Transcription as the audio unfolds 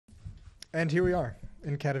And here we are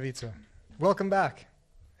in Katowice. Welcome back.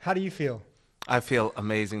 How do you feel? I feel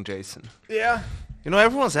amazing, Jason. Yeah. You know,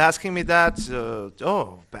 everyone's asking me that,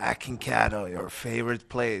 back in Kato, your favorite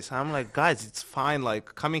place. I'm like, guys, it's fine.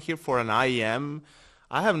 Like, coming here for an IEM,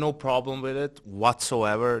 I have no problem with it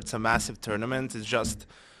whatsoever. It's a massive tournament. It's just,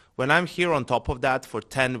 when I'm here on top of that for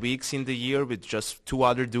 10 weeks in the year with just two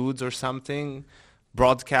other dudes or something,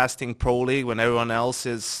 broadcasting Pro League when everyone else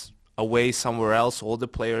is away somewhere else, all the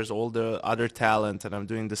players, all the other talent, and I'm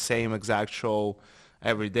doing the same exact show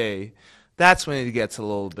every day. That's when it gets a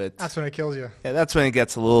little bit... That's when it kills you. Yeah, that's when it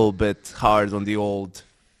gets a little bit hard on the old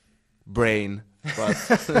brain.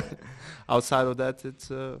 But outside of that, it's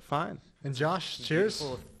fine. And Josh, cheers.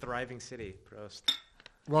 Beautiful, thriving city. Prost.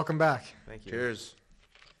 Welcome back. Thank you. Cheers.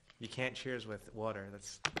 You can't cheers with water.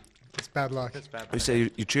 That's bad luck. bad. We say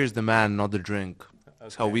you cheers the man, not the drink.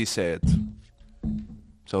 That's how Okay. we say it.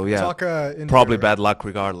 So yeah, Talk into probably your, bad luck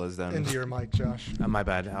regardless then. into your mic, Josh. My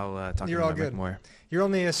bad. I'll talk You're about all good. more. You're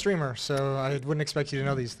only a streamer, so I wouldn't expect you to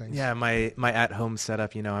know these things. Yeah, my at-home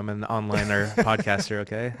setup. You know, I'm an online podcaster.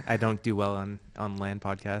 Okay, I don't do well on LAN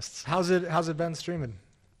podcasts. How's it been streaming?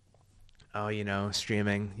 Oh, you know,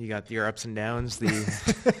 streaming. You got your ups and downs.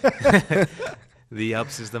 The the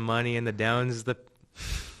ups is the money, and the downs is the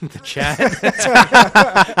chat.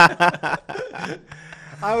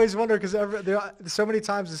 I always wonder because so many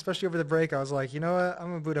times, especially over the break, I was like, you know what? I'm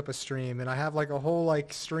gonna boot up a stream, and I have like a whole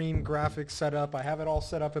like stream graphics set up. I have it all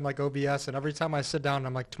set up in like OBS, and every time I sit down,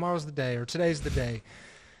 I'm like, tomorrow's the day or today's the day.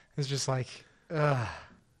 It's just like, ugh.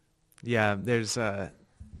 Yeah, there's I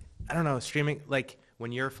don't know, streaming, like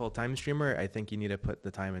when you're a full-time streamer, I think you need to put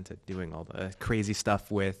the time into doing all the crazy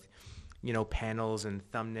stuff with, you know, panels and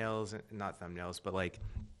thumbnails, not thumbnails, but like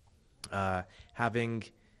having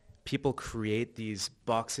people create these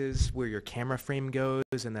boxes where your camera frame goes,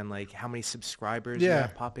 and then like how many subscribers you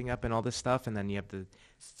have popping up and all this stuff, and then you have the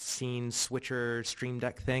scene switcher stream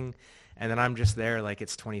deck thing, and then I'm just there like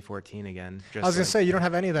it's 2014 again. Just I was gonna like, say you don't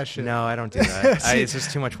have any of that shit. no, I don't do that. It's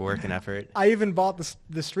just too much work and effort. I even bought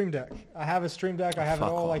the stream deck. I have a stream deck. I have it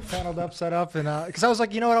all like paneled up, set up, and because I was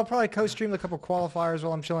like, you know what, I'll probably co-stream a couple qualifiers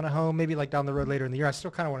while I'm chilling at home. Maybe like down the road later in the year. I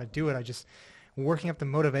still kind of want to do it. I just working up the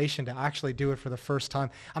motivation to actually do it for the first time.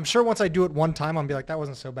 I'm sure once I do it one time, I'll be like, that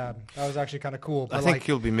wasn't so bad. That was actually kind of cool. But I think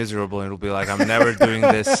you'll be miserable and you'll be like, I'm never doing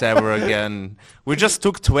this ever again. We just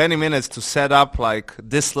took 20 minutes to set up like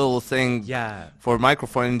this little thing for a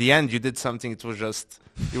microphone. In the end, you did something.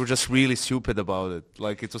 You were just really stupid about it.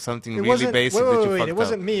 Like it was something really basic that you fucked up. It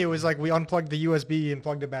wasn't me. It was like we unplugged the USB and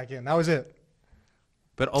plugged it back in. That was it.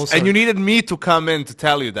 But also, and you needed me to come in to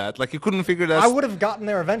tell you that. Like you couldn't figure that. I would have gotten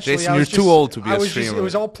there eventually. Jason, you're too old to be a streamer. It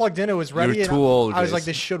was all plugged in. It was ready. You're too old. I was like,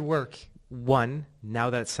 this should work. one, now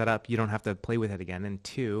that it's set up, you don't have to play with it again. And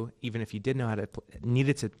two, even if you did know how to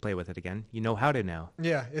needed to play with it again, you know how to now.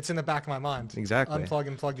 Yeah, it's in the back of my mind. Exactly. Unplug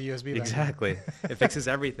and plug the USB back in. Exactly. It fixes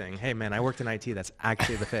everything. Hey, man, I worked in IT. That's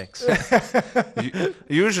actually the fix.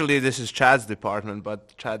 Usually this is Chad's department,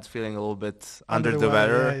 but Chad's feeling a little bit under the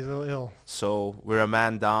weather. Yeah, he's a little ill. So we're a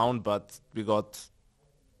man down, but we got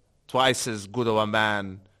twice as good of a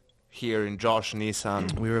man here in Josh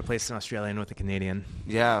Nissan. We replaced an Australian with a Canadian.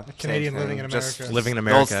 Yeah. A Canadian living in Just America. Living in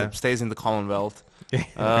America. also stays in the Commonwealth. Pretty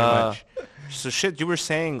much. So shit, you were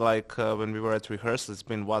saying like when we were at rehearsal, it's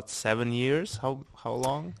been what, 7 years? How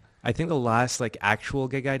long? I think the last like actual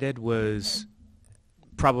gig I did was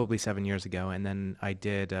probably 7 years ago, and then I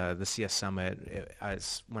did the CS Summit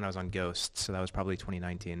when I was on Ghost, so that was probably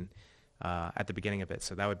 2019 at the beginning of it.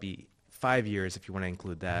 So that would be 5 years if you want to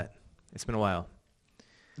include that. It's been a while.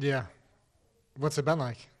 Yeah. What's it been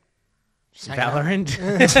like? Just hanging out? Valorant?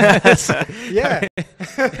 Yeah.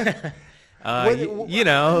 You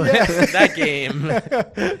know, that game.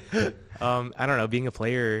 I don't know. Being a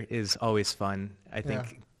player is always fun. I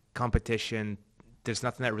think competition, there's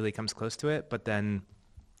nothing that really comes close to it. But then,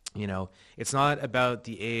 you know, it's not about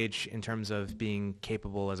the age in terms of being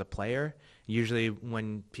capable as a player. Usually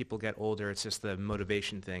when people get older, it's just the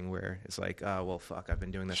motivation thing where it's like, oh, well, fuck, I've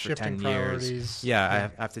been doing this Shifting for 10 years. priorities. Yeah,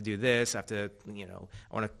 I have to do this. I have to, you know,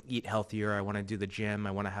 I want to eat healthier. I want to do the gym.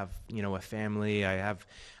 I want to have, you know, a family. I've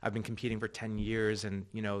been competing for 10 years and,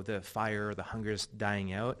 you know, the fire or the hunger is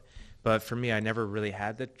dying out. But for me, I never really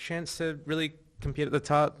had the chance to really compete at the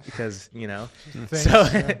top because, you know,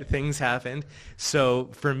 things happened. So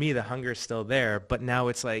for me, the hunger is still there. But now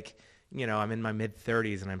it's like, you know, I'm in my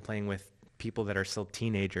mid-30s and I'm playing with people that are still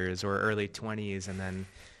teenagers or early 20s, and then,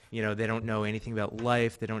 you know, they don't know anything about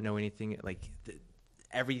life. They don't know anything. Like,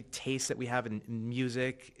 every taste that we have in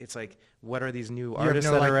music. It's like, what are these new You artists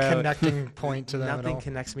have no that are out? connecting point to them at Nothing all.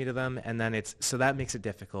 connects me to them, and then so that makes it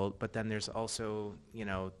difficult. But then there's also,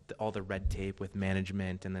 all the red tape with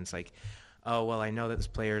management, and then it's like, oh well, I know that this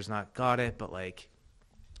player's not got it, but like,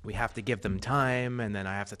 we have to give them time, and then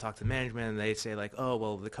I have to talk to management, and they say like, oh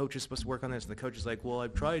well, the coach is supposed to work on this, and the coach is like, well,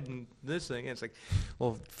 I've tried this thing, and it's like,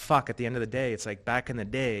 well, fuck. At the end of the day, it's like back in the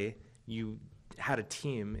day, you had a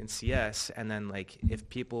team in CS, and then like if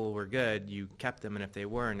people were good, you kept them, and if they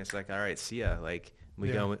weren't, it's like, all right, see ya. Like we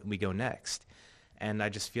go next. And I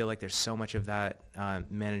just feel like there's so much of that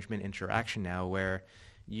management interaction now where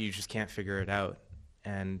you just can't figure it out,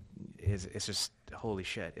 and it's just holy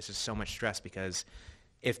shit. It's just so much stress because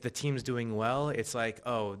if the team's doing well, it's like,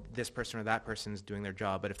 oh, this person or that person's doing their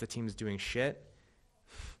job, but if the team's doing shit,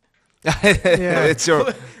 it's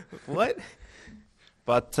your what?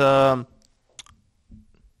 But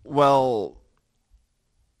well,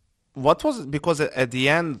 what was it? Because at the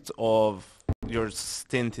end of your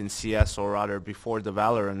stint in CS, or rather before the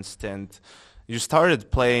Valorant stint, you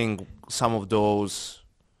started playing some of those,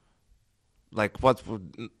 like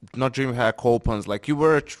not DreamHack Opens. Like you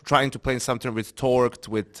were trying to play something with Torqued,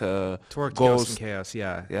 with Torqued, Ghost, and Chaos.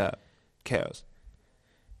 Yeah, Chaos.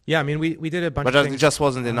 Yeah, I mean, we did a bunch but of things. It just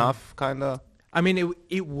wasn't enough, kind of. I mean,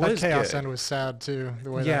 it was That Chaos good. end was sad too,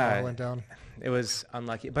 the way that all went down. It was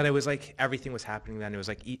unlucky, but it was like everything was happening then. It was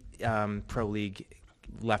like Pro League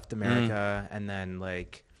left America, and then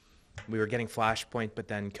like we were getting Flashpoint, but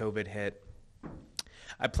then COVID hit.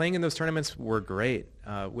 Playing in those tournaments were great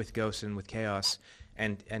with Ghost and with Chaos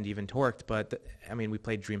and even Torqued, but I mean, we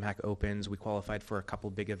played DreamHack Opens. We qualified for a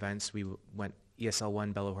couple big events. We went ESL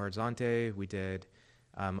 1 Belo Horizonte. We did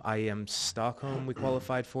IEM Stockholm we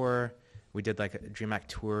qualified for. We did like DreamHack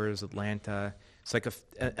Tours, Atlanta. It's like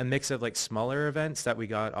a mix of like smaller events that we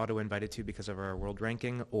got auto-invited to because of our world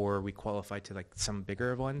ranking, or we qualified to like some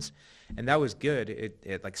bigger ones. And that was good.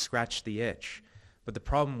 It like scratched the itch. But the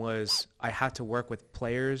problem was I had to work with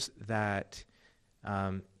players that,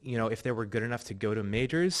 if they were good enough to go to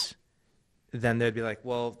majors, then they'd be like,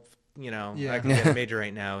 well, I can get a major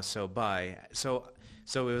right now, so bye. So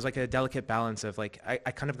it was like a delicate balance of like, I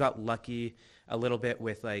kind of got lucky a little bit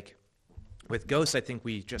with like, with Ghost, I think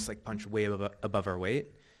we just like punched way above our weight.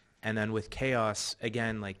 And then with Chaos,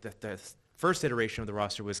 again, like the first iteration of the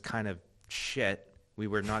roster was kind of shit. We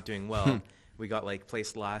were not doing well. We got like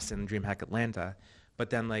placed last in DreamHack Atlanta. But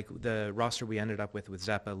then like the roster we ended up with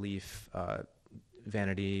Zeppa, Leaf,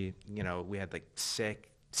 Vanity, we had like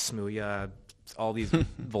Sick, Smooya, all these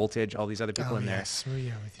Voltage, all these other people in there.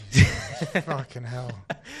 Smooya with you. Fucking hell.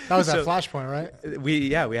 That was that Flashpoint, right? We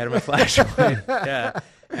had him at Flashpoint. Yeah.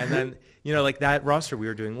 And then, like that roster, we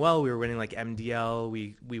were doing well. We were winning like MDL.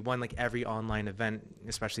 We won like every online event,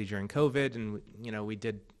 especially during COVID. And, we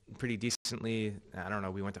did pretty decently. I don't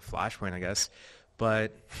know. We went to Flashpoint, I guess.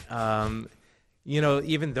 But,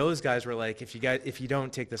 even those guys were like, if you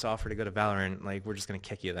don't take this offer to go to Valorant, like, we're just going to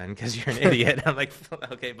kick you then because you're an idiot. I'm like,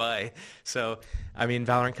 okay, bye. So, I mean,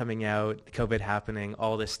 Valorant coming out, COVID happening,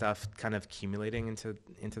 all this stuff kind of accumulating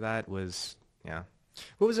into that was, yeah.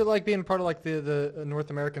 What was it like being part of like the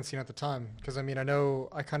North American scene at the time? Because I mean, I know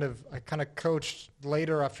I kind of coached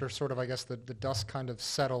later after sort of, I guess, the dust kind of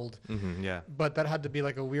settled. Mm-hmm, yeah. But that had to be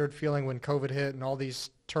like a weird feeling when COVID hit and all these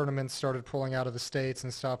tournaments started pulling out of the States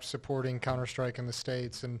and stopped supporting Counter-Strike in the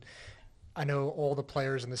States. And I know all the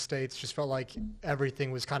players in the States just felt like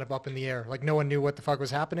everything was kind of up in the air. Like no one knew what the fuck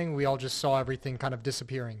was happening. We all just saw everything kind of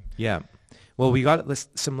disappearing. Yeah. Well, we got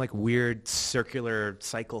some like weird circular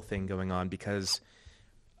cycle thing going on because...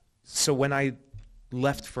 So when I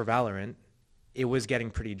left for Valorant, it was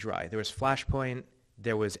getting pretty dry. There was Flashpoint,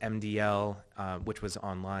 there was MDL, which was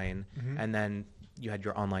online, and then you had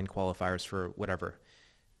your online qualifiers for whatever.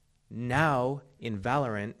 Now, in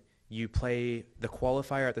Valorant, you play the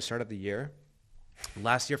qualifier at the start of the year.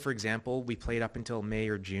 Last year, for example, we played up until May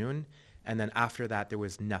or June, and then after that, there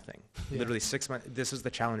was nothing. Yeah. Literally 6 months. This is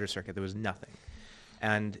the Challenger circuit. There was nothing.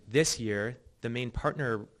 And this year, the main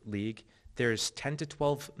partner league, there's 10 to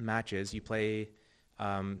 12 matches. You play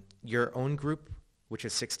your own group, which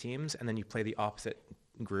is 6 teams, and then you play the opposite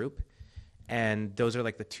group. And those are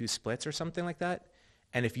like the 2 splits or something like that.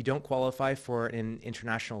 And if you don't qualify for an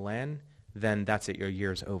international LAN, then that's it. Your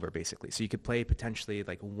year's over, basically. So you could play potentially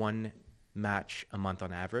like 1 match a month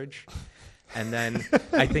on average. And then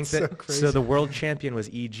I think So that crazy. so the world champion was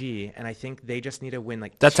EG, and I think they just need to win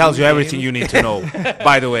like That 2 tells you everything games. you need to know.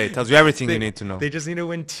 By the way, it tells you everything you need to know. They just need to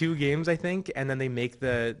win 2 games, I think, and then they make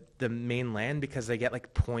the main land because they get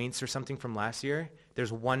like points or something from last year.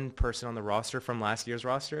 There's one person on the roster from last year's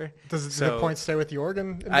roster. Does the So point stay with the org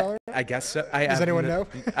in Valorant? I guess so. Does anyone know?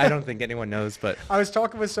 I don't think anyone knows, but I was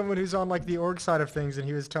talking with someone who's on like the org side of things, and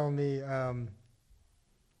he was telling me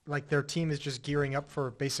like their team is just gearing up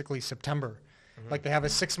for basically September. Like they have a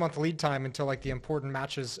 6-month lead time until like the important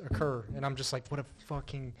matches occur, and I'm just like, what a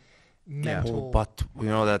fucking mental. Oh, but you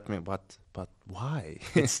know that. But why?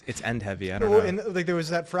 it's end heavy. I don't Well, know. and like there was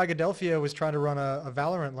that Fragadelphia was trying to run a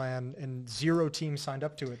Valorant LAN, and 0 teams signed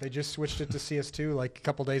up to it. They just switched it to CS2 like a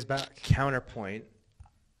couple days back. Counterpoint.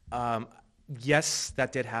 Yes,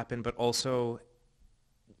 that did happen, but also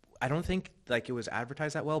I don't think like it was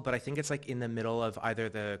advertised that well, but I think it's like in the middle of either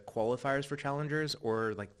the qualifiers for challengers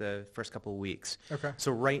or like the first couple of weeks. Okay.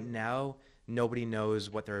 So right now, nobody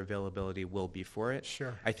knows what their availability will be for it.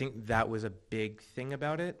 Sure. I think that was a big thing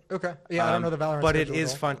about it. Okay. Yeah, I don't know the Valorant But it schedule at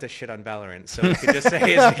is all. fun to shit on Valorant. So we could just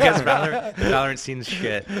say it's because Valorant scene's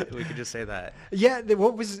shit. We could just say that. Yeah,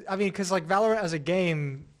 because like Valorant as a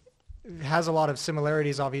game has a lot of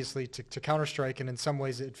similarities, obviously, to Counter-Strike, and in some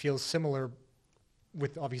ways it feels similar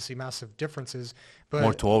with obviously massive differences. But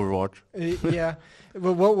More to Overwatch. yeah.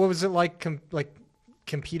 Well, what was it like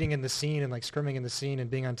competing in the scene and like scrimming in the scene and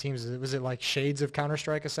being on teams? Was it like shades of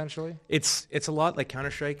Counter-Strike essentially? It's a lot like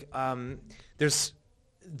Counter-Strike. There's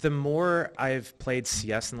the more I've played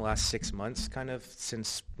CS in the last 6 months, kind of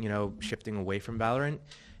since, shifting away from Valorant,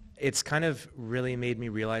 it's kind of really made me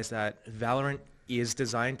realize that Valorant is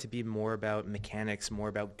designed to be more about mechanics, more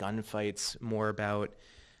about gunfights, more about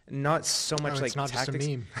not so much like it's not tactics. just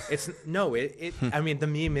a meme. It's no, it I mean the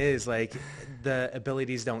meme is like the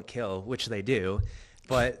abilities don't kill, which they do,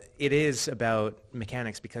 but it is about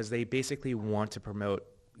mechanics because they basically want to promote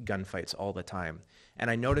gunfights all the time.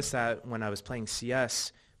 And I noticed that when I was playing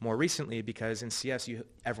CS more recently, because in CS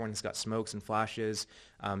everyone's got smokes and flashes,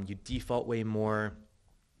 you default way more,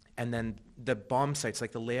 and then the bomb sites,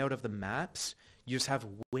 like the layout of the maps, you just have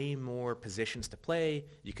way more positions to play.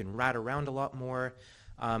 You can rat around a lot more.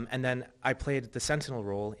 And then I played the Sentinel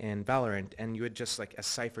role in Valorant, and you would just like a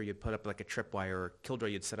Cypher, you'd put up like a tripwire, or Killjoy,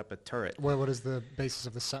 you'd set up a turret. What is the basis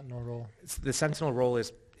of the Sentinel role? The Sentinel role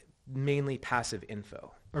is mainly passive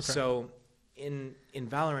info. Okay. So in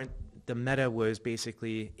Valorant, the meta was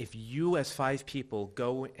basically if you as 5 people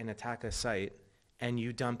go and attack a site and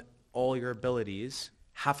you dump all your abilities,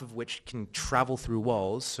 half of which can travel through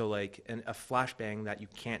walls, so like a flashbang that you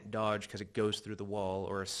can't dodge because it goes through the wall,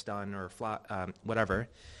 or a stun, or whatever.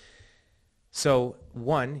 So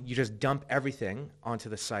 1, you just dump everything onto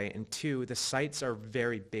the site, and 2, the sites are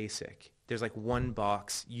very basic. There's like 1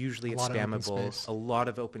 box, usually it's spammable, a lot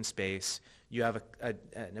of open space. You have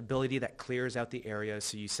an ability that clears out the area,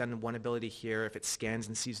 so you send 1 ability here. If it scans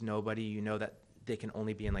and sees nobody, you know that they can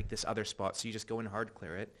only be in like this other spot, so you just go and hard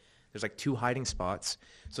clear it. There's like 2 hiding spots.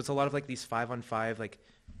 So it's a lot of like these 5-on-5 like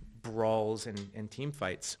brawls and team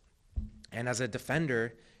fights. And as a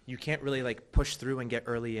defender, you can't really like push through and get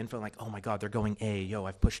early info like, oh my God, they're going A, yo,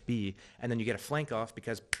 I've pushed B. And then you get a flank off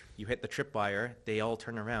because you hit the tripwire, they all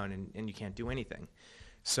turn around and you can't do anything.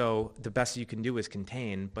 So the best you can do is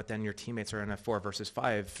contain, but then your teammates are in a 4 versus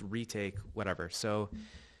 5 retake, whatever. So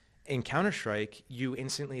in Counter-Strike, you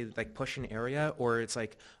instantly like push an area, or it's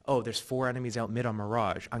like, oh, there's 4 enemies out mid on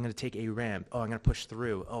Mirage. I'm going to take A ramp. Oh, I'm going to push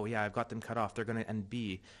through. Oh, yeah, I've got them cut off. They're going to end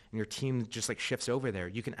B. And your team just like shifts over there.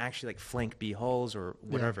 You can actually like flank B hulls or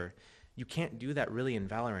whatever. Yeah. You can't do that really in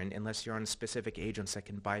Valorant unless you're on specific agents that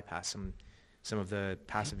can bypass some of the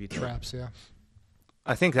passive utility. Traps, yeah.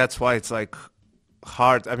 I think that's why it's like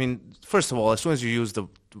hard. I mean, first of all, as soon as you use the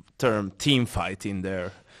term team fight in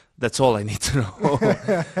there, that's all I need to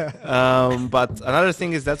know. But another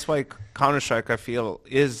thing is that's why Counter-Strike, I feel,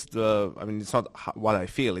 is it's not what I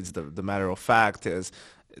feel, it's the matter of fact is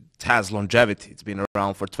it has longevity. It's been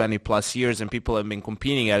around for 20 plus years and people have been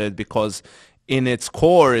competing at it because in its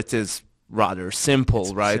core it is rather simple,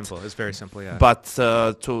 it's right? Simple. It's very simple, yeah. But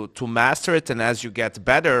to master it, and as you get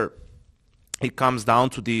better, it comes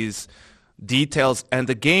down to these details, and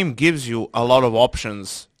the game gives you a lot of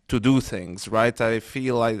options to do things, right? I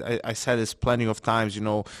feel I said this plenty of times,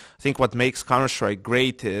 I think what makes Counter-Strike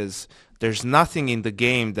great is there's nothing in the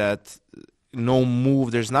game that, no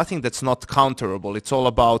move, there's nothing that's not counterable. It's all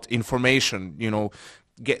about information,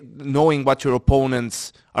 knowing what your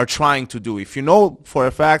opponents are trying to do. If you know for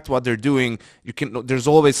a fact what they're doing, there's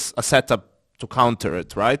always a setup to counter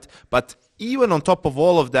it, right? But even on top of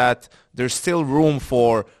all of that, there's still room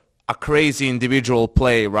for a crazy individual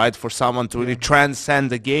play, right? For someone to really transcend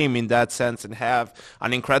the game in that sense and have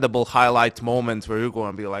an incredible highlight moment where you're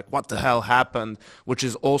going to be like, what the hell happened? Which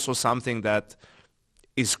is also something that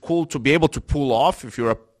is cool to be able to pull off if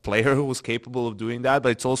you're a player who was capable of doing that.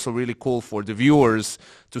 But it's also really cool for the viewers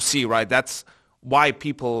to see, right? That's why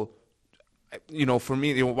people, for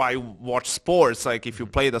me, why you watch sports, like if you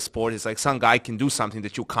play the sport, it's like some guy can do something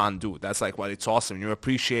that you can't do. That's like what it's awesome. You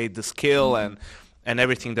appreciate the skill and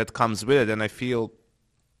everything that comes with it. And I feel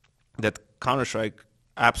that Counter-Strike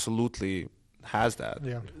absolutely has that.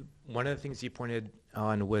 Yeah. One of the things you pointed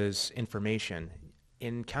on was information.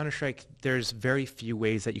 In Counter-Strike, there's very few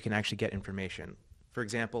ways that you can actually get information. For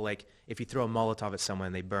example, like if you throw a Molotov at someone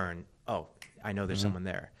and they burn, oh, I know there's someone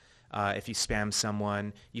there. If you spam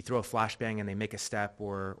someone, you throw a flashbang and they make a step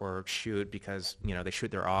or shoot because, they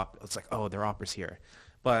shoot their op. It's like, oh, their opera's here.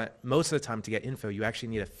 But most of the time to get info, you actually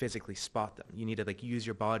need to physically spot them. You need to use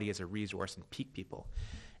your body as a resource and peek people.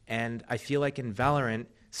 And I feel like in Valorant,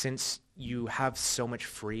 since you have so much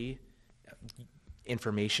free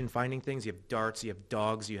information finding things, you have darts, you have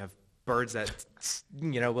dogs, you have birds that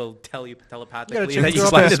will tell you telepathically that you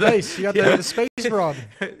slide space. You got the space rod.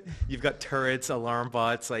 You've got turrets, alarm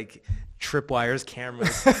bots, like tripwires,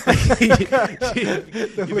 cameras.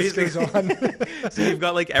 The list goes on. So you've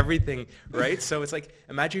got like everything, right? So it's like,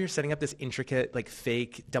 imagine you're setting up this intricate like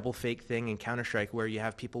double fake thing in Counter-Strike where you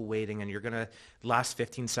have people waiting and you're going to last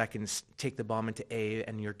 15 seconds, take the bomb into A,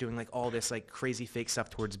 and you're doing like all this like crazy fake stuff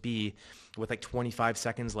towards B with like 25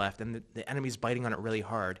 seconds left, and the enemy's biting on it really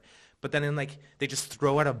hard. But then they just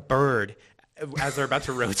throw out a bird as they're about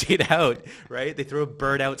to rotate out, right? They throw a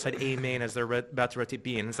bird outside A main as they're about to rotate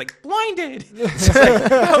B, and it's like, blinded! It's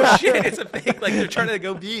like, oh shit, it's a fake, like they're trying to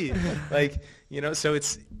go B. Like, so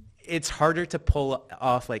it's harder to pull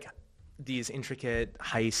off like these intricate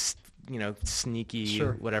heist, sneaky,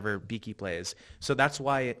 whatever, beaky plays. So that's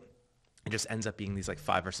why it just ends up being these like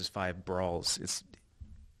 5 versus 5 brawls.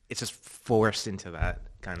 It's just forced into that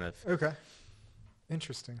kind of. Okay.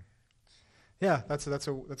 Interesting. Yeah, that's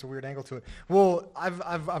a weird angle to it. Well,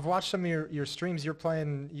 I've watched some of your streams. You play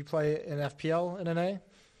in FPL in NA.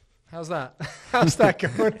 How's that? How's that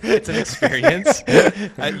going? It's an experience.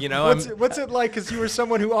 What's it like? Because you were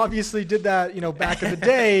someone who obviously did that, back in the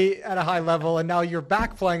day at a high level, and now you're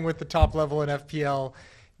back playing with the top level in FPL.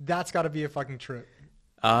 That's got to be a fucking trip.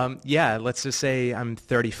 Yeah, let's just say I'm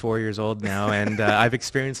 34 years old now, and I've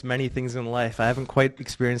experienced many things in life. I haven't quite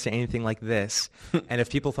experienced anything like this. And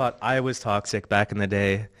if people thought I was toxic back in the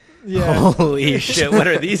day, holy shit, what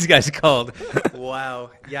are these guys called?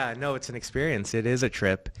 Wow. Yeah, no, it's an experience. It is a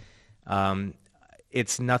trip.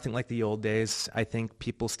 It's nothing like the old days. I think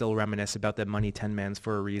people still reminisce about the money 10-mans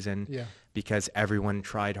for a reason, because everyone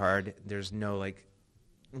tried hard. There's no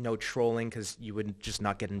trolling because you would just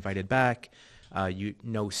not get invited back.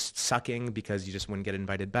 No sucking because you just wouldn't get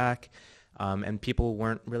invited back. And people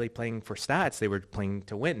weren't really playing for stats. They were playing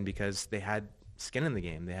to win because they had skin in the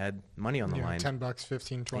game. They had money on the line. $10,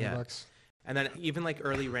 15, $20. And then even like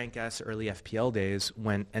early Rank S, early FPL days,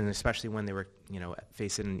 and especially when they were,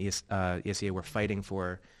 facing ESEA were fighting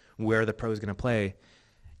for where the pro is going to play,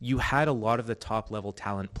 you had a lot of the top level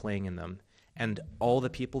talent playing in them. And all the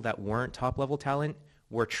people that weren't top level talent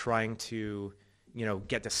were trying to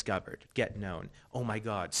get discovered, get known. Oh my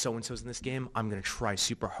God, so-and-so's in this game. I'm going to try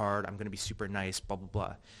super hard. I'm going to be super nice, blah, blah,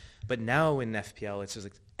 blah. But now in FPL, it's just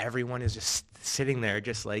like everyone is just sitting there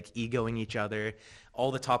just like egoing each other.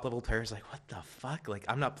 All the top level players like, what the fuck? Like,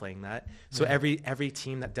 I'm not playing that. So every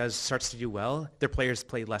team that starts to do well, their players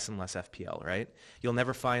play less and less FPL, right? You'll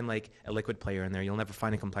never find like a Liquid player in there. You'll never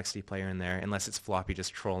find a Complexity player in there unless it's Floppy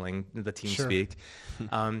just trolling the team speak.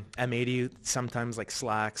 M80 sometimes like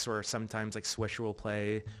slacks, or sometimes like Swisher will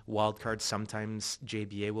play. Wildcard, sometimes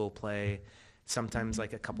JBA will play. Sometimes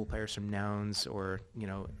like a couple players from Nouns, or,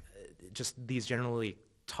 just these generally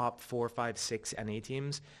top 4, 5, 6 NA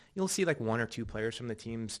teams. You'll see like 1 or 2 players from the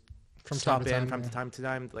teams from time to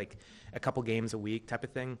time, like a couple games a week type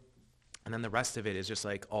of thing. And then the rest of it is just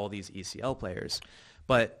like all these ECL players.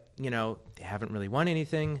 But, they haven't really won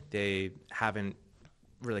anything. They haven't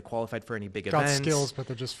really qualified for any big events. Got skills, but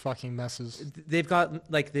they're just fucking messes. They've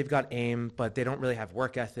got aim, but they don't really have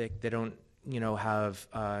work ethic. They don't, have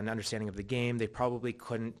an understanding of the game. They probably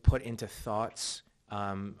couldn't put into thoughts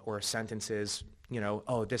or sentences,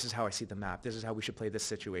 oh, this is how I see the map. This is how we should play this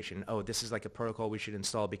situation. Oh, this is like a protocol we should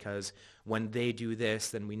install because when they do this,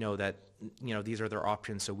 then we know that, these are their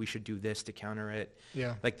options. So we should do this to counter it.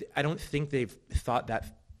 Yeah. Like, I don't think they've thought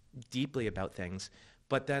that deeply about things.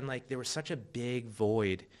 But then, like, there was such a big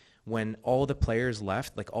void when all the players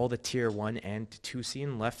left, like all the tier 1 and 2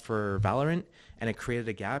 scene left for Valorant, and it created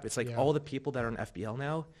a gap. It's like all the people that are on FBL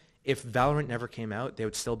now, if Valorant never came out, they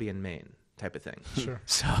would still be in main type of thing. Sure.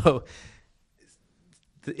 So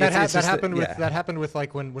that happened with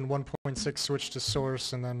like when 1.6 switched to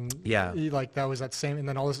Source, and then like that was that same, and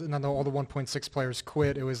then all the 1.6 players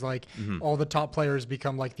quit. It was like all the top players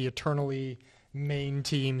become like the eternally main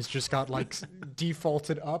teams, just got like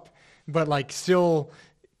defaulted up, but like still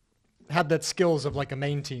had that skills of like a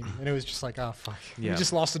main team, and it was just like, oh fuck, we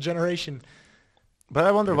just lost a generation. But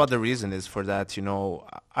I wonder what the reason is for that.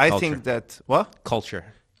 I think that culture.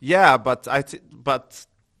 Yeah, but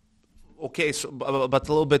okay, so, but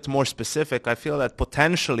a little bit more specific, I feel that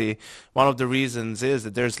potentially one of the reasons is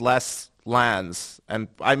that there's less LANs, and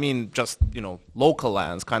I mean just, local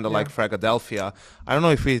LANs, kind of like Philadelphia. I don't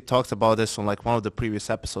know if we talked about this on like one of the previous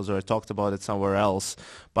episodes, or I talked about it somewhere else,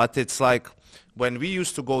 but it's like when we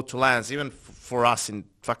used to go to LANs, even for us in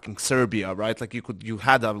fucking Serbia, right? Like you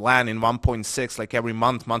had a LAN in 1.6 like every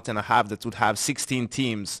month and a half that would have 16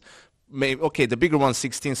 teams. Maybe, okay, the bigger ones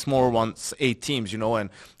 16, smaller ones 8 teams, and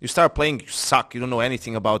you start playing, you suck, you don't know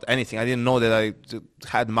anything about anything. I didn't know that I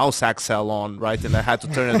had mouse accel on, right, and I had to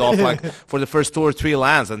turn it off like for the first 2 or 3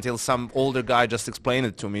 LANs until some older guy just explained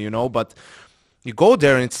it to me, but you go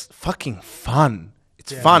there and it's fucking fun.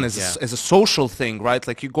 It's fun as a social thing, right?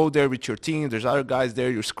 Like you go there with your team, there's other guys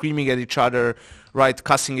there, you're screaming at each other, right?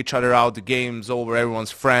 Cussing each other out, the game's over, everyone's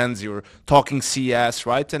friends, you're talking CS,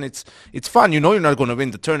 right? And it's fun. You're not going to win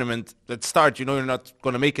the tournament at start. You're not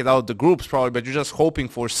going to make it out the groups probably, but you're just hoping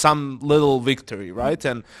for some little victory, right?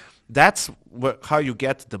 And that's how you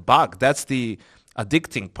get the bug. That's the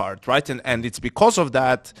addicting part, right? And it's because of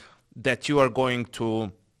that you are going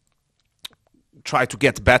to try to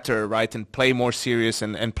get better, right, and play more serious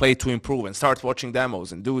and play to improve and start watching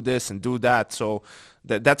demos and do this and do that. So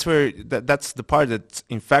that's the part that's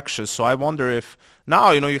infectious. So I wonder if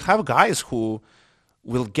now, you have guys who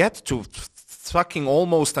will get to fucking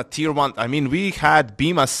almost a tier 1. I mean, we had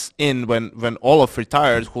Beamas in when Olaf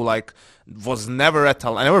retired, who like was never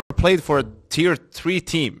I never played for a tier 3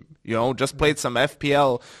 team, just played some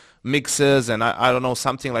FPL mixes and I don't know,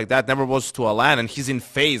 something like that, never was to a LAN, and he's in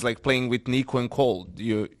phase like playing with Nico and Cold,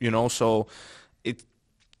 so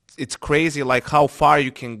it's crazy like how far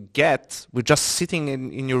you can get with just sitting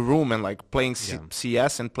in your room and like playing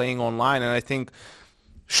CS and playing online. And I think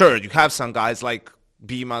sure you have some guys like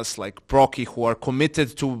Beamas, like Brocky, who are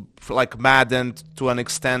committed to like Madden to an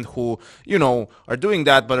extent, who are doing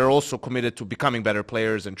that, but are also committed to becoming better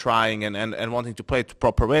players and trying and wanting to play it the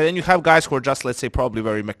proper way. And you have guys who are just, let's say, probably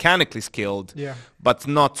very mechanically skilled, but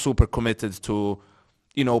not super committed to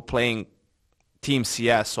playing team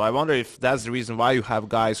CS. So I wonder if that's the reason why you have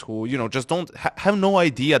guys who just don't have no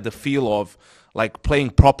idea the feel of like playing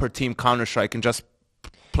proper team Counter-Strike and just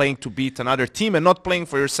playing to beat another team and not playing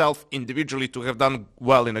for yourself individually to have done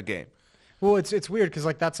well in a game. Well, it's weird because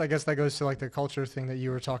like I guess that goes to like the culture thing that you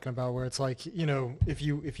were talking about, where it's like, if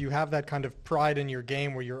you have that kind of pride in your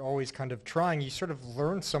game where you're always kind of trying, you sort of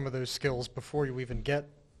learn some of those skills before you even get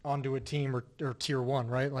onto a team or tier 1,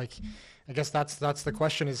 right? Like, I guess that's the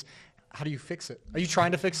question is, how do you fix it? Are you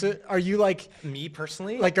trying to fix it? Are you like me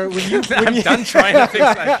personally? Like, I'm done trying to fix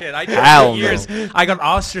that shit. I did years. I got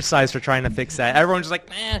ostracized for trying to fix that. Everyone's just like,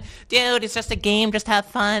 dude, it's just a game. Just have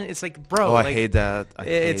fun. It's like, bro. I hate that.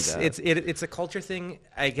 It's a culture thing.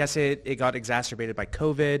 I guess it got exacerbated by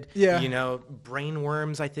COVID. Yeah. Brain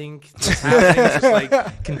worms. I think it's happening. It's just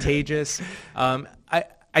like contagious.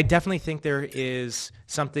 I definitely think there is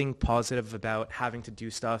something positive about having to do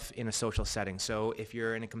stuff in a social setting. So if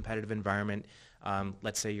you're in a competitive environment,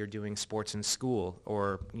 let's say you're doing sports in school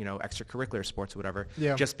or, extracurricular sports or whatever,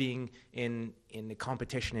 just being in the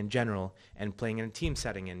competition in general and playing in a team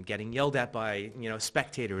setting and getting yelled at by,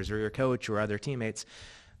 spectators or your coach or other teammates,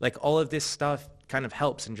 like all of this stuff kind of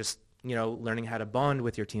helps, and just, learning how to bond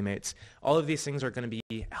with your teammates. All of these things are going to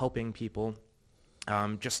be helping people.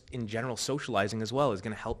 Just in general, socializing as well is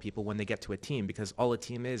going to help people when they get to a team, because all a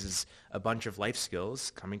team is a bunch of life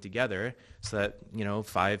skills coming together so that,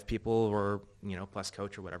 5 people or, plus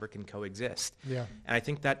coach or whatever can coexist. Yeah. And I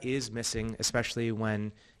think that is missing, especially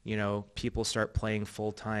when, people start playing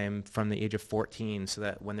full time from the age of 14, so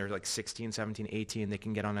that when they're like 16, 17, 18, they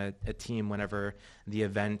can get on a team whenever the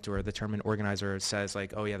event or the tournament organizer says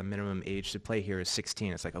like, oh yeah, the minimum age to play here is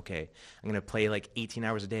 16. It's like, okay, I'm going to play like 18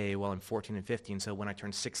 hours a day while I'm 14 and 15. So when I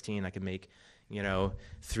turn 16, I can make,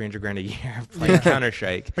 $300,000 a year playing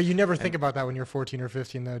Counter-Strike. But you never think about that when you're 14 or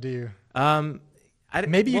 15 though, do you?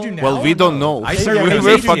 Maybe you do now. Well, we don't know. I started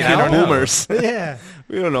we're fucking boomers. Yeah.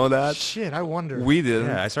 We don't know that. Shit, I wonder. We didn't.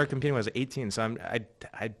 Yeah, I started competing when I was 18, so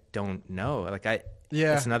I don't know. Like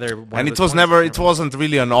Yeah. it's another one And of it those was points never, I it never- wasn't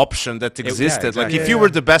really an option that existed. exactly. Like if Yeah, you yeah. were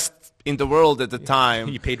the best in the world at the time.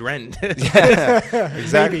 You paid rent. Yeah,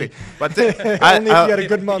 exactly. Maybe. But Only if you had a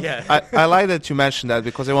good month. Yeah. I like that you mentioned that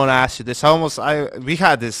because I want to ask you this. We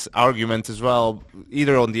had this argument as well,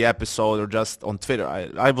 either on the episode or just on Twitter.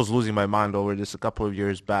 I was losing my mind over this a couple of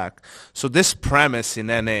years back. So this premise in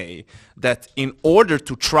NA that in order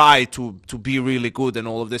to try to be really good and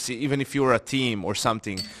all of this, even if you're a team or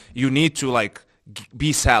something, you need to like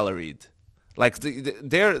be salaried. Like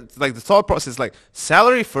the thought process, like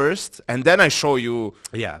salary first, and then I show you,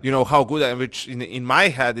 Yeah. you know how good. Which in my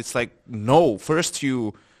head, it's like no. First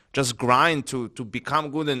you just grind to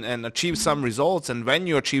become good and achieve some results, and when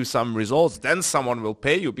you achieve some results, then someone will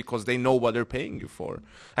pay you because they know what they're paying you for.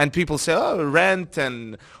 And people say, oh, rent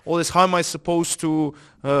and all this. How am I supposed to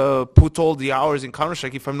put all the hours in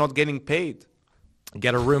Counter-Strike if I'm not getting paid?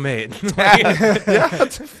 Get a roommate. Yeah,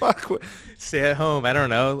 what the fuck? Stay at home. I don't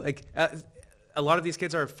know. Like a lot of these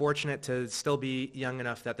kids are fortunate to still be young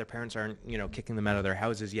enough that their parents aren't, kicking them out of their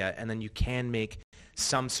houses yet, and then you can make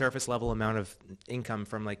some surface level amount of income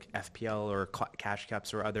from like FPL or cash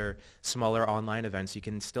cups or other smaller online events. You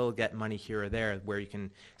can still get money here or there where you can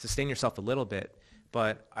sustain yourself a little bit.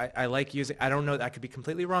 But I like using, I don't know, I could be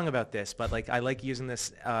completely wrong about this, but like I like using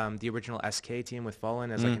this, the original SK team with Fallen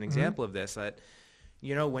as like an example of this, that,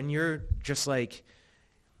 when you're just like,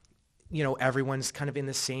 everyone's kind of in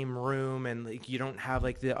the same room and like you don't have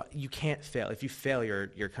like you can't fail. If you fail,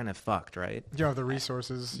 you're kind of fucked, right? You don't have the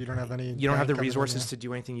resources. You don't have any. You don't have the coming in, resources yeah. to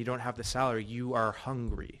do anything. You don't have the salary. You are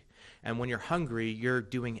hungry. And when you're hungry, you're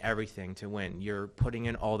doing everything to win. You're putting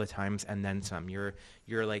in all the times and then some. You're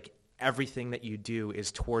like everything that you do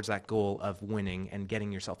is towards that goal of winning and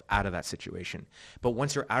getting yourself out of that situation. But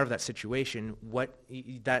once you're out of that situation,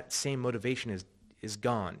 that same motivation is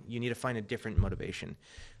gone. You need to find a different motivation.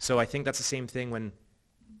 So I think that's the same thing when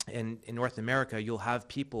in North America, you'll have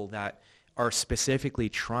people that are specifically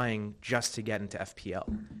trying just to get into FPL.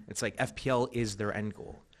 It's like FPL is their end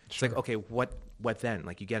goal. It's like, okay, what then?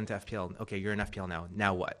 Like you get into FPL, okay, you're in FPL now.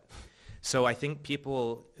 Now what? So I think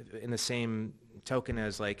people in the same token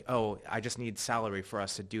as like, oh, I just need salary for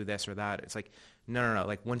us to do this or that. It's like, no.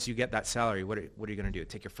 Like once you get that salary, what are you going to do?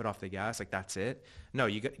 Take your foot off the gas? Like that's it? No,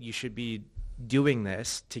 you should be doing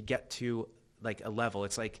this to get to like a level.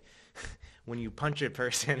 It's like when you punch a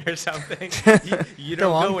person or something, you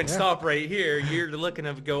don't go and stop right here. You're looking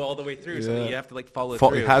to go all the way through. So you have to like follow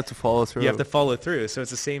through. You have to follow through. You have to follow through. So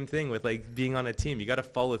it's the same thing with like being on a team. You got to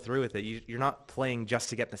follow through with it. You're not playing just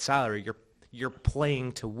to get the salary. You're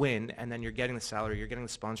playing to win, and then you're getting the salary. You're getting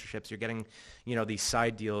the sponsorships. You're getting, these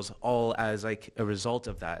side deals all as like a result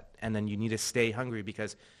of that. And then you need to stay hungry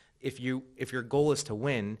because if your goal is to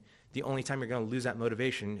win, the only time you're going to lose that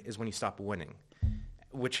motivation is when you stop winning,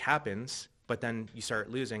 which happens, but then you start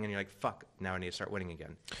losing and you're like, fuck, now I need to start winning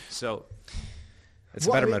again. So it's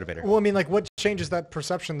a better motivator. Well, I mean, like what changes that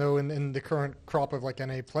perception though in the current crop of like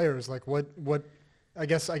NA players? Like what I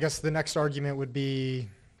guess the next argument would be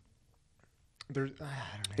I don't know.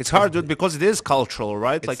 It's hard, dude, because it is cultural,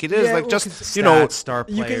 right? Like it is yeah, like well, just, star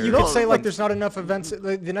You players. could say like there's not enough events.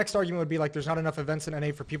 The next argument would be like there's not enough events in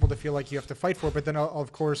NA for people to feel like you have to fight for it. But then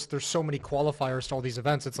of course there's so many qualifiers to all these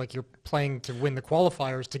events. It's like you're playing to win the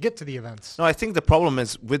qualifiers to get to the events. No, I think the problem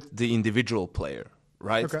is with the individual player,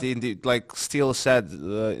 right? Okay. Like Steele said,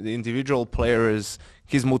 the individual player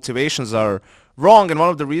his motivations are wrong, and one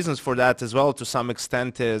of the reasons for that as well, to some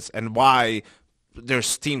extent, is and why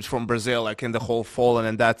there's teams from Brazil, like in the whole Fallen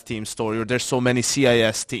and that team story, or there's so many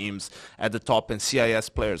CIS teams at the top and CIS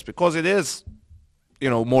players, because it is,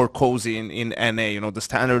 more cozy in NA. The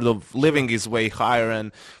standard of living is way higher,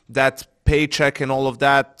 and that paycheck and all of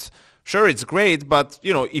that, sure, it's great, but,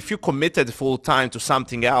 if you committed full time to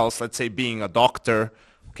something else, let's say being a doctor,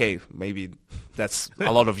 okay, maybe that's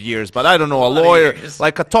a lot of years, but I don't know, a lawyer,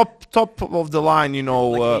 like a top of the line,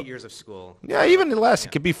 like 8 years of school. Yeah, even less.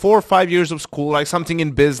 It could be 4 or 5 years of school, like something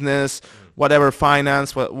in business, whatever,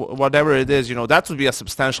 finance, whatever it is, that would be a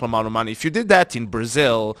substantial amount of money. If you did that in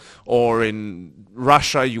Brazil or in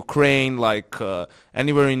Russia, Ukraine, like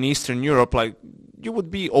anywhere in Eastern Europe, like you would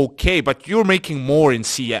be okay, but you're making more in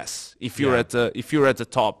CS if you're at the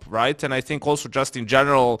top, right? And I think also just in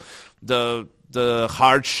general, the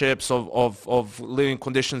hardships of living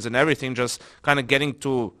conditions and everything, just kind of getting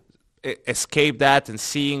to escape that and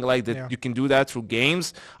seeing like that you can do that through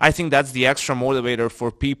games. I think that's the extra motivator for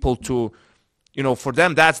people to, for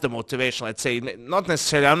them, that's the motivation. Let's say, not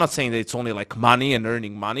necessarily, I'm not saying that it's only like money and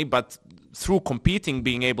earning money, but through competing,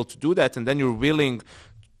 being able to do that, and then you're willing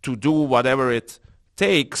to do whatever it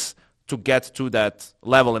takes to get to that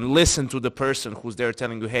level, and listen to the person who's there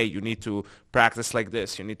telling you, hey, you need to practice like this,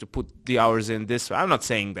 you need to put the hours in this. I'm not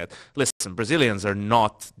saying that. Listen, Brazilians are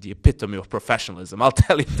not the epitome of professionalism. I'll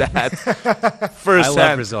tell you that firsthand. I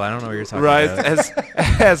love Brazil. I don't know what you're talking right?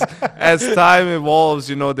 about. As time evolves,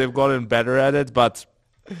 they've gotten better at it, but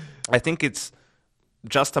I think it's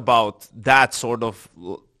just about that sort of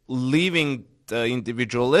leaving the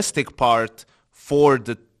individualistic part for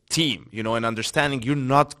the team, and understanding you're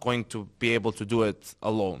not going to be able to do it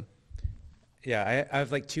alone. Yeah, I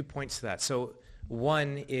have like 2 points to that. So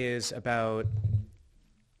one is about,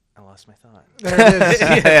 I lost my thought. There it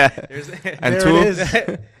is. Yeah. And there two, it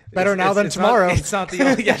is. Better now than tomorrow. It's not the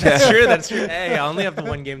only. Yeah, that's true. That's true. Hey, I only have the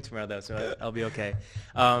one game tomorrow though, so I'll be okay.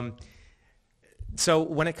 So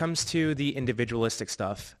when it comes to the individualistic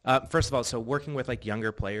stuff, first of all, so working with like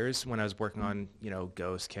younger players, when I was working on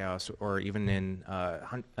Ghost, Chaos, or even in not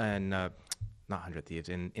 100 Thieves,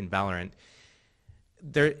 in Valorant,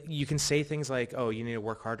 there you can say things like, oh, you need to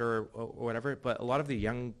work harder or whatever, but a lot of the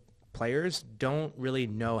young players don't really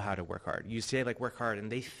know how to work hard. You say like work hard,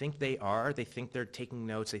 and they think they think they're taking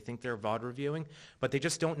notes, they think they're VOD reviewing, but they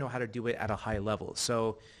just don't know how to do it at a high level.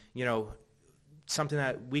 So something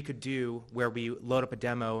that we could do where we load up a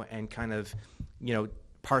demo and kind of,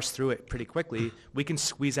 parse through it pretty quickly, we can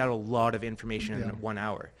squeeze out a lot of information in 1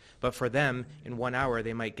 hour. But for them, in 1 hour,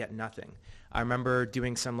 they might get nothing. I remember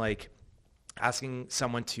doing some asking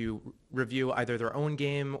someone to review either their own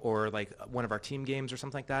game or like one of our team games or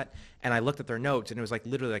something like that. And I looked at their notes, and it was like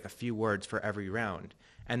literally like a few words for every round.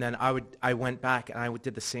 And then I went back and I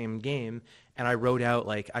did the same game, and I wrote out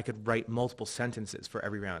I could write multiple sentences for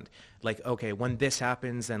every round. Like, okay, when this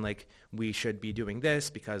happens, then we should be doing this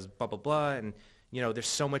because blah, blah, blah. And, there's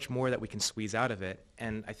so much more that we can squeeze out of it.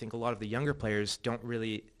 And I think a lot of the younger players don't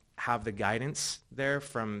really have the guidance there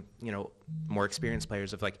from, more experienced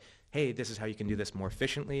players of hey, this is how you can do this more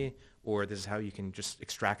efficiently, or this is how you can just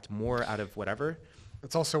extract more out of whatever.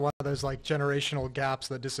 It's also one of those generational gaps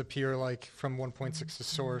that disappear from 1.6 to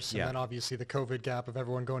source, and then obviously the COVID gap of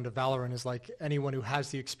everyone going to Valorant is anyone who has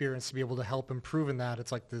the experience to be able to help improve in that.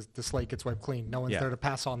 It's the slate gets wiped clean. No one's there to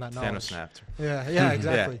pass on that knowledge. Thanos snapped. Yeah,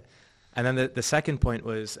 exactly. Yeah. And then the second point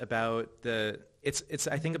was about it's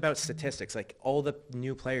I think about statistics. All the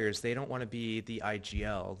new players, they don't want to be the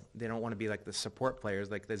IGL. They don't want to be the support players,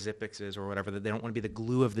 like the Zipixes or whatever. They don't want to be the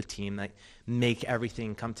glue of the team that make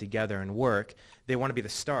everything come together and work. They want to be the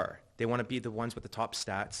star. They want to be the ones with the top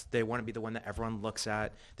stats. They want to be the one that everyone looks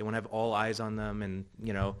at. They want to have all eyes on them, and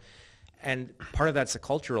and part of that's a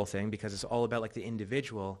cultural thing because it's all about the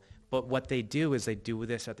individual. But what they do is they do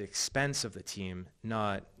this at the expense of the team,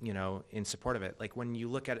 not in support of it. When you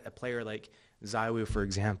look at a player like Zaiwu, for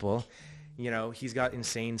example, he's got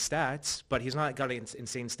insane stats, but he's not got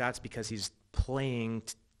insane stats because he's playing,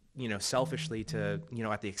 selfishly to,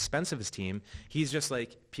 at the expense of his team. He's just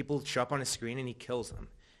people show up on his screen and he kills them.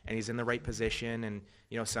 And he's in the right position, and,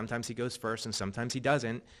 sometimes he goes first and sometimes he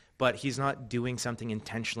doesn't, but he's not doing something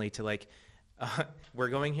intentionally to we're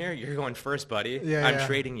going here, you're going first, buddy. I'm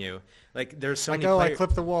trading you. There's so many I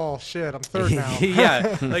clipped the wall. Shit, I'm third now.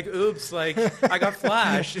 Yeah. Oops, I got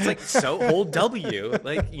flash. It's so hold W.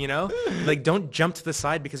 Don't jump to the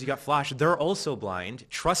side because you got flash. They're also blind.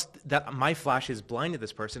 Trust that my flash is blind to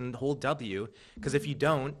this person and hold W, because if you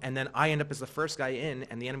don't, and then I end up as the first guy in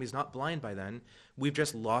and the enemy's not blind by then, we've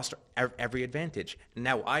just lost every advantage.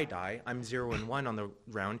 Now I die. I'm 0-1 on the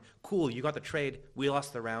round. Cool, you got the trade. We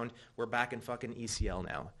lost the round. We're back in fucking ECL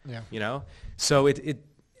now. Yeah. So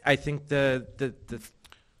I think the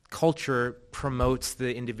culture promotes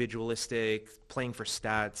the individualistic playing for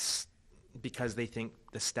stats because they think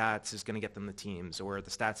the stats is going to get them the teams, or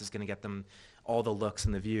the stats is going to get them all the looks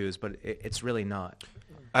and the views, but it's really not.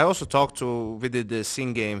 I also we did this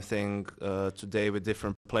in-game thing today with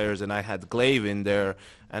different players, and I had Glaive in there,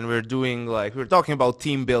 and we were talking about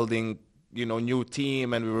team building, new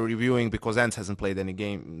team, and we were reviewing, because Ents hasn't played any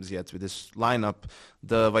games yet with this lineup,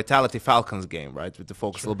 the Vitality Falcons game, right? With the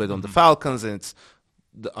focus a little bit on the Falcons, and it's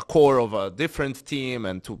a core of a different team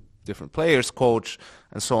and two different players, coach,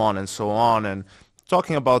 and so on and so on, and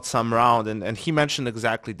talking about some round, and he mentioned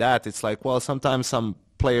exactly that. It's sometimes some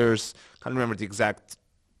players, can't remember the exact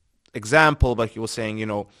example, but he was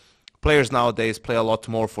saying, players nowadays play a lot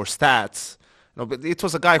more for stats. But it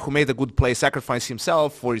was a guy who made a good play, sacrificed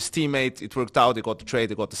himself for his teammate. It worked out. They got the trade.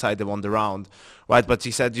 They got the side. They won the round, right? But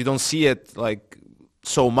he said you don't see it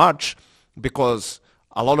so much because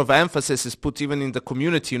a lot of emphasis is put even in the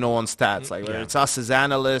community, on stats. Whether it's us as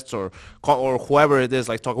analysts or whoever it is,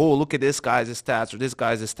 talk, oh, look at this guy's stats or this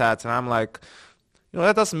guy's stats, and I'm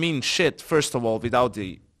that doesn't mean shit. First of all, without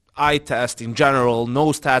the eye test in general, no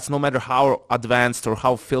stats, no matter how advanced or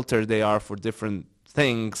how filtered they are for different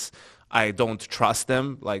things, I don't trust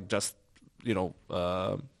them. Like just, you know,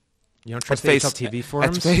 You don't trust the HLTV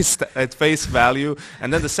forums? at face value.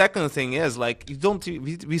 And then the second thing is like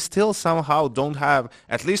we still somehow don't have,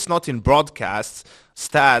 at least not in broadcasts,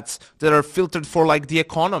 stats that are filtered for like the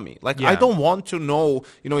economy. Like I don't want to know,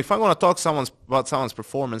 you know, if I want to talk about someone's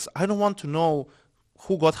performance, I don't want to know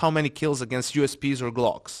who got how many kills against USPs or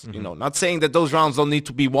Glocks. You know, not saying that those rounds don't need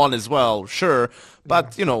to be won as well, sure,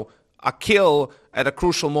 but you know, a kill at a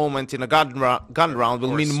crucial moment in a gun round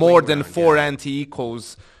will mean more than 4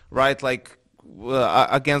 anti-ecos, right? Like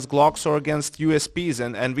against Glocks or against USPs,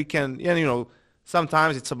 and we can, you know,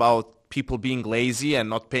 sometimes it's about people being lazy and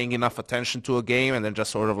not paying enough attention to a game, and then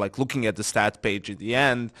just sort of like looking at the stat page at the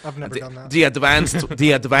end. I've never done that.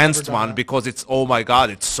 The advanced one, because it's, oh my god,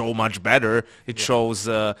 it's so much better. It shows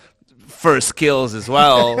first kills as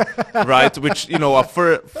well, right? Which, you know, a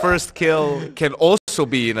first kill can also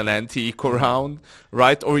be in an anti-eco round,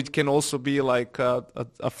 right? Or it can also be like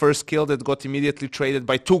a first kill that got immediately traded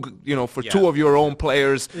by two, you know, for two of your own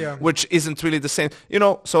players, which isn't really the same, you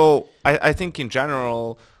know. So I think in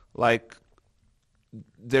general, like,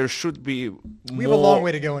 there should be more. We have a long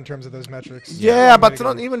way to go in terms of those metrics. Yeah, but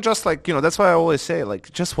not even just like, you know, that's why I always say,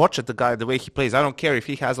 like, just watch it, the way he plays. I don't care if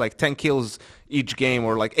he has like 10 kills each game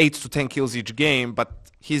or like 8 to 10 kills each game,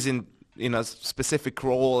 but he's in a specific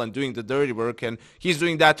role and doing the dirty work, and he's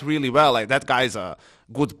doing that really well. Like, that guy's a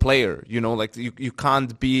good player, you know, like you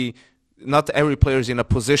can't be, not every player is in a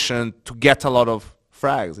position to get a lot of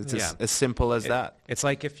frags. It's as simple as that. It's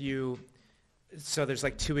like if you... So there's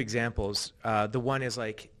like two examples. The one is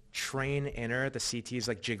like train inner, the CT is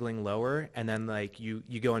like jiggling lower, and then like you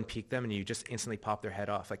go and peek them and you just instantly pop their head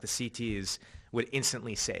off. Like the CTs would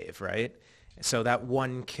instantly save, right? So that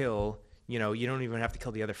one kill, you know, you don't even have to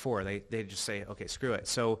kill the other 4. They just say, okay, screw it.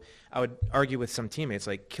 So I would argue with some teammates,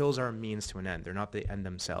 like, kills are a means to an end. They're not the end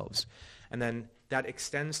themselves. And then that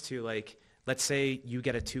extends to, like, let's say you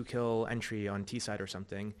get a 2-kill entry on T-side or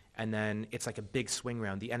something, and then it's like a big swing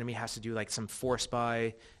round. The enemy has to do like some force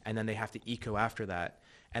buy, and then they have to eco after that.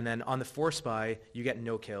 And then on the force buy, you get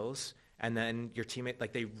no kills, and then your teammate,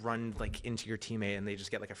 like, they run like into your teammate and they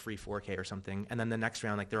just get like a free 4K or something. And then the next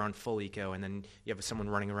round, like, they're on full eco, and then you have someone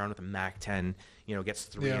running around with a Mac 10, you know, gets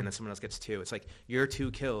 3, and then someone else gets 2. It's like your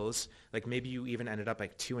 2 kills, like maybe you even ended up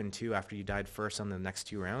like 2 and 2 after you died first on the next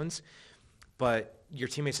 2 rounds, but your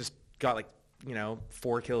teammates just got like, you know,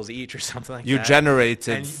 4 kills each or something like that. You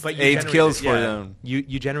generated 8 kills for them.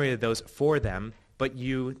 You generated those for them, but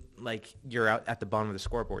you're out at the bottom of the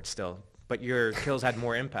scoreboard still. But your kills had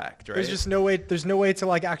more impact, right? There's just no way. There's no way to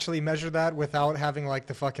like actually measure that without having like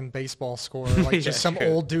the fucking baseball score, like just some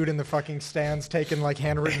old dude in the fucking stands taking like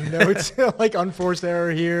handwritten notes, like unforced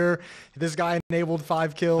error here. This guy enabled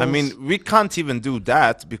 5 kills. I mean, we can't even do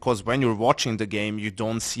that because when you're watching the game, you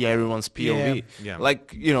don't see everyone's POV. Yeah.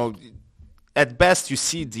 Like, you know, at best you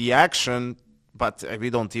see the action, but we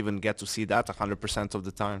don't even get to see that 100% of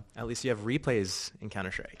the time. At least you have replays in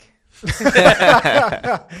Counter-Strike.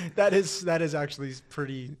 that is actually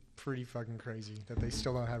pretty fucking crazy that they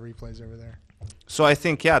still don't have replays over there. So I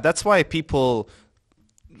think, that's why people,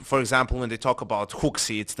 for example, when they talk about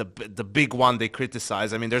Hooksy, it's the big one they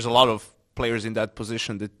criticize. I mean, there's a lot of players in that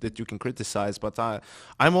position that you can criticize, but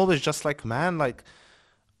I'm always just like, man, like,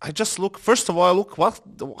 I just look, first of all,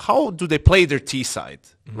 how do they play their T-side,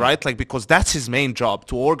 right? Like, because that's his main job,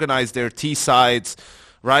 to organize their T-sides,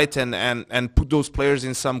 right? And put those players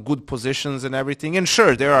in some good positions and everything. And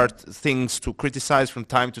sure, there are things to criticize from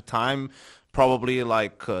time to time, probably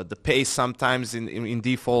like the pace sometimes in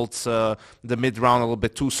defaults, the mid-round a little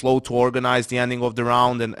bit too slow to organize the ending of the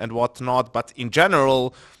round and whatnot. But in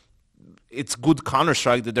general, it's good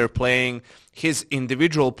Counter-Strike that they're playing. His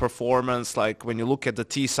individual performance, like when you look at the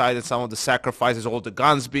T side and some of the sacrifices, all the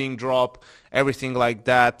guns being dropped, everything like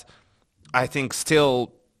that, I think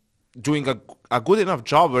still doing a good enough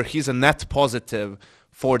job where he's a net positive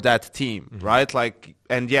for that team, right? Like,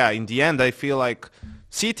 and in the end, I feel like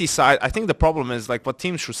CT side, I think the problem is like what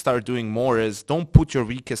teams should start doing more is don't put your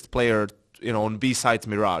weakest player, you know, on B side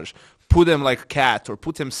Mirage. Put him like Cat or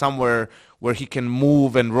put him somewhere where he can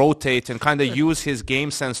move and rotate and kind of use his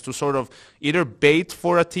game sense to sort of either bait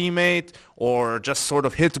for a teammate or just sort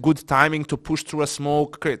of hit good timing to push through a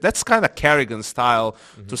smoke. That's kind of Kerrigan style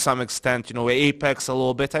to some extent, you know, Apex a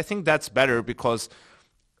little bit. I think that's better because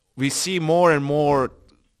we see more and more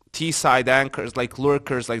T-side anchors, like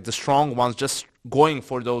lurkers, like the strong ones, just going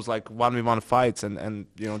for those like 1v1 fights and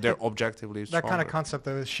you know, they're objectively stronger. That kind of concept,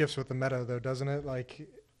 though, shifts with the meta, though, doesn't it? Like,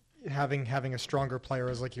 having a stronger player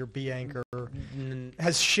as like your B anchor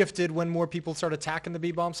has shifted when more people start attacking the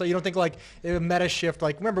B bomb? So you don't think like a meta shift?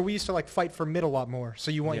 Like remember we used to like fight for mid a lot more.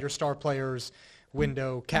 So you want your star players,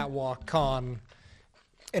 window, catwalk, con.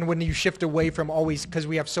 And when you shift away from always, because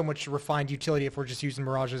we have so much refined utility, if we're just using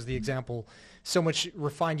Mirage as the example, so much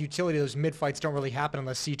refined utility, those mid fights don't really happen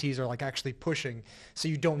unless CTs are like actually pushing. So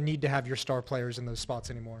you don't need to have your star players in those spots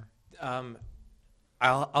anymore.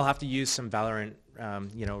 I'll have to use some Valorant,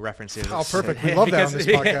 references. Oh, perfect. We love that on this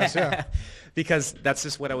podcast, yeah. Because that's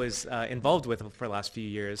just what I was involved with for the last few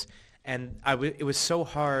years. And it was so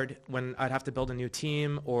hard when I'd have to build a new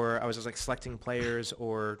team, or I was just like selecting players,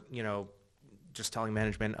 or, just telling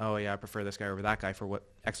management, oh yeah, I prefer this guy over that guy for what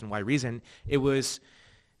X and Y reason. It was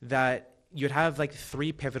that you'd have like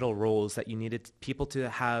 3 pivotal roles that you needed people to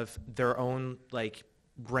have their own like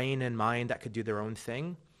brain and mind that could do their own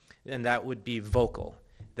thing. And that would be vocal.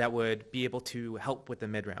 That would be able to help with the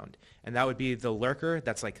mid round. And that would be the lurker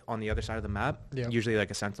that's like on the other side of the map, usually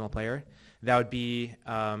like a sentinel player. That would be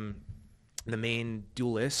the main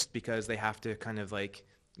duelist, because they have to kind of like,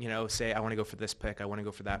 say, I want to go for this pick, I want to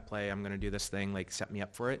go for that play, I'm going to do this thing, like set me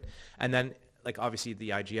up for it. And then like obviously the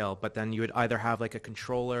IGL, but then you would either have like a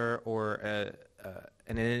controller or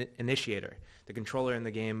an initiator. The controller in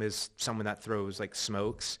the game is someone that throws like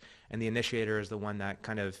smokes, and the initiator is the one that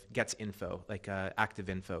kind of gets info, like active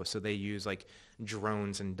info. So they use like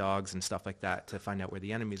drones and dogs and stuff like that to find out where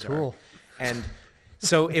the enemies are. And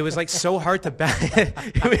so it was like so hard to balance.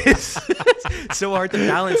 It was so hard to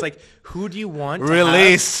balance. Like, who do you want to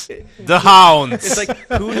release have? The hounds? It's like,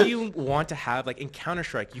 who do you want to have? Like in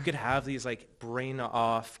Counter-Strike, you could have these like brain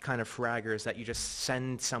off kind of fraggers that you just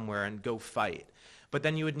send somewhere and go fight. But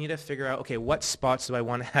then you would need to figure out, okay, what spots do I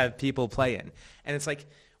want to have people play in? And it's like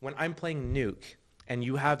when I'm playing Nuke and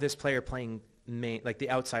you have this player playing like the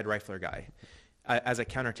outside rifler guy as a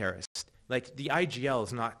counter-terrorist, like the IGL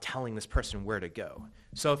is not telling this person where to go.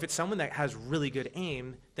 So if it's someone that has really good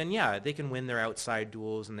aim, then yeah, they can win their outside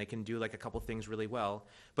duels and they can do like a couple things really well.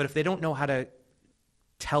 But if they don't know how to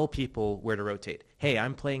tell people where to rotate, hey,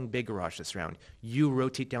 I'm playing big garage this round, you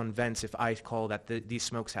rotate down vents if I call that these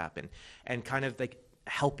smokes happen, and kind of like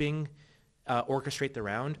helping orchestrate the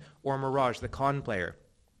round. Or Mirage, the con player,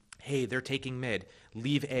 hey, they're taking mid,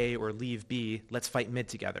 leave A or leave B, let's fight mid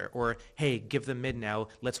together. Or, hey, give them mid now,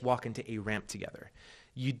 let's walk into A ramp together.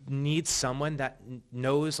 You need someone that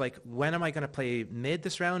knows, like, when am I going to play mid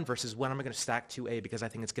this round versus when am I going to stack to A because I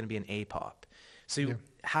think it's going to be an A pop. So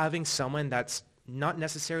having someone that's not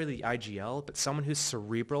necessarily the IGL, but someone who's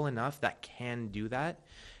cerebral enough that can do that.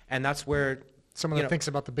 And that's where someone that thinks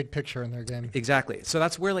about the big picture in their game. Exactly. So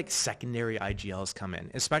that's where like secondary IGLs come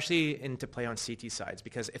in, especially into play on CT sides.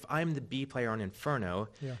 Because if I'm the B player on Inferno,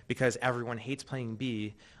 because everyone hates playing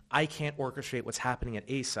B, I can't orchestrate what's happening at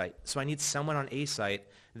A site. So I need someone on A site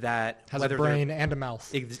that has a brain and a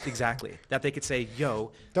mouth. Exactly. That they could say,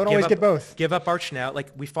 yo, don't always get both. Give up arch now. Like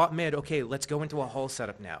we fought mid. Okay, let's go into a hall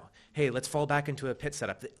setup now. Hey, let's fall back into a pit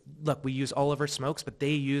setup. Look, we use all of our smokes, but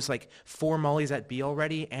they use like 4 mollies at B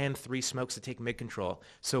already and 3 smokes to take mid control.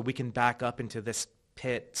 So we can back up into this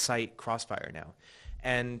pit site crossfire now.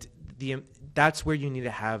 And that's where you need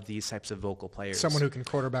to have these types of vocal players. Someone who can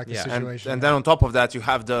quarterback the situation. And then on top of that, you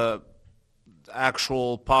have the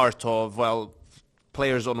actual part of, well,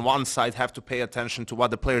 players on one side have to pay attention to what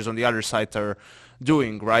the players on the other side are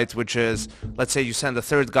doing, right? Which is, let's say you send a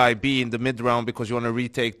third guy B in the mid round because you want to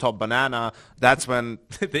retake top banana. That's when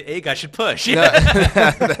the A guy should push.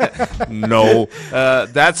 No,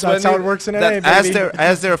 that's when how it works in A.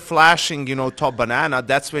 As they're flashing, top banana.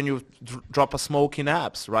 That's when you drop a smoke in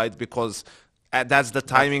apps, right? Because that's the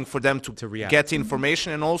timing for them to get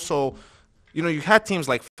information. And also, you had teams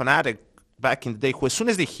like Fnatic back in the day who, as soon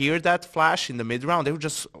as they hear that flash in the mid round, they would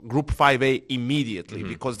just group 5A immediately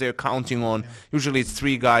because they're counting on, usually it's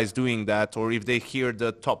 3 guys doing that, or if they hear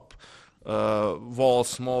the top wall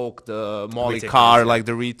smoke, the molly car, like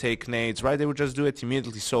the retake nades, right? They would just do it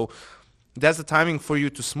immediately. So that's the timing for you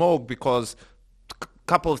to smoke, because a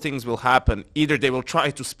couple of things will happen. Either they will try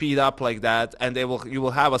to speed up like that, and you will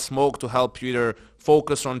have a smoke to help you either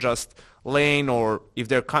focus on just lane, or if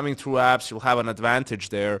they're coming through apps, you'll have an advantage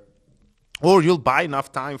there. Or you'll buy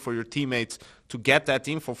enough time for your teammates to get that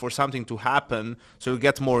info for something to happen, so you'll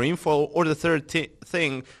get more info. Or the third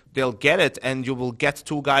thing, they'll get it, and you will get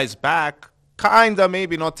 2 guys back, kinda,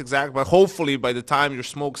 maybe not exact, but hopefully by the time your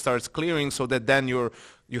smoke starts clearing, so that then you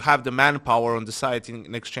have the manpower on the site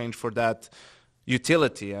in exchange for that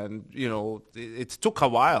utility. And it took a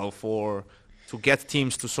while to get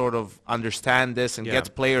teams to sort of understand this and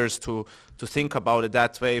get players to think about it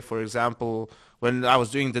that way. For example, when I was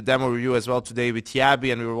doing the demo review as well today with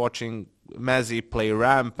Yabi, and we were watching Mezzi play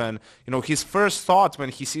ramp, and his first thought when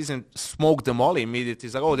he sees him smoke the molly immediately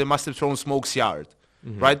is like, oh, they must have thrown smokes yard,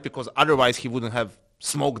 right? Because otherwise he wouldn't have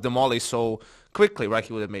smoked the molly so quickly, right?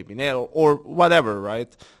 He would have maybe nailed or whatever,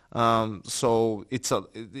 right? So it's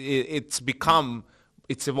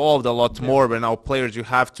evolved a lot more, where now players, you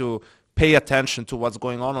have to pay attention to what's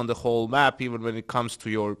going on the whole map, even when it comes to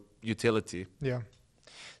your utility. Yeah.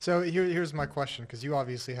 So here's my question, because you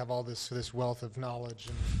obviously have all this wealth of knowledge.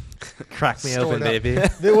 And Crack me open, baby.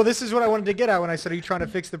 Well, this is what I wanted to get at when I said, are you trying to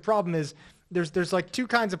fix the problem? Is there's like two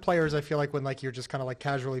kinds of players, I feel like, when like you're just kind of like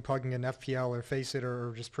casually plugging in FPL or Face It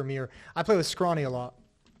or just Premiere. I play with Scrawny a lot.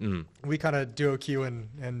 We kind of duo queue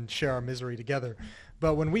and share our misery together.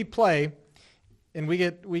 But when we play and we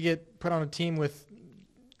get put on a team with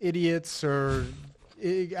idiots or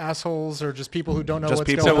assholes or just people who don't know what's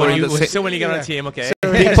going on. So when you get on a team, okay.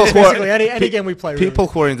 So basically any game we play. People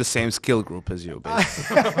who are in the same skill group as you,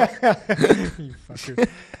 basically. You fucker.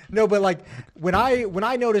 No, but like when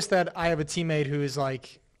I notice that I have a teammate who is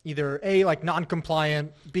like either A, like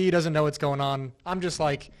non-compliant, B, doesn't know what's going on, I'm just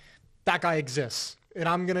like, that guy exists, and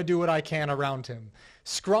I'm going to do what I can around him.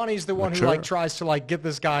 Scrawny's the one who like tries to like get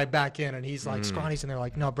this guy back in, and he's like, Scrawny's in there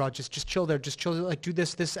like, no, bro, just chill there, like do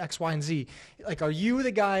this X, Y, and Z. Like, are you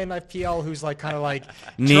the guy in FPL who's like kind of like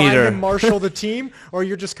trying to marshal the team, or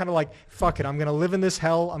you're just kind of like, fuck it, I'm gonna live in this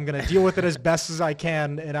hell, I'm gonna deal with it as best as I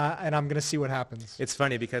can, and I'm gonna see what happens. It's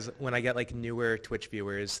funny because when I get like newer Twitch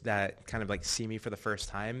viewers that kind of like see me for the first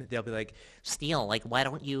time, they'll be like, Steele, like, why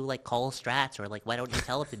don't you like call strats, or like, why don't you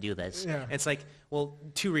tell it to do this? Yeah. It's like, well,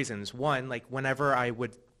 two reasons. One, like whenever I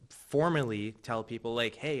would formally tell people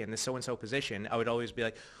like, hey, in this so-and-so position, I would always be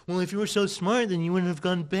like, well, if you were so smart, then you wouldn't have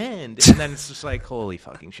gone banned. And then it's just like, holy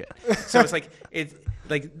fucking shit. So it's like,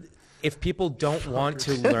 if people don't want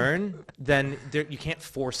to learn, then you can't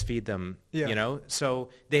force feed them, So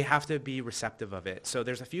they have to be receptive of it. So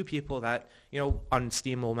there's a few people that, on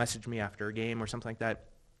Steam will message me after a game or something like that.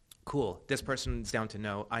 Cool, this person's down to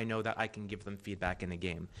know. I know that I can give them feedback in the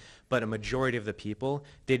game. But a majority of the people,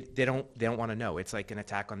 they don't want to know. It's like an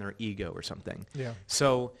attack on their ego or something. Yeah.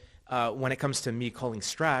 So when it comes to me calling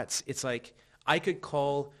strats, it's like I could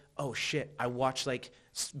call, oh shit, I watched like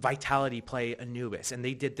Vitality play Anubis, and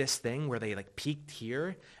they did this thing where they like peaked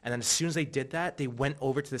here, and then as soon as they did that, they went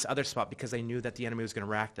over to this other spot because they knew that the enemy was going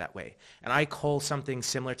to react that way. And I call something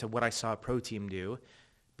similar to what I saw a pro team do.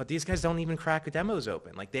 But these guys don't even crack demos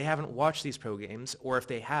open. Like, they haven't watched these pro games, or if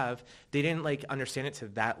they have, they didn't like understand it to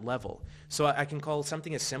that level. So I can call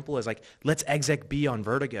something as simple as like, let's exec B on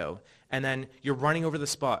Vertigo, and then you're running over the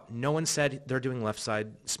spot. No one said they're doing left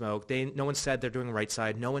side smoke. No one said they're doing right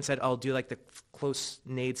side. No one said, I'll do like the close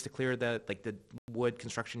nades to clear the wood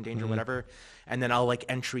construction danger, whatever. And then I'll like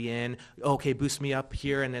entry in. Okay, boost me up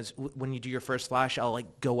here, and when you do your first flash, I'll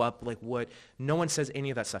like go up like wood. No one says any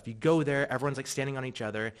of that stuff. You go there, everyone's like standing on each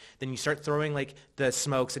other. Then you start throwing like the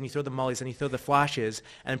smokes, and you throw the mollies, and you throw the flashes,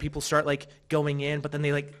 and people start like going in, but then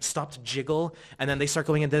they like stop to jiggle, and then they start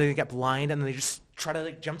going in, then they get blind, and then they just try to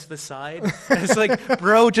like jump to the side. And it's like,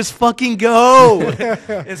 bro, just fucking go.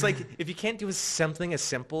 It's like, if you can't do something as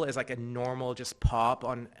simple as like a normal just pop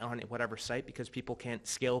on whatever site because people can't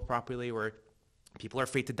scale properly, or people are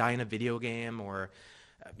afraid to die in a video game, or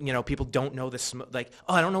people don't know the smoke, like,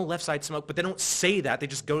 oh, I don't know left side smoke, but they don't say that. They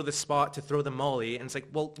just go to the spot to throw the molly, and it's like,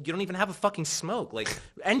 well, you don't even have a fucking smoke, like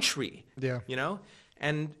entry. Yeah.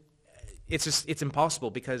 And it's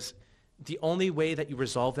impossible, because the only way that you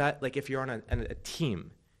resolve that, like if you're on a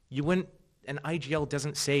team, you wouldn't, an IGL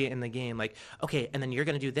doesn't say in the game like, okay, and then you're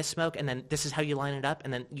going to do this smoke, and then this is how you line it up,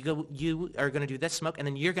 and then you are going to do this smoke, and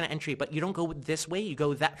then you're going to entry, but you don't go this way, you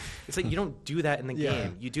go that. It's like, you don't do that in the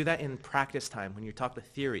game. You do that in practice time when you talk the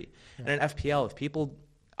theory. And in FPL, if people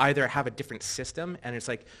either have a different system, and it's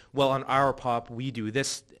like, well, on our pop, we do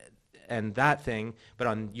this and that thing, but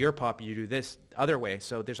on your pop, you do this other way.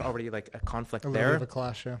 So there's already like a conflict there. A little bit of a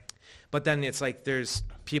clash, yeah. But then it's like there's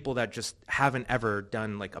people that just haven't ever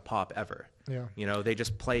done like a pop ever. Yeah. They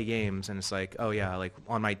just play games, and it's like, oh yeah, like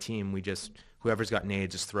on my team, we just, whoever's got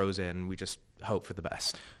nades just throws in. We just hope for the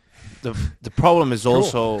best. The problem is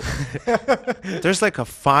also there's like a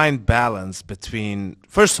fine balance between,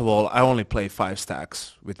 first of all, I only play 5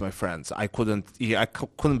 stacks with my friends. I couldn't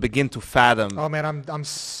begin to fathom. Oh man, I'm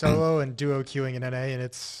solo and duo queuing in NA, and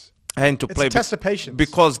it's a test of patience,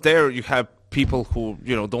 because there you have people who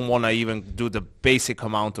don't want to even do the basic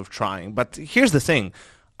amount of trying. But here's the thing,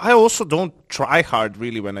 I also don't try hard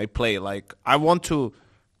really when I play. Like, I want to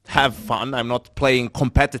have fun. I'm not playing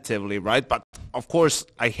competitively, right? But of course,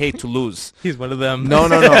 I hate to lose. He's one of them. No.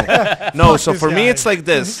 No, so this for me, guy. it's like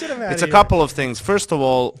this. Get him outta It's a here. couple of things. First of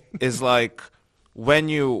all, is like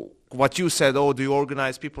what you said, oh, do you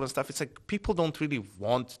organize people and stuff? It's like people don't really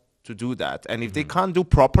want to do that. And if they can't do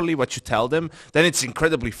properly what you tell them, then it's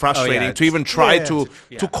incredibly frustrating to even try to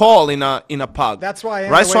call in a pub. That's why I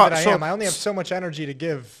am right? the way that I am. I only have so much energy to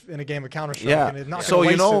give in a game of Counter-Strike. Yeah. And it's not So, gonna you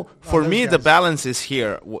waste know, it for on me, those the guys. balance is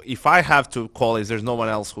here. If I have to call, if there's no one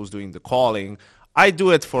else who's doing the calling, I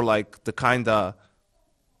do it for like the kind of,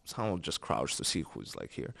 someone will just crouch to see who's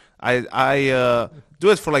like here. I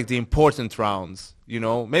do it for like the important rounds. You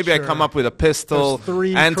know, maybe I come Sure. up with a pistol, There's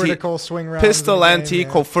 3 critical swing rounds. pistol, in the game,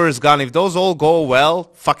 anti-eco, first gun. If those all go well,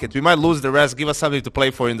 fuck it. We might lose the rest. Give us something to play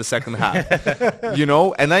for in the second half. You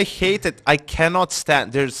know, and I hate it. I cannot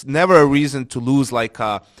stand. There's never a reason to lose like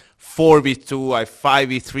a 4v2, a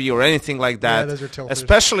 5v3 or anything like that. those are tilters.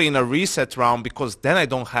 Especially in a reset round, because then I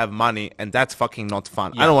don't have money and that's fucking not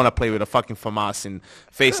fun. I don't want to play with a fucking FAMAS in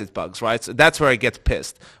Face-It bugs, right? So that's where I get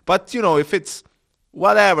pissed. But, you know, if it's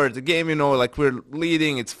whatever, the game, you know, like we're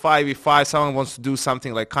leading, it's 5v5, someone wants to do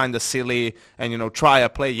something like kind of silly and, you know, try a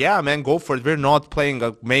play, yeah, man, go for it. We're not playing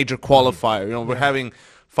a major qualifier, you know, we're having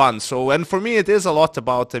fun. So, and for me, it is a lot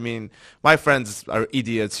about, I mean, my friends are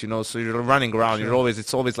idiots, you know, so you're running around,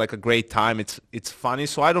 it's always like a great time, it's funny,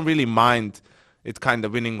 so I don't really mind it kind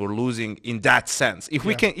of winning or losing in that sense. If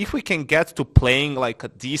we can get to playing like a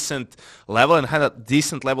decent level and have a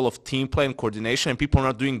decent level of team play and coordination and people are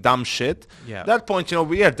not doing dumb shit, at that point, you know,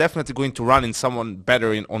 we are definitely going to run in someone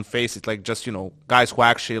better on face. It's like just, you know, guys who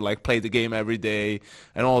actually like play the game every day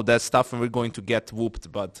and all of that stuff, and we're going to get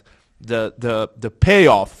whooped. But the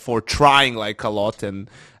payoff for trying like a lot and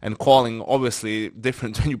calling obviously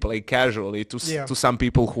different when you play casually to some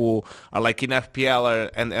people who are like in FPL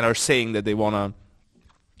and are saying that they want to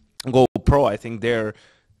go pro. I think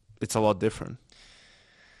it's a lot different.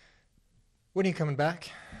 When are you coming back?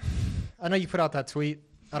 I know you put out that tweet.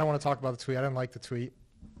 I don't want to talk about the tweet. I didn't like the tweet.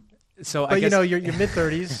 So But I guess, you know, you're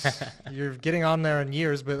mid-30s. You're getting on there in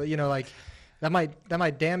years, but you know, like that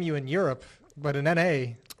might damn you in Europe, but in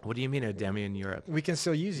NA, what do you mean a demi in Europe? we can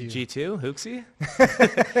still use you. G2, Hooksy?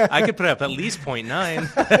 I could put up at least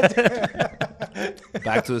 0.9.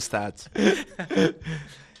 Back to the stats.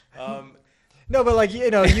 No, but like, you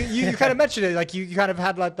know, you kind of mentioned it. Like you kind of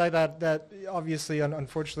had like that obviously,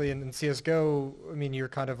 unfortunately, in CS:GO. I mean, your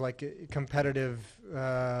kind of like competitive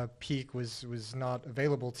peak was not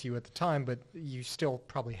available to you at the time, but you still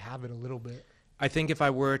probably have it a little bit. I think if I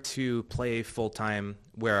were to play full-time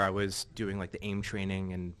where I was doing like the aim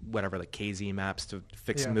training and whatever, like KZ maps to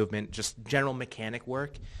fix movement, just general mechanic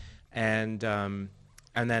work, and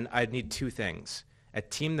then I'd need 2 things: a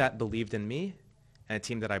team that believed in me and a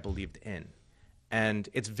team that I believed in. And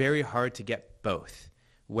it's very hard to get both,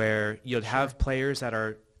 where you'll have players that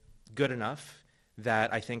are good enough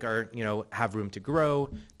that I think are, you know, have room to grow.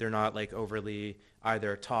 They're not like overly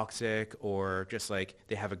either toxic or just like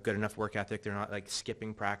they have a good enough work ethic. They're not like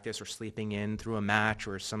skipping practice or sleeping in through a match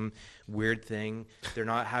or some weird thing. They're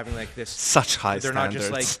not having like this. Such high They're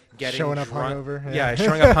standards. not just like getting Showing up drunk. hungover, Yeah,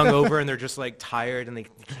 showing up hungover and they're just like tired and they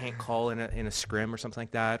can't call in a scrim or something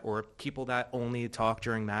like that. Or people that only talk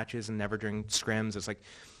during matches and never during scrims. It's like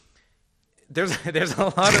there's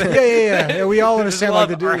a lot of Yeah. We all understand like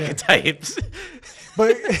the archetypes.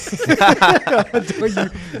 But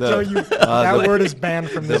that word is banned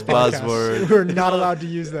from this podcast. buzzword. We're not allowed to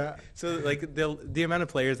use that. So like the amount of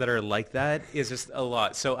players that are like that is just a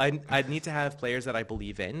lot. So I'd need to have players that I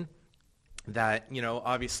believe in, that, you know,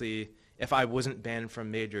 obviously if I wasn't banned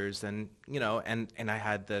from majors, then, you know, and I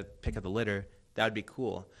had the pick of the litter, that would be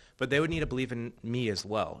cool. But they would need to believe in me as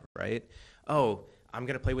well, right? Oh, I'm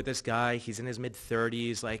going to play with this guy. He's in his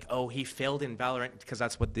mid-30s. Like, oh, he failed in Valorant, because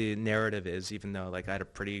that's what the narrative is, even though like I had a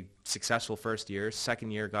pretty successful first year.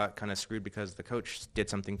 Second year got kind of screwed because the coach did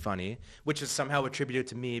something funny, which is somehow attributed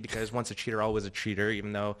to me because once a cheater, always a cheater,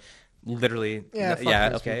 even though literally, Fuck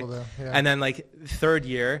those okay. people, though. Yeah. And then like third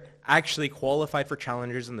year, actually qualified for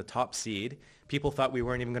challengers in the top seed. People thought we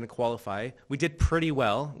weren't even going to qualify. We did pretty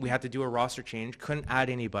well. We had to do a roster change, couldn't add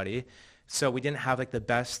anybody. So we didn't have like the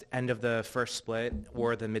best end of the first split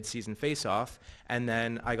or the mid-season face-off. And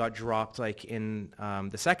then I got dropped like in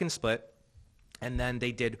the second split. And then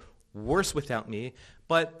they did worse without me.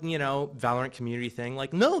 But, you know, Valorant community thing,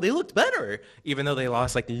 like, no, they looked better. Even though they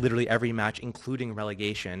lost like literally every match, including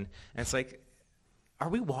relegation. And it's like, are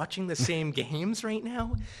we watching the same games right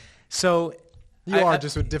now? So You are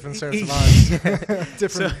just with different sets of eyes,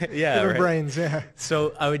 different right. brains. Yeah.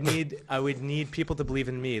 So I would need people to believe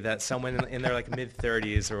in me that someone in their like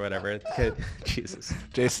mid-30s or whatever could. Jesus.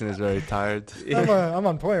 Jason is very tired. I'm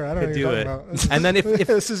on point. I don't know what you're talking about. And then if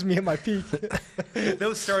this is me at my peak. if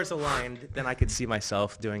those stars aligned, then I could see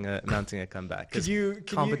myself mounting a comeback.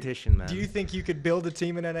 Competition, man. Do you think you could build a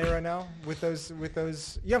team in NA right now with those?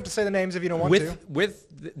 You have to say the names if you don't want to.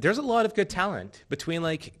 There's a lot of good talent between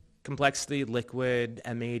like Complexity, Liquid,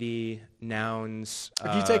 M80, Nouns.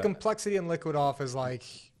 If you take Complexity and Liquid off as like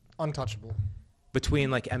untouchable.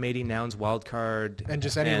 Between like M80, Nouns, Wildcard, and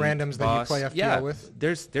just any randoms Boss, that you play FPL with.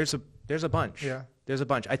 There's a bunch. Yeah. There's a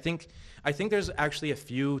bunch. I think there's actually a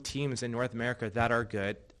few teams in North America that are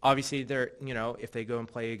good. Obviously, they're if they go and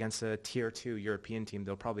play against a tier 2 European team,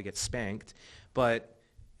 they'll probably get spanked. But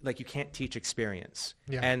like you can't teach experience.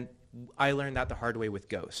 Yeah. And I learned that the hard way with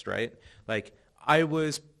Ghost, right? Like I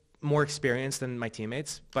was more experienced than my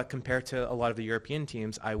teammates, but compared to a lot of the European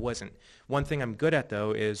teams, I wasn't. One thing I'm good at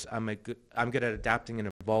though is I'm good at adapting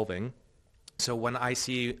and evolving. So when I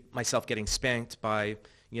see myself getting spanked by,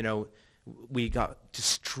 we got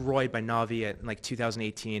destroyed by Navi at like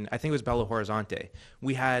 2018. I think it was Belo Horizonte.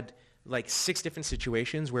 We had like 6 different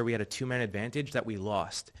situations where we had a 2-man advantage that we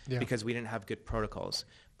lost because we didn't have good protocols.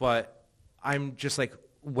 But I'm just like,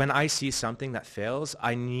 when I see something that fails,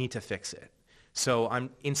 I need to fix it. So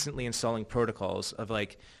I'm instantly installing protocols of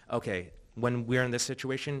like, okay, when we're in this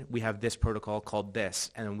situation, we have this protocol called this,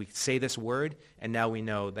 and we say this word, and now we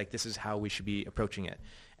know like this is how we should be approaching it.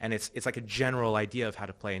 And it's like a general idea of how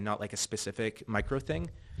to play, not like a specific micro thing.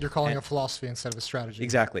 You're calling a philosophy instead of a strategy.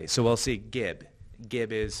 Exactly. So we'll see Gib.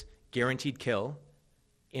 Gib is guaranteed kill,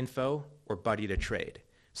 info, or buddy to trade.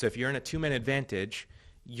 So if you're in a 2-man advantage,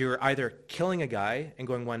 you're either killing a guy and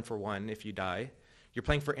going 1-for-1 if you die. You're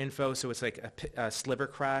playing for info, so it's like a sliver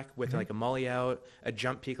crack with like a molly out, a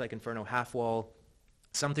jump peek like Inferno half wall,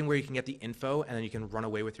 something where you can get the info and then you can run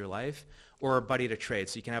away with your life, or a buddy to trade.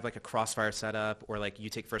 So you can have like a crossfire setup, or like you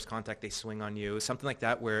take first contact, they swing on you, something like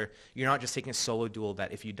that where you're not just taking a solo duel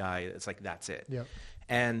that if you die, it's like that's it. Yep.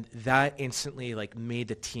 And that instantly like made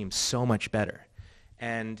the team so much better.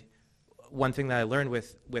 And one thing that I learned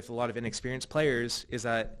with a lot of inexperienced players is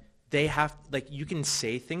that they have, like, you can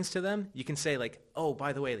say things to them. You can say, like, oh,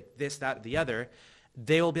 by the way, like this, that, the other.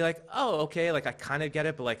 They will be like, oh, okay, like, I kind of get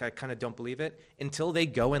it, but, like, I kind of don't believe it. Until they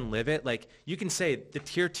go and live it, like, you can say the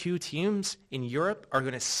tier 2 teams in Europe are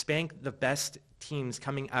going to spank the best teams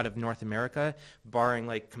coming out of North America, barring,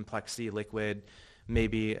 like, Complexity, Liquid,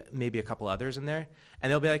 maybe a couple others in there. And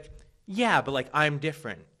they'll be like, yeah, but, like, I'm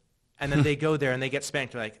different. And then they go there and they get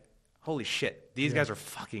spanked. They're like, holy shit, these guys are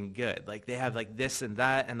fucking good. Like, they have, like, this and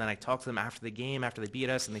that. And then I talked to them after the game, after they beat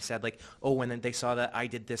us, and they said, like, oh, and then they saw that I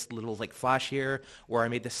did this little, like, flash here, or I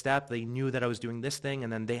made this step. They knew that I was doing this thing,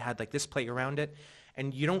 and then they had, like, this play around it.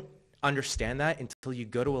 And you don't understand that until you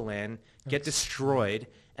go to a LAN, get destroyed,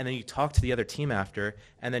 and then you talk to the other team after,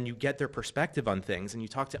 and then you get their perspective on things, and you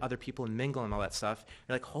talk to other people and mingle and all that stuff.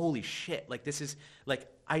 You're like, holy shit, like, this is, like,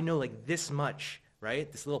 I know, like, this much,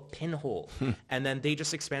 right? This little pinhole. And then they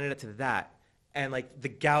just expanded it to that. And, like, the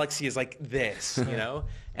galaxy is like this, you know?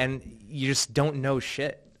 And you just don't know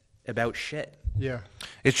shit about shit. Yeah.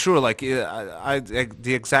 It's true. Like,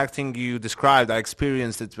 the exact thing you described, I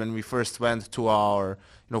experienced it when we first went to our,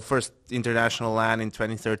 first international LAN in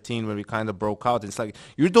 2013 when we kind of broke out. It's like,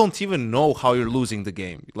 you don't even know how you're losing the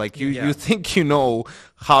game. Like, you think you know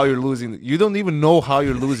how you're losing. You don't even know how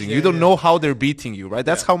you're losing. You don't know how they're beating you, right?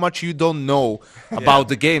 That's how much you don't know about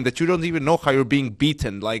the game, that you don't even know how you're being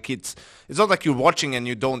beaten. Like, it's not like you're watching and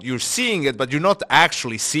you're seeing it, but you're not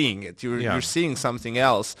actually seeing it. You're seeing something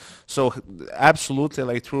else. So absolutely,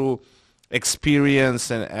 like, through experience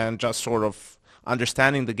and just sort of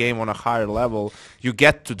understanding the game on a higher level, you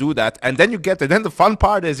get to do that, and then the fun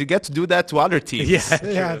part is you get to do that to other teams. That's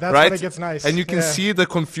right? when it gets nice. And you can see the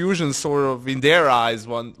confusion sort of in their eyes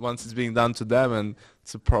once it's being done to them, and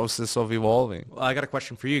it's a process of evolving. Well, I got a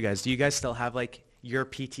question for you guys. Do you guys still have, like, your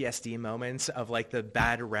PTSD moments of, like, the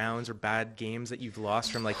bad rounds or bad games that you've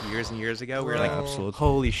lost from, like, years and years ago? Where you're like, absolutely,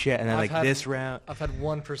 holy shit, and then this round. I've had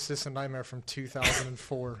one persistent nightmare from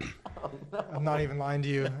 2004. I'm not even lying to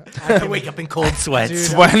you. I wake up in cold sweats.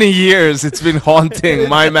 Dude, 20 years it's been haunting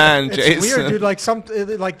my man, it's Jason. Weird, dude.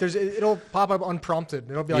 Like it'll pop up unprompted.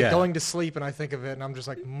 It'll be like going to sleep, and I think of it, and I'm just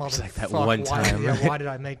like, motherfucker. Like that one time. Why did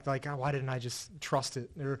I make why didn't I just trust it?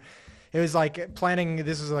 Or it was like planning.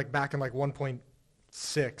 This was like back in like 1.4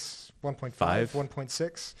 1.5, Five?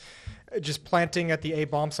 1.6. Just planting at the A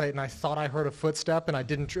bomb site, and I thought I heard a footstep, and I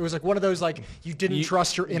didn't. It was like one of those like you didn't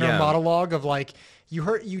trust your inner monologue of like you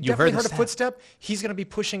definitely heard a footstep. He's gonna be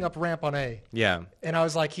pushing up ramp on A. Yeah. And I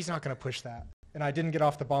was like, he's not gonna push that. And I didn't get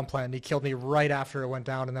off the bomb plant, and he killed me right after it went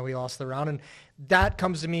down, and then we lost the round. And that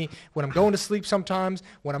comes to me when I'm going to sleep sometimes,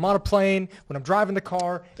 when I'm on a plane, when I'm driving the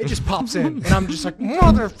car. It just pops in, and I'm just like,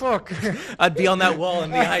 motherfucker. I'd be on that wall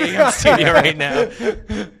in the IEM studio right now.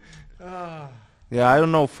 Yeah, I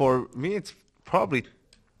don't know. For me, it's probably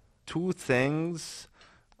two things,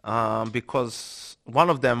 because one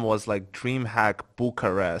of them was like DreamHack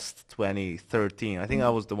Bucharest 2013. I think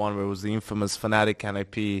that was the one where it was the infamous Fnatic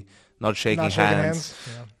NIP not shaking hands.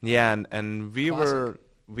 Yeah, and we Classic.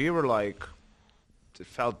 were like, it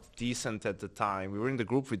felt decent at the time. We were in the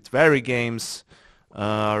group with Very Games, a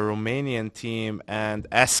Romanian team, and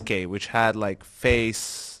SK, which had like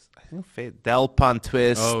Delpan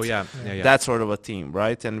Twist. Oh, yeah. That sort of a team,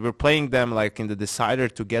 right? And we're playing them like in the decider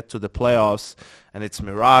to get to the playoffs, and it's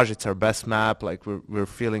Mirage. It's our best map. Like we're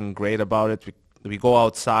feeling great about it. We go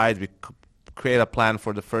outside. We create a plan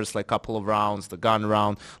for the first like couple of rounds, the gun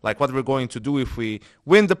round, like what we're going to do if we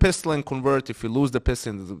win the pistol and convert. If we lose the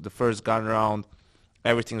pistol in the first gun round,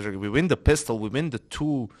 everything's ready. We win the pistol. We win the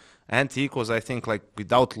two anti-ecos, I think, like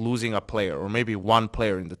without losing a player or maybe one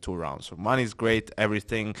player in the 2 rounds. So money's great,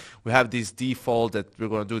 everything. We have this default that we're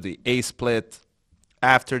going to do the A split.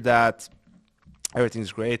 After that,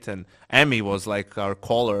 everything's great. And Emmy was like our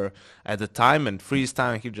caller at the time, and freeze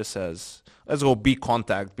time, he just says, let's go B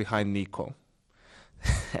contact behind Nico.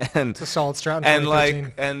 And It's a solid strat. and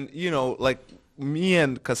like, and you know, like me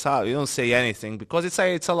and Kasal, we don't say anything because it's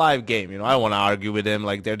a live game. You know, I don't want to argue with him.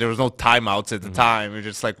 Like there was no timeouts at the time. We're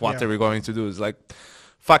just like, what are we going to do? It's like,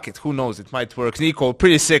 fuck it, who knows? It might work. Nico,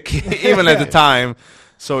 pretty sick even at the time.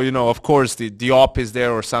 So you know, of course, the op is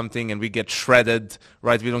there or something, and we get shredded.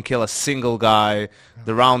 Right, we don't kill a single guy.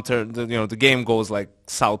 The round turn, the game goes like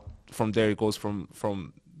south. From there, it goes from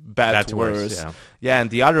bad to worse. Yeah, and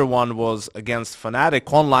the other one was against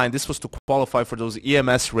Fnatic online. This was to qualify for those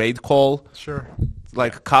EMS raid call. Sure.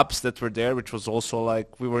 Like cups that were there, which was also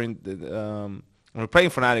like we were in the, we're playing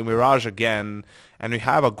Fnatic Mirage again, and we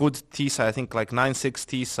have a good T side, I think like 9-6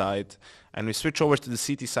 T side, and we switch over to the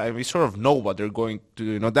CT side, and we sort of know what they're going to do.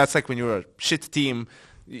 You know, that's like when you're a shit team,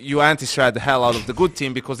 you anti-strat the hell out of the good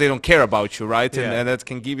team because they don't care about you, right? Yeah. And that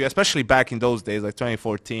can give you, especially back in those days, like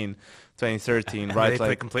 2014, 2013, right? They play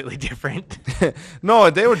like completely different. no,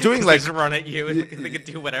 they were doing They like just run at you and they could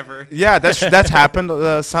do whatever. yeah, that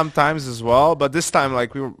happened sometimes as well. But this time,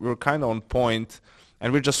 like we were kind of on point,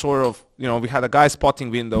 and we just sort of, we had a guy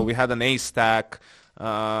spotting window, we had an A stack,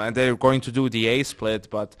 and they were going to do the A split,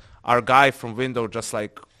 but our guy from window just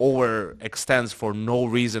like overextends for no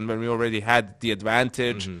reason when we already had the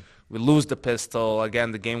advantage. We lose the pistol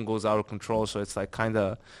again. The game goes out of control. So it's like kind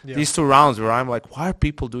of these 2 rounds where I'm like, why are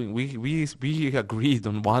people doing? We agreed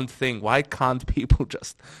on one thing. Why can't people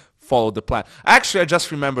just follow the plan? Actually, I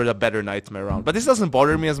just remembered a better nightmare round, but this doesn't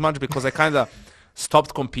bother me as much because I kind of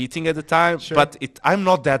stopped competing at the time. Sure. But I'm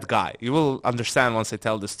not that guy. You will understand once I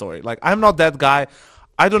tell the story. Like I'm not that guy.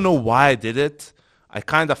 I don't know why I did it. I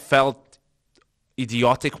kind of felt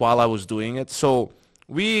idiotic while I was doing it. So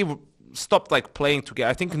we stopped like playing together.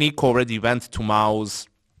 I think Nico already went to Maus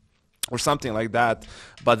or something like that.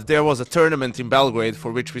 But there was a tournament in Belgrade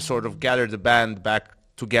for which we sort of gathered the band back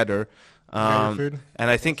together. And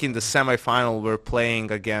I think in the semifinal we're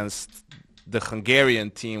playing against the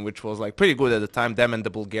Hungarian team, which was like pretty good at the time. Them and the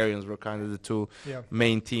Bulgarians were kind of the 2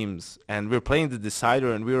 main teams. And we were playing the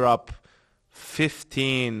decider, and we were up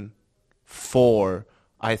 15-4,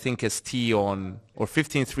 I think, as T on, or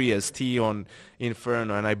 15-3 as T on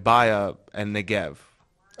Inferno, and I buy a Negev.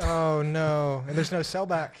 Oh no! And there's no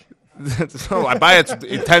sellback. No, I buy it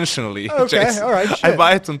intentionally. Okay, Jason. all right. Shit. I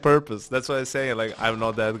buy it on purpose. That's what I say. Like I'm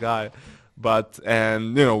not that guy. But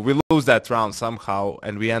we lose that round somehow,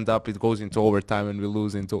 and we end up. It goes into overtime, and we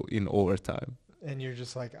lose in overtime. And you're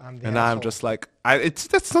just like, I'm the And asshole. I'm just like,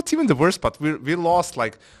 that's not even the worst part. We lost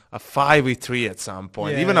like a 5v3 at some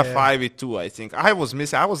point, even a 5v2. I think I was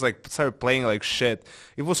missing. I was like started playing like shit.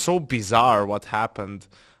 It was so bizarre what happened.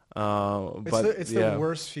 But it's the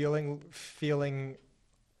worst feeling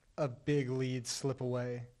a big lead slip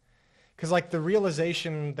away, because like the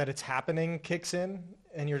realization that it's happening kicks in,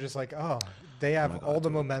 and you're just like, oh, they have all the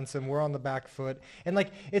momentum. We're on the back foot, and like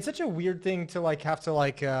it's such a weird thing to like have to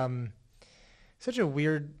like. Such a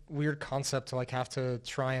weird concept to like have to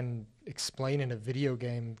try and explain in a video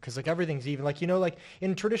game, because like everything's even, like, you know, like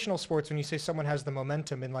in traditional sports when you say someone has the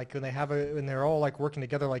momentum and like when they're all like working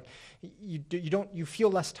together, like you feel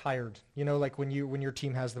less tired, you know, like when your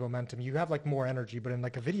team has the momentum you have like more energy. But in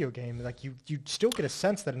like a video game, like you still get a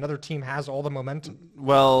sense that another team has all the momentum.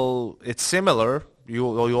 Well, it's similar.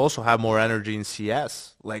 You also have more energy in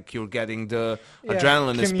CS. Like you're getting the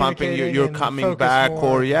adrenaline is pumping. You're coming back,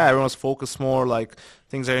 or everyone's focused more. Like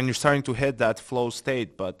things are, and you're starting to hit that flow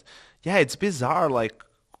state. But yeah, it's bizarre. Like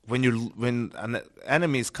when an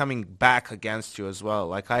enemy is coming back against you as well.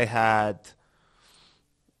 Like I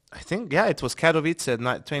think it was Katowice at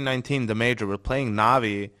 2019, the major. We're playing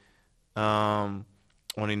Navi on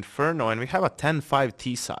Inferno, and we have a 10-5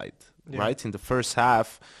 T side, right, in the first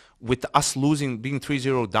half, with us being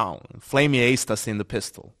 3-0 down. Flamey aced us in the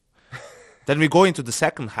pistol. Then we go into the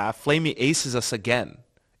second half, Flamey aces us again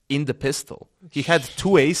in the pistol. He had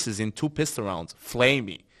 2 aces in 2 pistol rounds,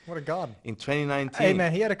 Flamey. What a god. In 2019. Hey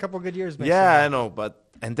man, he had a couple good years. Yeah, I know,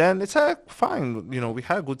 and then it's fine. You know, we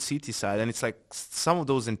had a good CT side, and it's like some of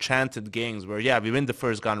those enchanted games where we win the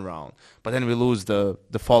first gun round, but then we lose the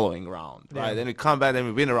following round, right? Then we come back, then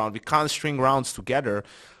we win a round. We can't string rounds together.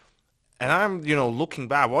 And I'm, looking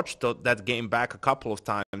back, I watched that game back a couple of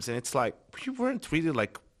times, and it's like we weren't really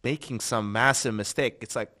like making some massive mistake.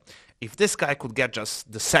 It's like if this guy could get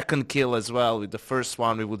just the second kill as well with the first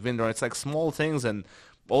one, we would win the round. It's like small things, and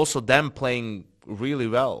also them playing really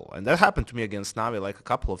well. And that happened to me against Navi like a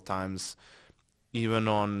couple of times, even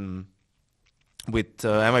with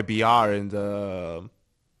MIBR in the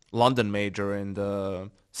London major in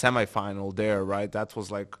the semifinal there, right? That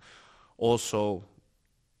was like also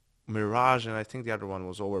Mirage, and I think the other one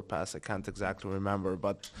was Overpass. I can't exactly remember,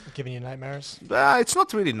 but giving you nightmares. It's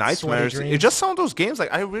not really nightmares. It's just some of those games.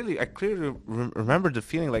 Like I clearly remember the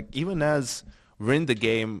feeling. Like even as we're in the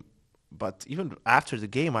game, but even after the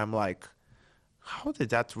game, I'm like, how did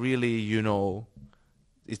that really?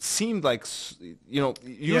 It seemed like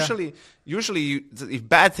usually if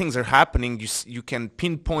bad things are happening, you can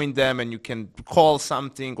pinpoint them and you can call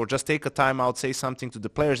something or just take a timeout, say something to the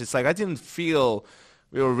players. It's like I didn't feel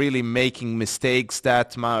we were really making mistakes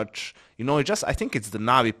that much. I think it's the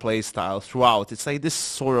Navi play style throughout. It's like this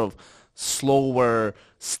sort of slower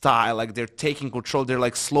style, like they're taking control. They're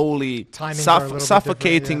like slowly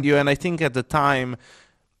suffocating you. And I think at the time,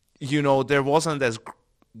 there wasn't as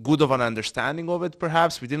good of an understanding of it.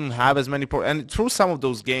 Perhaps we didn't have as many. And through some of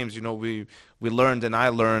those games, we learned, and I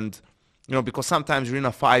learned. Because sometimes you're in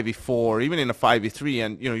a 5v4, even in a 5v3,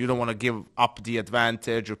 and you don't want to give up the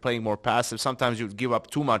advantage. You're playing more passive. Sometimes you give up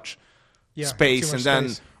too much space, and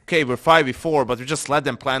then okay, we're 5v4, but we just let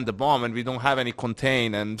them plant the bomb, and we don't have any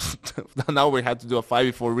contain, and now we had to do a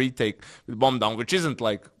 5v4 retake with bomb down, which isn't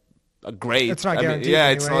like a great. It's not guaranteed.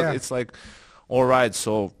 It's not. It's like, all right,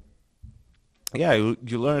 so you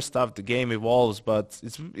learn stuff. The game evolves, but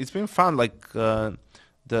it's been fun. Like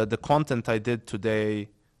the content I did today.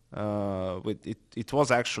 It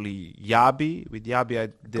was actually Yabi. With Yabi I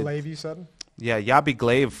did Glaive, you said? Yeah, Yabi,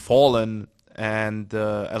 Glaive, Fallen, and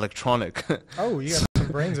Electronic. Oh, you got some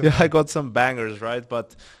brains in Yeah, there. I got some bangers, right?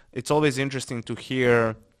 But it's always interesting to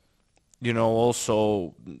hear,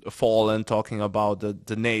 also Fallen talking about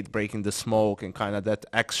the nade breaking the smoke and kind of that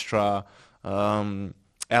extra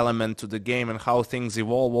element to the game and how things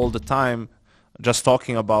evolve all the time. Just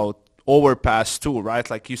talking about Overpass too, right?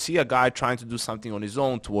 Like you see a guy trying to do something on his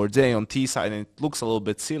own towards A on T side, and it looks a little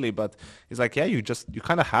bit silly, but it's like, you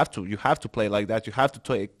kind of have to play like that. You have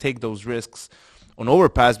to take those risks on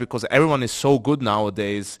Overpass because everyone is so good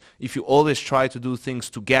nowadays. If you always try to do things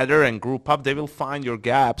together and group up, they will find your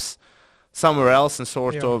gaps somewhere else and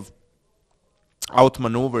sort of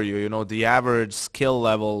outmaneuver you. The average skill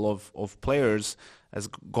level of players has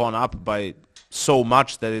gone up by so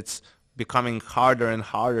much that it's becoming harder and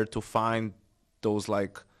harder to find those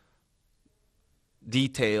like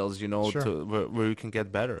details, to where you can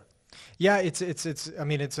get better. Yeah, I guess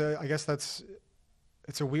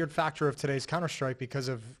it's a weird factor of today's Counter-Strike because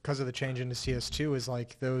of the change into CS2 is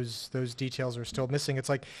like those details are still missing. It's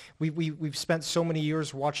like we've spent so many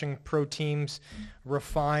years watching pro teams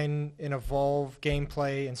refine and evolve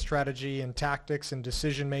gameplay and strategy and tactics and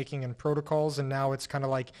decision making and protocols, and now it's kind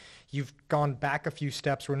of like you've gone back a few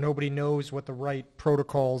steps where nobody knows what the right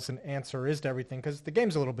protocols and answer is to everything because the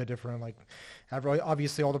game's a little bit different. Like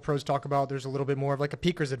obviously all the pros talk about there's a little bit more of like a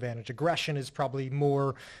peeker's advantage. Aggression is probably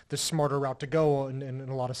more the smarter route to go in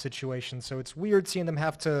a lot of situations. So it's weird seeing them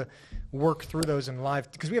have to work through those in live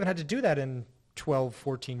because we haven't had to do that in 12,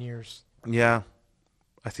 14 years. Yeah.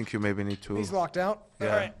 I think you maybe need to... He's locked out? Yeah,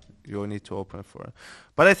 all right. You need to open for it.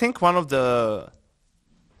 But I think one of the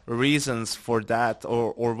reasons for that,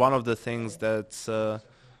 or one of the things that's one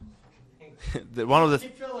of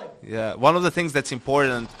the one of the things that's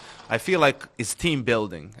important, I feel like, is team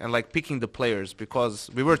building and like picking the players, because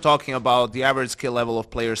we were talking about the average skill level of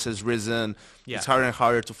players has risen. Yeah. It's harder and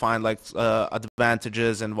harder to find like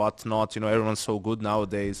advantages and whatnot. You know, everyone's so good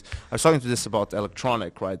nowadays. I was talking to this about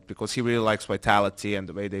Electronic, right? Because he really likes Vitality and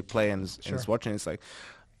the way they play, and is watching. It's like,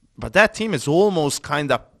 but that team is almost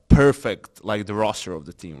kind of perfect, like the roster of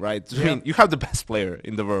the team, right? I mean, you have the best player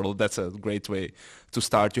in the world. That's a great way to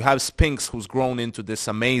start. You have Spinks, who's grown into this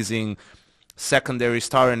amazing secondary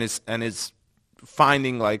star, and is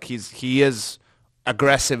finding like he is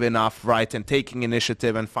aggressive enough, right, and taking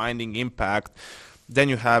initiative and finding impact. Then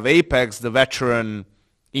you have Apex, the veteran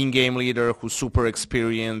in-game leader, who's super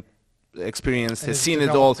experienced, has seen it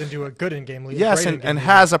all into a good in-game leader. Yes, and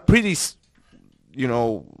has a pretty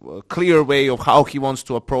clear way of how he wants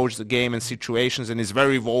to approach the game and situations, and is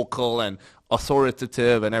very vocal and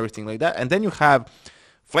authoritative and everything like that. And then you have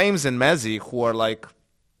Flames and Mezzi, who are like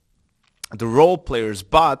the role players,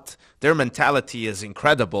 but their mentality is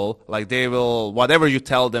incredible. Like, they will, whatever you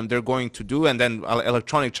tell them, they're going to do. And then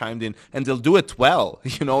Electronic chimed in, and they'll do it well.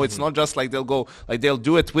 It's not just like they'll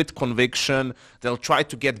do it with conviction. They'll try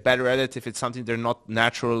to get better at it if it's something they're not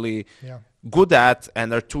naturally good at,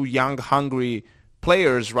 and they're two young, hungry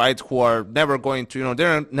players, right, who are never going to,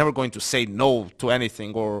 they're never going to say no to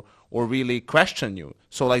anything or really question you.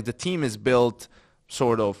 So like the team is built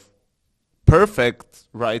sort of perfect,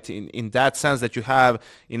 right, in that sense, that you have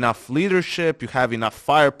enough leadership, you have enough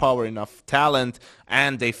firepower, enough talent,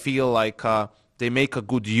 and they feel like they make a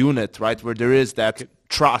good unit, right, where there is that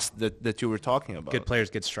trust that you were talking about. Good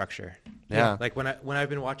players, good structure. Yeah. Like when I've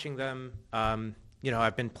been watching them,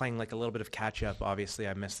 I've been playing like a little bit of catch up. Obviously,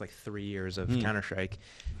 I missed like 3 years of Counter-Strike.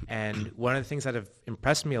 And one of the things that have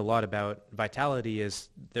impressed me a lot about Vitality is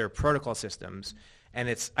their protocol systems.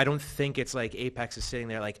 And I don't think it's like Apex is sitting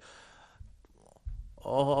there like,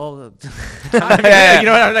 oh, yeah.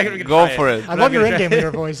 I'm not gonna go for it. I love your in-game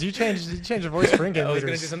leader voice. You changed the voice for in-game I was leaders.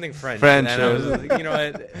 going to do something French. And I was like, you know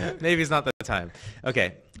what? Maybe it's not the time.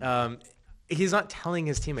 Okay. He's not telling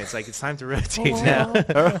his teammates, like, it's time to rotate now.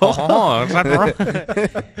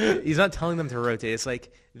 He's not telling them to rotate. It's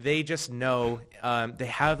like they just know. They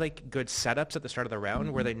have, like, good setups at the start of the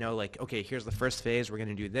round where they know, like, okay, here's the first phase. We're going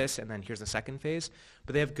to do this, and then here's the second phase.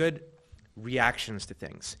 But they have good reactions to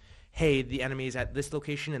things. Hey, the enemy is at this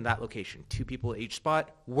location and that location. 2 people at each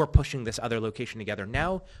spot. We're pushing this other location together.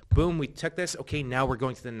 Now, boom, we took this. Okay, now we're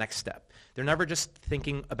going to the next step. They're never just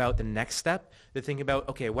thinking about the next step. They're thinking about,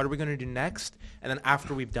 okay, what are we going to do next? And then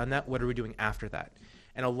after we've done that, what are we doing after that?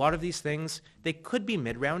 And a lot of these things, they could be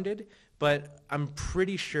mid-rounded, but I'm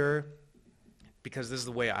pretty sure, because this is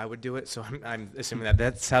the way I would do it, so I'm assuming that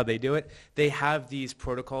that's how they do it. They have these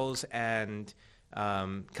protocols and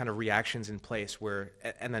kind of reactions in place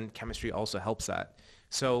and then chemistry also helps that.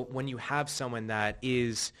 So when you have someone that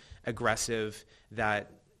is aggressive,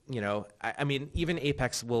 that, I mean, even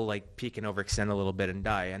Apex will like peek and overextend a little bit and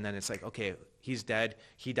die. And then it's like, okay, he's dead.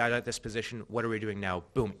 He died at this position. What are we doing now?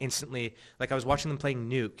 Boom. Instantly. Like I was watching them playing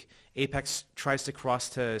Nuke. Apex tries to cross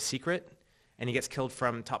to Secret and he gets killed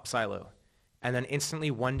from top silo. And then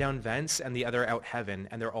instantly one down vents and the other out heaven,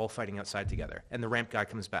 and they're all fighting outside together. And the ramp guy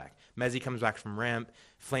comes back. Mezzi comes back from ramp.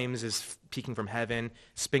 Flames is peeking from heaven.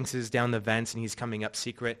 Spinks is down the vents and he's coming up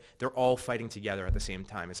secret. They're all fighting together at the same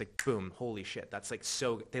time. It's like, boom, holy shit. That's like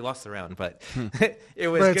so, they lost the round, but it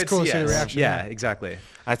was But good it's cool to see the reaction. Yeah, exactly.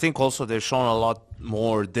 I think also they've shown a lot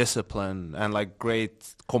more discipline and like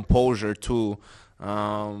great composure too.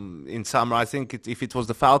 In summer, I think if it was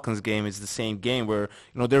the Falcons game, it's the same game where,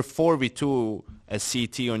 they're 4v2 as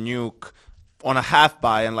CT on Nuke on a half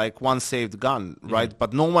buy and like one saved gun, right? Mm-hmm.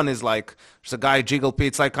 But no one is like, there's a guy jiggle P.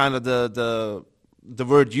 It's like kind of the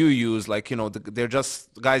word you use, like, they're just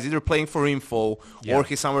guys either playing for info or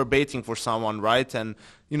he's somewhere baiting for someone, right? And,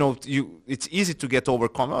 it's easy to get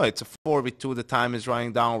overcome. Oh, it's a 4v2, the time is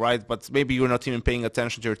running down, right? But maybe you're not even paying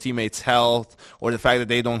attention to your teammates' health or the fact that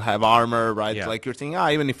they don't have armor, right? Yeah. Like you're thinking,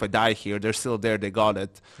 even if I die here, they're still there, they got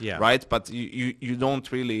it, right? But you don't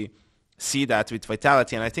really see that with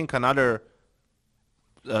Vitality. And I think another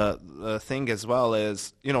thing as well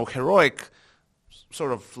is, Heroic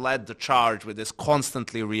sort of led the charge with this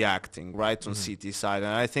constantly reacting, right, on CT side.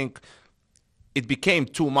 And I think it became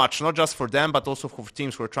too much, not just for them, but also for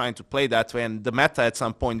teams who are trying to play that way. And the meta at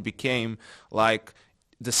some point became like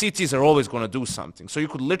the CTs are always going to do something. So you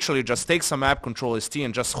could literally just take some map control ST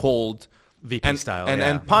and just hold VP style,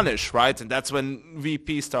 and punish, right? And that's when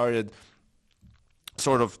VP started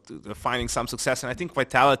sort of finding some success. And I think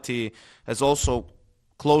Vitality has also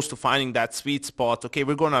close to finding that sweet spot. Okay,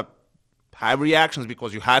 we're gonna have reactions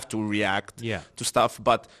because you have to react to stuff,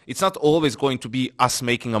 but it's not always going to be us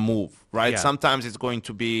making a move, right? Sometimes it's going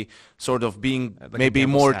to be sort of being like maybe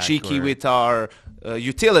more cheeky with our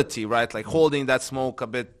utility, right? Like holding that smoke a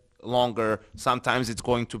bit longer. Sometimes it's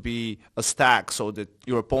going to be a stack so that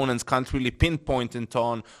your opponents can't really pinpoint it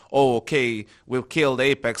on, oh, okay, we've killed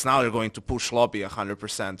Apex, now they're going to push lobby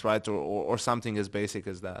 100%, right? Or something as basic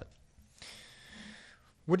as that.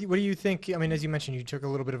 What do you think? I mean, as you mentioned, you took a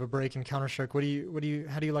little bit of a break in Counter-Strike. How do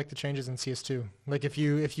you like the changes in CS2? Like, if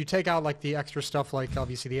you take out like the extra stuff, like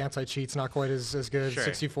obviously the anti-cheat's not quite as good. Sure.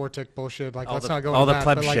 64 tick bullshit. Like, let's not go all into the that.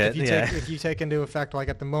 pleb But like, shit. if you take into effect, like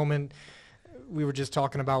at the moment, we were just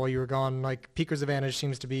talking about while you were gone. Like, Peeker's advantage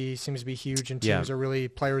seems to be huge, and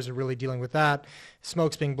players are really dealing with that.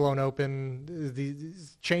 Smoke's being blown open. The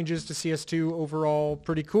changes to CS2 overall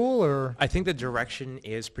pretty cool, or I think the direction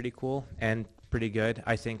is pretty cool and pretty good.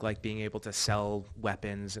 I think like being able to sell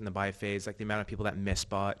weapons in the buy phase, like the amount of people that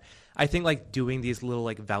misbought. I think like doing these little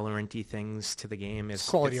like Valorant-y things to the game is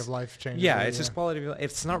quality of life change. Yeah, it's just quality of life.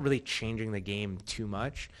 It's not really changing the game too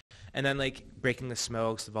much. And then like breaking the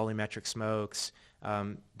smokes, the volumetric smokes,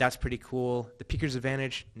 that's pretty cool. The Peeker's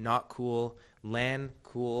advantage, not cool. LAN,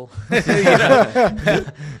 cool.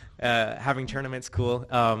 Having tournaments, cool.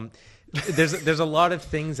 There's a lot of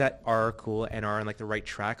things that are cool and are on like the right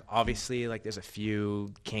track. Obviously, like there's a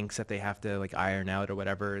few kinks that they have to like iron out or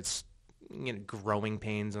whatever. It's growing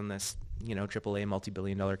pains on this AAA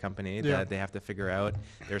multi-billion-dollar company that they have to figure out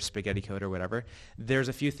their spaghetti code or whatever. There's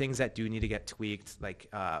a few things that do need to get tweaked, like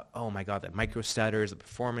oh my god, the micro stutters, the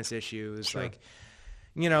performance issues. Sure. Like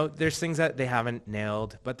there's things that they haven't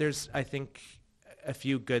nailed, but there's I think a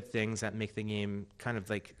few good things that make the game kind of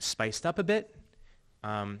like spiced up a bit.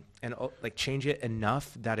 And like change it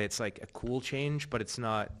enough that it's like a cool change, but it's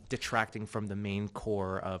not detracting from the main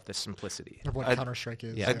core of the simplicity of what Counter-Strike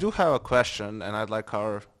is. Yeah. I do have a question, and I'd like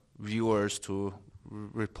our viewers to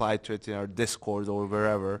reply to it in our Discord or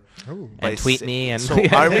wherever. And tweet me. And so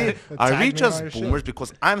are we just boomers?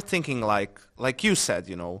 Because I'm thinking like you said,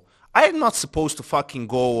 I'm not supposed to fucking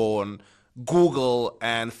go on Google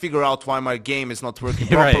and figure out why my game is not working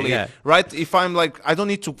properly, right? If I'm like, I don't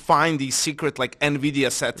need to find these secret like NVIDIA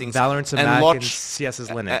settings, Valorant's and Mac and CS is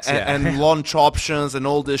Linux, and launch options and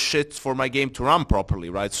all this shit for my game to run properly,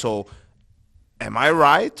 right? So, am I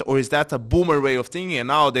right, or is that a boomer way of thinking? And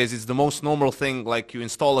nowadays, it's the most normal thing. Like you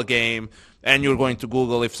install a game and you're going to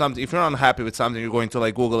Google if you're unhappy with something, you're going to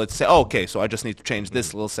like Google it, say, oh, okay, so I just need to change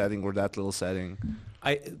this little setting or that little setting.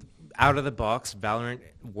 Out of the box, Valorant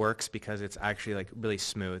works because it's actually like really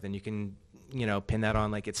smooth, and you can, pin that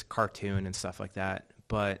on like it's cartoon and stuff like that.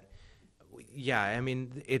 But yeah, I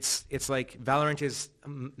mean, it's like Valorant is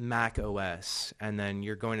Mac OS, and then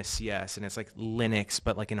you're going to CS, and it's like Linux,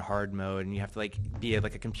 but like in hard mode, and you have to like be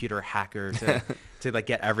like a computer hacker to like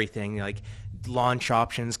get everything, like launch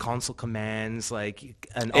options, console commands, like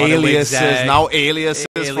an aliases,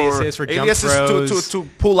 for jump throws. to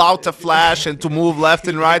pull out a flash and to move left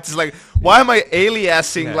and right. It's like, why am I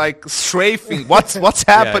aliasing like strafing? What's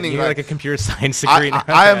happening? You're like a computer science degree.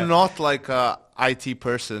 I am not like a IT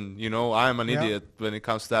person, I am an idiot when it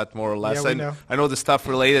comes to that, more or less. I know the stuff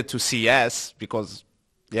related to CS because,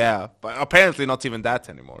 but apparently not even that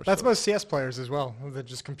anymore. That's most CS players as well. They're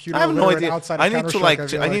just computer. I have no idea.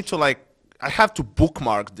 I have to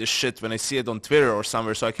bookmark this shit when I see it on Twitter or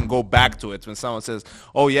somewhere, so I can go back to it when someone says,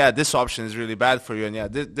 "Oh yeah, this option is really bad for you,"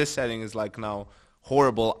 and this setting is like now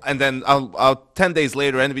horrible. And then 10 days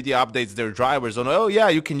later, NVIDIA updates their drivers on, oh yeah,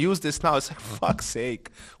 you can use this now. It's like, fuck's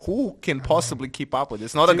sake, who can possibly keep up with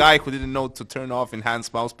this? Not a guy who didn't know to turn off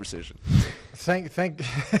enhanced mouse precision. Thank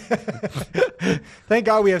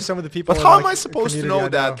God we have some of the people. But how am I supposed to know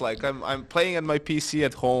that? Like I'm playing at my PC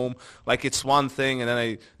at home, like it's one thing, and then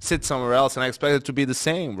I sit somewhere else and I expect it to be the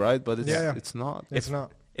same, right? But it's not. It's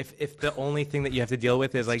not. If the only thing that you have to deal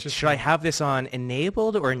with is like, should I have this on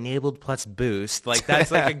enabled or enabled plus boost? Like that's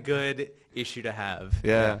like a good issue to have.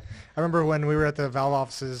 Yeah. I remember when we were at the Valve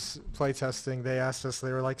offices playtesting, they asked us,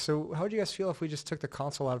 they were like, so how would you guys feel if we just took the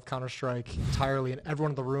console out of Counter-Strike entirely, and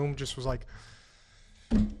everyone in the room just was like,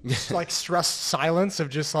 just like stressed silence of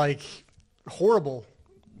just like horrible.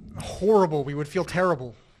 We would feel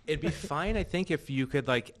terrible. It'd be fine, I think, if you could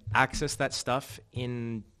like access that stuff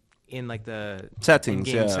in like the settings,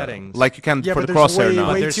 in-game settings. Like you can for the crosshair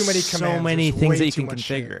now. Way There's too many commands. so many things that you can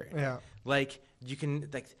configure. Shit. Yeah. Like you can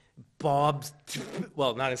like Bob's,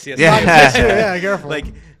 well, not in CS2. Yeah, careful. Like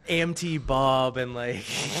AMT Bob and like,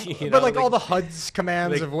 but like all the HUD's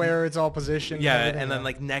commands like, of where it's all positioned. Yeah, and and then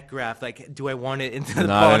like net graph, like do I want it into the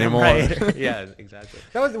Not bottom anymore. right? Yeah, exactly.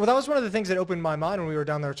 That was one of the things that opened my mind when we were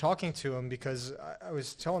down there talking to him, because I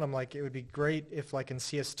was telling him like it would be great if like in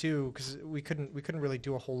CS2, because we couldn't really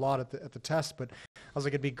do a whole lot at the test, but I was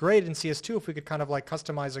like, it'd be great in CS2 if we could kind of like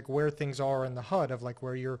customize like where things are in the HUD of like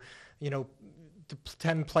where you're, the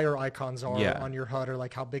 10 player icons are on your HUD, or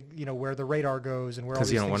like how big, where the radar goes and where all these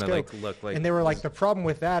things go. Because you don't want to like look like. And they were like, the problem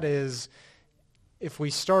with that is if we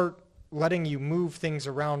start letting you move things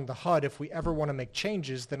around the HUD, if we ever want to make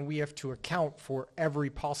changes, then we have to account for every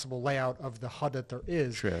possible layout of the HUD that there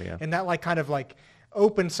is. True, yeah. And that like kind of like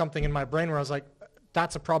opened something in my brain where I was like,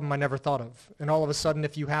 that's a problem I never thought of. And all of a sudden,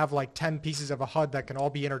 if you have like 10 pieces of a HUD that can all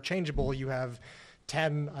be interchangeable, you have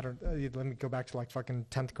 10, let me go back to like fucking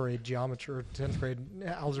 10th grade geometry or 10th grade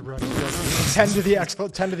algebra. 10 to the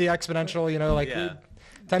exponential, like. Yeah.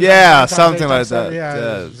 10 something like times that.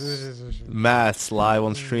 Yeah. Maths live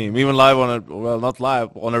on stream, even live on not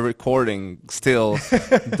live, on a recording still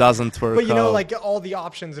doesn't work. But out. like all the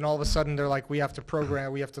options, and all of a sudden they're like, we have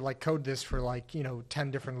to like code this for like,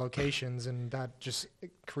 10 different locations, and that just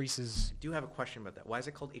increases. I do have a question about that. Why is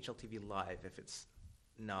it called HLTV Live if it's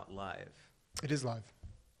not live? It is live.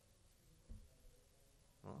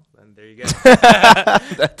 Well, then there you go.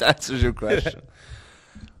 That answers your question.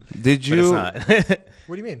 Did you? But it's not.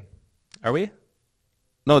 What do you mean? Are we?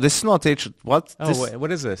 No, this is not What? Oh, This wait,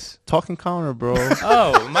 what is this? talking counter, bro.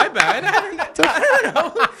 Oh, my bad. I don't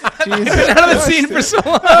know. Jesus. I haven't seen for so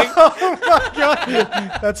long. Oh my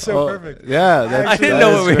god, that's so perfect. Yeah, I didn't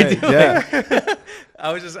know what we were doing. Yeah.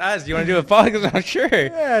 I was just asked, do you want to do a podcast? I'm sure.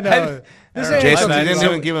 Yeah, no. Jason, My you bad. didn't So-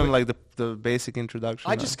 even give him like the basic introduction.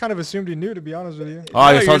 I just kind of assumed he knew, to be honest with you. Oh,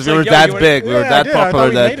 you No, thought you're we were like, yo, that you wanna- big, we were Yeah, I that did. I thought popular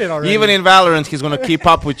we that made it already. even in Valorant he's gonna keep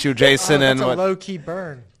up with you, Jason, That's and a what? low-key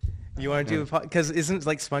burn. You want to do a podcast? Because isn't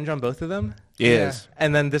like Sponge on both of them? Yes.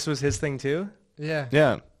 And then this was his thing too? Yeah.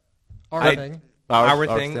 Yeah. Our thing. Our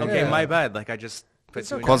thing? Okay, Yeah. my bad. Like I just put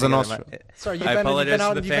two and two Cosa together. Nostra. Sorry, I apologize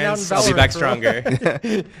to the fans. I'll be Valorant back for- stronger.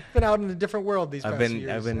 Been out in a different world these past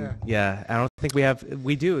years. Yeah. I don't think we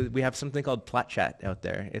have something called Plat Chat out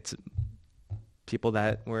there. It's people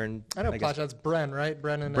that were in. I know guess, Plat Chat's Bren, right?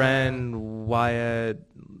 Bren, Wyatt,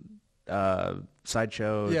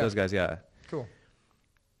 Sideshow, Yeah. those guys. Yeah. Cool.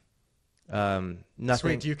 Nothing.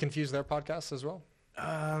 Sweet. Do you confuse their podcasts as well?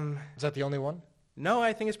 Is that the only one? No,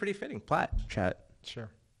 I think it's pretty fitting. Plat Chat. Sure.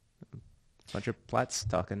 Bunch of Plats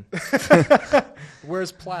talking.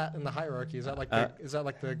 Where's Plat in the hierarchy? Is that like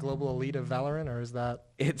the global elite of Valorant, or is that?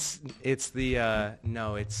 It's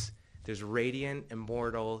there's Radiant,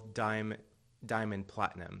 Immortal, Diamond,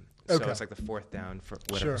 Platinum. Okay. So it's like the fourth down for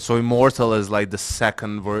whatever. Sure. So Immortal is like the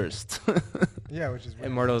second worst. Yeah, which is weird.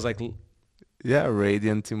 Immortal is like Yeah,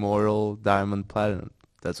 Radiant, Immortal, Diamond, Platinum.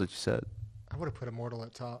 That's what you said. I would have put Immortal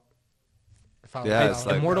at top. If I Yeah, was it's Valorant.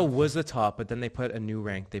 like- Immortal was the top, but then they put a new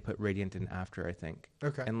rank. They put Radiant in after, I think.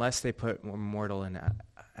 Okay. Unless they put Immortal in.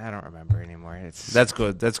 I don't remember anymore. That's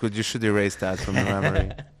good. That's good. You should erase that from your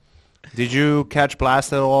memory. Did you catch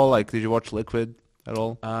Blast at all? Like, did you watch Liquid at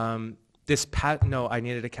all? No, I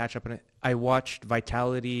needed to catch up on it. I watched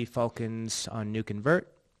Vitality Falcons on Nuke and Vert.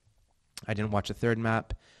 I didn't watch the third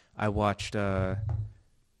map. I watched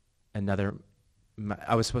another.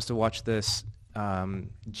 I was supposed to watch this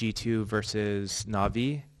G2 versus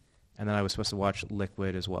Navi, and then I was supposed to watch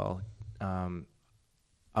Liquid as well.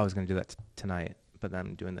 I was going to do that tonight, but then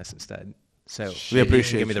I'm doing this instead. So We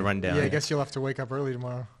appreciate give me the you. rundown. Yeah, I guess you'll have to wake up early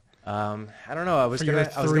tomorrow. I don't know. I was For gonna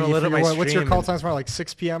your load up my stream. What's your call and- time tomorrow? Like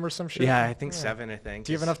 6 p.m. or some shit? Yeah, I think 7. I think.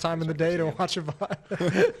 Do you have enough time in the day to watch a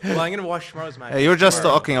VOD? Well, I'm gonna watch tomorrow's match. Hey, you're just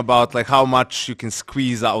tomorrow. talking about like how much you can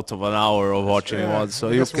squeeze out of an hour of watching true. VOD, so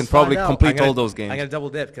I you guess can we'll probably find out. complete I'm gonna- all those games. I'm gonna double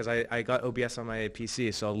dip because I got OBS on my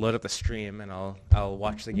PC, so I'll load up the stream and I'll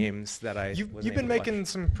watch the games that I. You've wasn't been able to watch. making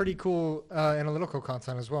some pretty cool analytical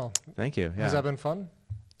content as well. Thank you. Yeah. Has that been fun?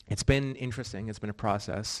 It's been interesting. It's been a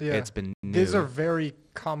process. Yeah. It's been new. These are very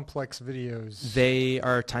complex videos. They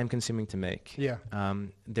are time consuming to make. Yeah.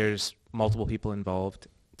 There's multiple people involved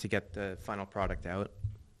to get the final product out.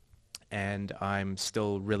 And I'm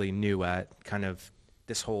still really new at kind of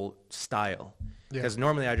this whole style. Yeah. Because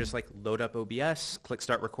normally I just like load up OBS, click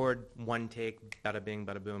start record, one take, bada bing,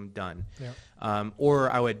 bada boom, done. Yeah.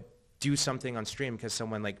 Or I would do something on stream because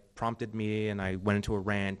someone like prompted me and I went into a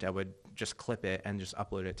rant. I would just clip it and just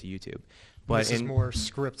upload it to YouTube. But This is more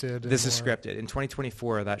scripted. this is scripted. In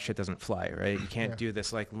 2024, that shit doesn't fly, right? You can't Yeah. do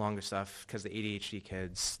this like longer stuff because the ADHD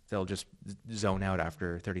kids, they'll just zone out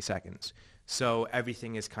after 30 seconds. So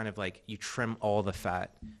everything is kind of like you trim all the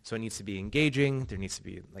fat. So it needs to be engaging. There needs to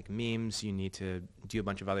be like memes. You need to do a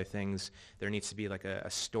bunch of other things. There needs to be like a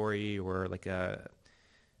story or like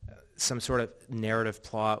some sort of narrative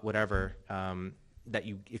plot, whatever, that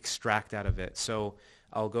you extract out of it. So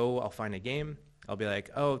I'll find a game. I'll be like,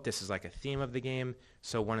 oh, this is like a theme of the game.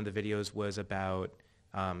 So one of the videos was about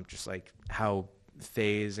just like how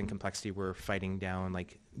phase and complexity were fighting down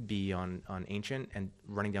like B on Ancient and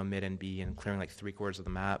running down mid and B and clearing like 3/4 of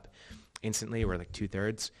the map instantly, or like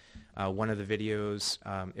 2/3. One of the videos,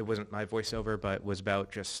 it wasn't my voiceover, but was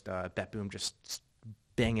about just Bet Boom just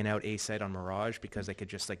banging out A site on Mirage because they could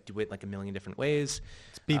just like do it like a million different ways.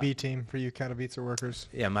 It's BB team for you Katowice workers.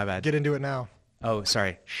 Yeah, my bad. Get into it now. Oh,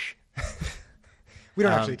 sorry. Shh. We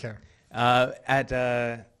don't actually care.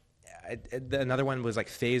 Another one was like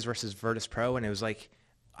FaZe versus Virtus Pro, and it was like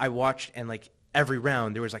I watched, and like every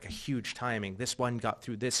round there was like a huge timing. This one got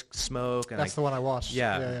through this smoke, and That's like, the one I watched.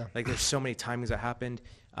 yeah. Like there's so many timings that happened.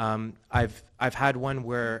 I've had one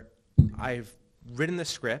where I've written the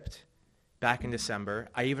script back in December.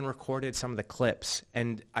 I even recorded some of the clips,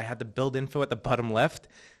 and I had the build info at the bottom left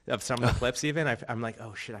of some of the clips even. I'm like,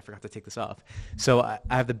 oh shit, I forgot to take this off. So I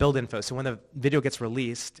have the build info. So when the video gets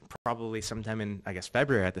released, probably sometime in, I guess,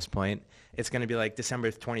 February at this point, it's going to be like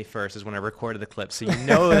December 21st is when I recorded the clip. So you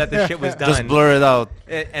know that the shit was done. Just blur it out.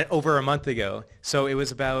 Over a month ago. So it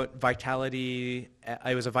was about Vitality.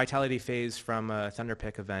 It was a Vitality phase from a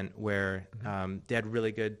Thunderpick event where they had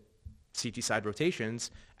really good CT side rotations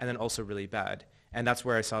and then also really bad. And that's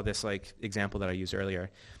where I saw this like example that I used earlier.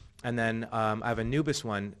 And then I have a Nubis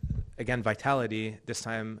one, again, Vitality, this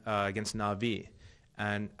time against Na'Vi.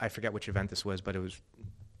 And I forget which event this was, but it was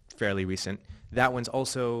fairly recent. That one's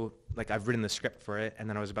also, like, I've written the script for it, and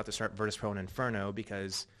then I was about to start Virtus Pro and Inferno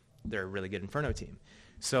because they're a really good Inferno team.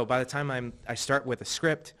 So by the time I start with a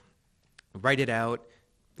script, write it out,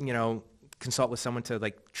 consult with someone to,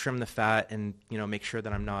 like, trim the fat and, make sure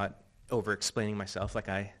that I'm not over-explaining myself like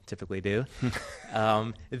I typically do.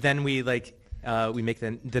 Then we make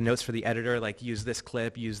the notes for the editor, like use this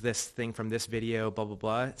clip, use this thing from this video, blah, blah,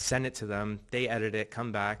 blah, send it to them. They edit it,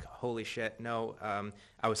 come back. Holy shit, no,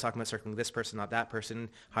 I was talking about circling this person, not that person.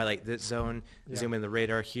 Highlight this zone, zoom in the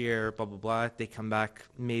radar here, blah, blah, blah. They come back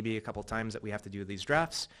maybe a couple times that we have to do these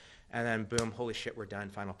drafts. And then boom, holy shit, we're done,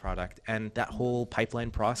 final product. And that whole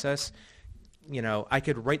pipeline process, I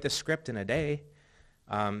could write the script in a day.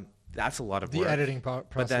 That's a lot of work. The editing process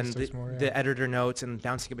but then takes more, the editor notes and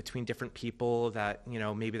bouncing it between different people that,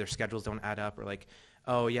 maybe their schedules don't add up, or like,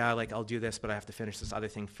 oh yeah, like I'll do this, but I have to finish this other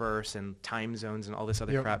thing first, and time zones and all this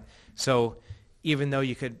other crap. So even though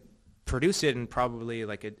you could produce it in probably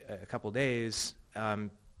like a couple days,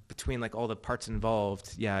 between like all the parts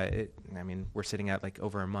involved, we're sitting at like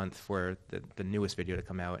over a month for the newest video to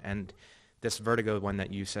come out. And this Vertigo one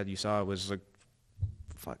that you said you saw was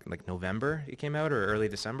like November it came out, or early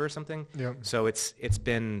December or something. Yep. So it's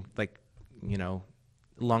been like,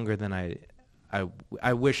 longer than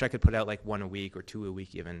I wish I could put out like one a week or two a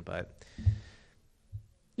week even, but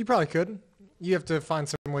you probably could. You have to find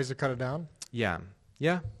some ways to cut it down. Yeah.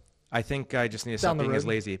 I think I just need to stop being as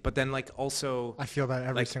lazy. But then like also I feel that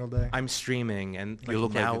every like, single day. I'm streaming and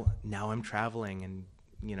like now I'm traveling and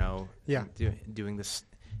doing this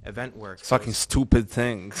event work. Fucking stupid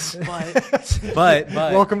things. But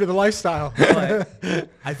welcome to the lifestyle. But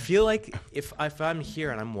I feel like if I'm here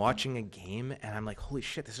and I'm watching a game and I'm like, holy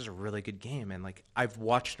shit, this is a really good game, and like I've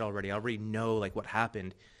watched it already, I already know like what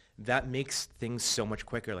happened, that makes things so much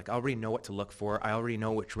quicker. Like I already know what to look for. I already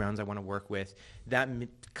know which rounds I want to work with. That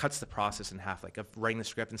cuts the process in half. Like of writing the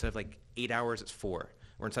script, instead of like 8 hours, it's 4,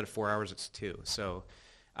 or instead of 4 hours, it's 2. So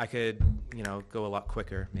I could, go a lot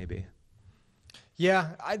quicker maybe. Yeah,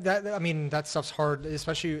 that stuff's hard,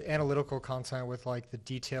 especially analytical content with like the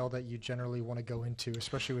detail that you generally want to go into,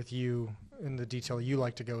 especially with you and the detail you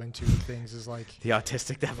like to go into with things is like the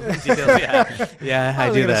autistic development details. Yeah,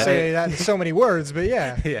 I do that. Say that in so many words, but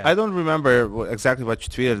yeah. I don't remember exactly what you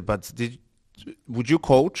tweeted, but would you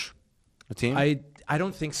coach a team? I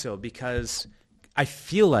don't think so, because I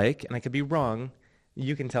feel like, and I could be wrong,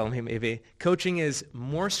 you can tell me maybe, coaching is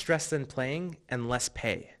more stress than playing and less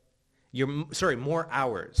pay. More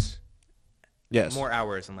hours. Yes. More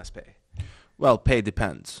hours and less pay. Well, pay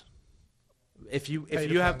depends. If you're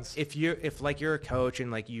a coach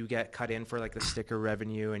and like you get cut in for like the sticker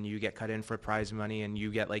revenue and you get cut in for prize money and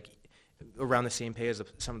you get like around the same pay as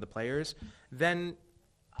some of the players, then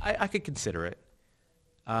I could consider it.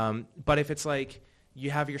 But if it's like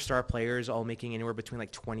you have your star players all making anywhere between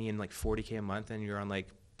like 20 and like 40K a month, and you're on like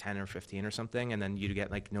 10 or 15 or something, and then you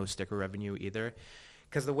get like no sticker revenue either.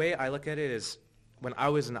 Because the way I look at it is, when I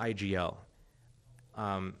was in IGL,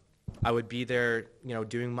 I would be there,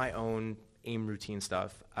 doing my own AIM routine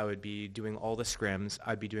stuff. I would be doing all the scrims.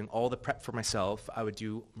 I'd be doing all the prep for myself. I would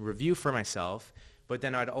do review for myself, but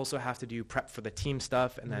then I'd also have to do prep for the team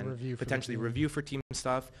stuff and then potentially review for team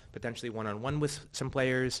stuff, potentially one-on-one with some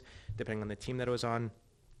players, depending on the team that I was on.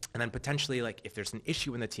 And then potentially, like, if there's an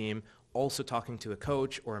issue in the team, also talking to a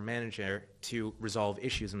coach or a manager to resolve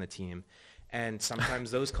issues in the team. And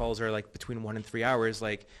sometimes those calls are like between 1 and 3 hours,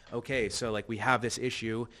 like, okay, so like we have this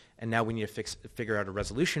issue and now we need to figure out a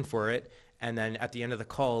resolution for it. And then at the end of the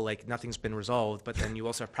call, like nothing's been resolved, but then you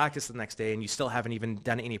also have practice the next day and you still haven't even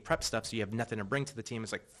done any prep stuff. So you have nothing to bring to the team.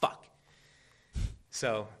 It's like, fuck.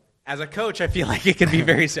 So as a coach, I feel like it could be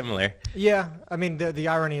very similar. Yeah. I mean, the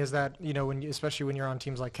irony is that, especially when you're on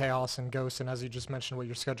teams like Chaos and Ghost, and as you just mentioned what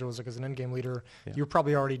your schedule is like as an in-game leader, you're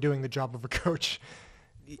probably already doing the job of a coach.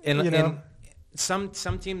 And some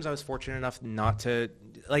teams I was fortunate enough not to,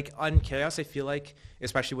 like on Chaos, I feel like,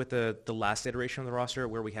 especially with the last iteration of the roster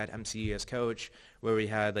where we had MCE as coach, where we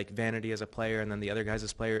had like Vanity as a player and then the other guys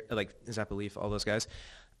as player, like Zapaleaf, all those guys.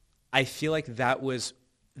 I feel like that was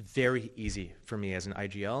very easy for me as an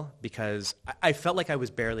IGL because I felt like I was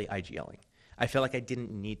barely IGLing. I felt like I didn't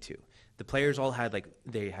need to. The players all had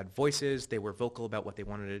they had voices, they were vocal about what they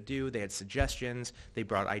wanted to do, they had suggestions, they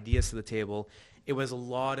brought ideas to the table. It was a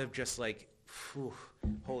lot of just like, whew,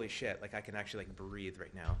 holy shit, like I can actually like breathe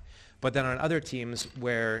right now. But then on other teams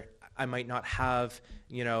where I might not have,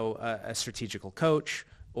 a strategical coach,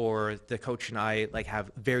 or the coach and I like have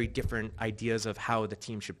very different ideas of how the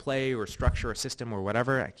team should play or structure a system or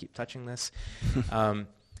whatever. I keep touching this.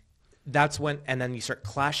 That's when, and then you start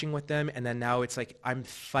clashing with them. And then now it's like, I'm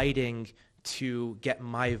fighting to get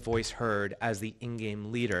my voice heard as the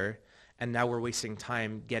in-game leader. And now we're wasting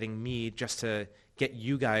time getting me just to get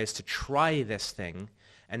you guys to try this thing.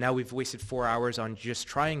 And now we've wasted 4 hours on just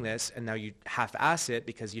trying this, and now you half-ass it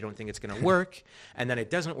because you don't think it's going to work, and then it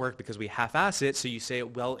doesn't work because we half-ass it, so you say,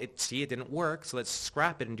 well, it didn't work, so let's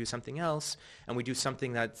scrap it and do something else, and we do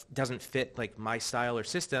something that doesn't fit like my style or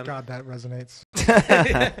system. God, that resonates.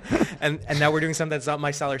 and now we're doing something that's not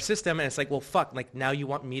my style or system, and it's like, well, fuck, like now you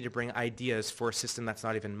want me to bring ideas for a system that's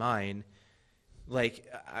not even mine. Like,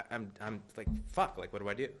 I'm like, fuck, like, what do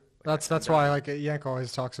I do? That's why like Yank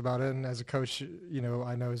always talks about it, and as a coach,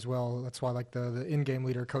 I know as well. That's why like the in-game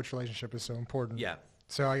leader-coach relationship is so important. Yeah.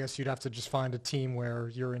 So I guess you'd have to just find a team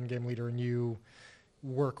where you're in-game leader and you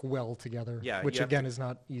work well together. Yeah. Which again is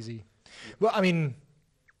not easy. Well, I mean,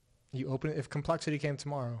 you open it if Complexity came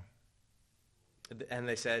tomorrow. And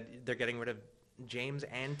they said they're getting rid of James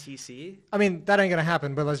and TC. I mean, that ain't gonna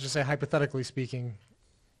happen. But let's just say hypothetically speaking.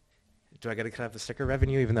 Do I got to cut off the sticker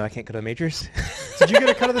revenue even though I can't go to majors? Did you get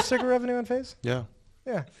a cut of the sticker revenue in FaZe? Yeah.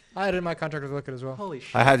 Yeah. I had it in my contract with Wicked as well. Holy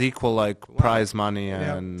shit. I had equal prize money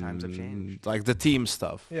and Times have changed. like the team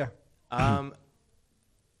stuff. Yeah.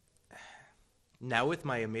 Now with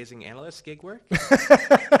my amazing analyst gig work.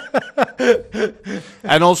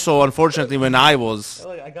 And also, unfortunately, when I was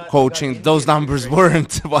coaching, those numbers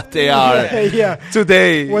weren't what they are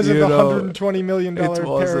today. Was it the $120 million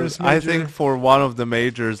Paris major? I think for one of the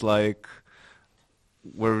majors, like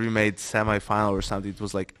where we made semifinal or something, it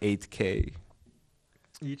was like 8K.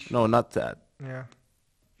 Each? No, not that. Yeah.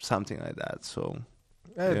 Something like that. So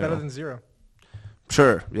better than zero.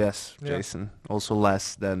 Sure, yes, Yeah. Jason. Also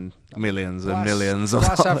less than millions and Glass- millions of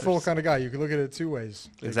glass half dollars. full kind of guy. You can look at it two ways.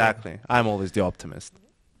 Exactly. I'm always the optimist.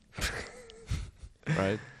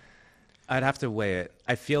 Right? I'd have to weigh it.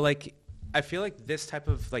 I feel like this type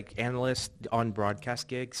of like analyst on broadcast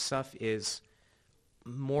gig stuff is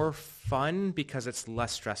more fun because it's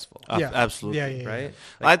less stressful. Yeah. Absolutely. Yeah.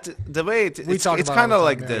 Right? The way it's talk about it kind all of the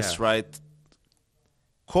like time, this, yeah. right?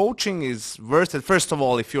 Coaching is worth it. First of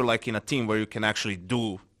all, if you're like in a team where you can actually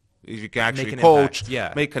Make an coach, impact,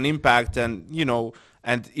 yeah. make an impact, and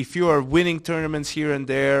and if you are winning tournaments here and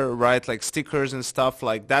there, right, like stickers and stuff,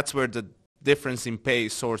 like that's where the difference in pay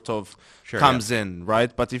sort of comes in,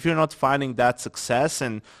 right? But if you're not finding that success,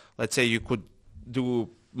 and let's say you could do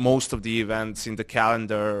most of the events in the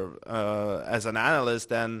calendar as an analyst,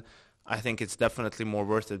 then I think it's definitely more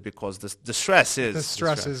worth it because the stress is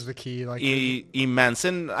is the key, like immense.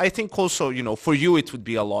 And I think also, for you it would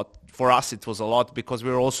be a lot. For us it was a lot because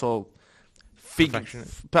we're also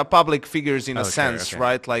public figures in a sense,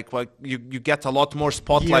 right? Like you get a lot more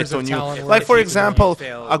spotlight on you. Like for example,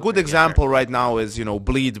 a good example right now is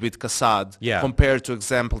Bleed with Kassad compared to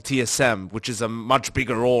example TSM, which is a much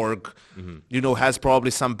bigger org. Has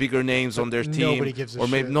probably some bigger names on their team, nobody gives a or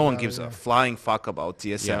maybe shit no one about gives it, a flying fuck about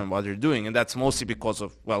TSM and what they're doing, and that's mostly because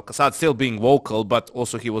of Kassad still being vocal, but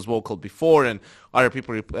also he was vocal before, and other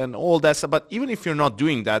people and all that stuff. But even if you're not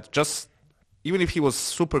doing that, just even if he was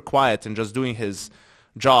super quiet and just doing his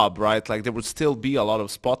job, right? Like there would still be a lot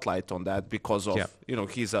of spotlight on that because of,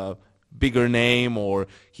 he's a bigger name, or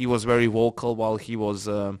he was very vocal while he was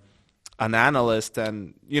an analyst.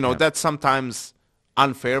 And, that's sometimes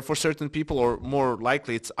unfair for certain people, or more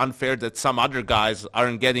likely it's unfair that some other guys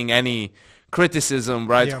aren't getting any criticism,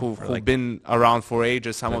 right? Yeah. Who've been around for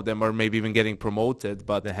ages. Some of them are maybe even getting promoted,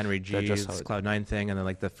 but The Henry G's Cloud9 thing, and then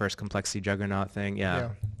like the first Complexity Juggernaut thing. Yeah,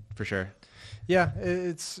 for sure. Yeah,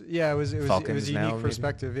 it was a Falcons now, unique maybe?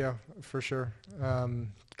 perspective. Yeah, for sure.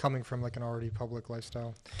 Coming from like an already public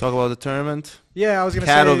lifestyle. talk about the tournament. Yeah, I was gonna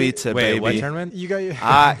Katowice, say. Wait, baby. what tournament? You got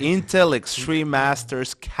Intel Extreme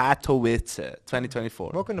Masters Katowice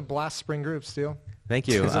 2024. welcome to Blast Spring Group, Steel. Thank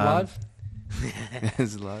you. Is it live?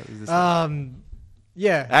 Is this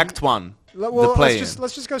Yeah. Act 1. Well, play-in.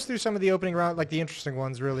 let's just go through some of the opening round, like the interesting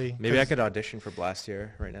ones, really. Maybe I could audition for Blast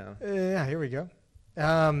here right now. Yeah, here we go.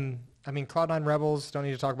 I mean, Cloud9 Rebels. Don't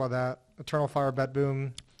need to talk about that. Eternal Fire, Bet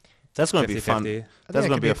Boom. That's going to be 50-50. fun. I think That's that going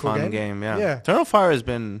to could be be a a cool fun game. game, yeah. Yeah. Eternal Fire has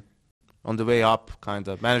been on the way up, kind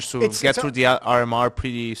of. Managed to get through the RMR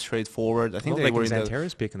pretty straightforward. I think they were in the...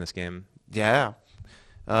 Xanterra's peak in this game. Yeah.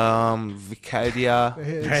 Vicaria.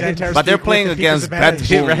 Xantar's But they're peak with playing the Peakers against advantage.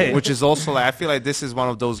 Bet Boom, Right. which is also, I feel like this is one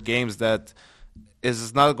of those games that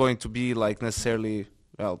is not going to be like necessarily,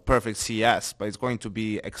 perfect CS, but it's going to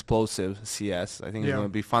be explosive CS. I think it's going to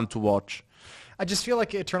be fun to watch. I just feel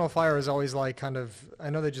like Eternal Fire is always like kind of. I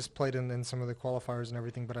know they just played in some of the qualifiers and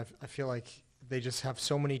everything, but I feel like they just have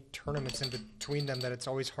so many tournaments in between them that it's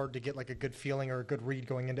always hard to get like a good feeling or a good read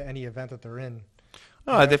going into any event that they're in.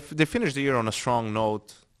 No, they finished the year on a strong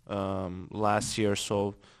note last year,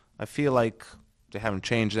 so I feel like they haven't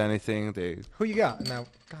changed anything. Who you got now?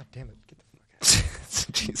 God damn it! Get the fuck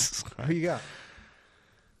out. Jesus Christ. Who you got?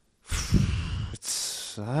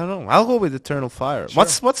 I don't know. I'll go with Eternal Fire. Sure.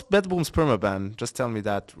 What's Bet Boom's permaban? Just tell me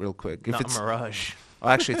that real quick. If Not it's Mirage.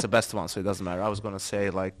 actually it's the best one, so it doesn't matter. I was gonna say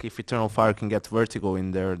like if Eternal Fire can get Vertigo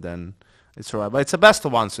in there, then it's alright. But it's the best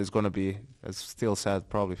one, so it's gonna be, as still said,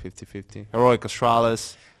 probably 50-50. Heroic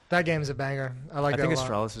Astralis. That game's a banger. I like I that think a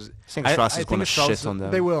lot. Astralis is. I think Astralis is gonna Astralis shit on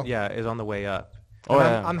them. They will. Yeah, is on the way up. Oh, And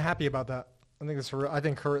yeah. I'm happy about that. I think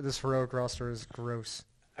this heroic roster is gross.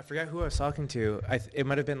 I forgot who I was talking to. It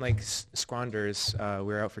might have been like Scronders. We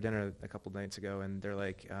were out for dinner a couple nights ago, and they're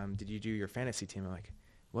like, "Did you do your fantasy team?" I'm like,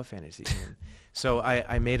 "What fantasy team?" So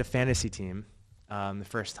I made a fantasy team the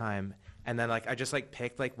first time, and then like I just like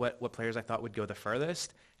picked like what players I thought would go the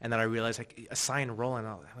furthest, and then I realized like assign Roland.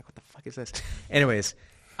 I'm like, "What the fuck is this?" Anyways,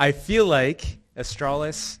 I feel like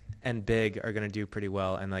Astralis and Big are gonna do pretty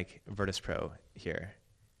well, and like Virtus Pro here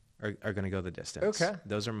are going to go the distance. Okay.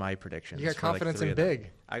 Those are my predictions. You got for, like, confidence 3 in of them.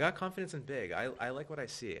 Big. I got confidence in Big. I like what I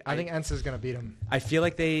see. I think Ensa's going to beat him. I feel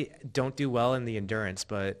like they don't do well in the endurance,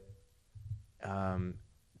 but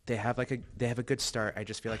they have a good start. I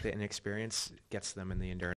just feel like the inexperience gets them in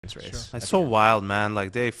the endurance race. It's so wild, man.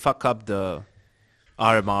 Like they fuck up the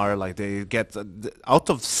RMR. Like they get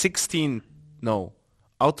out of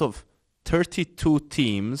 32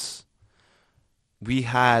 teams, we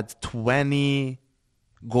had 20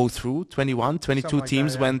 go through. 21, 22 Something like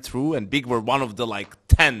teams that, yeah. went through, and Big were one of the like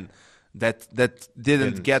 10 that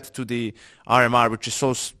didn't get to the RMR, which is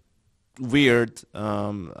so weird.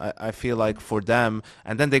 I feel like for them,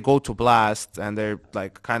 and then they go to Blast, and they're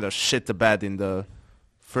like kind of shit the bed in the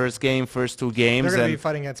first 2 games, They're going to and be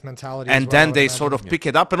fighting against mentality. and as well, I then would they imagine. sort of pick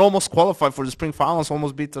it up and almost qualify for the spring finals,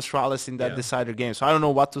 almost beat Astralis in that decider game. So I don't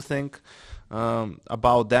know what to think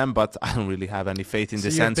about them, but I don't really have any faith in So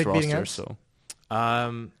this you have Ents Big beating roster. Ents? So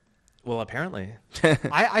Well, apparently.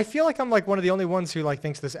 I feel like I'm like one of the only ones who like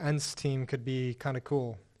thinks this Ents team could be kind of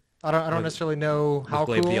cool. I don't necessarily know how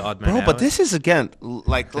Glaive cool. the odd man bro, out. but this is again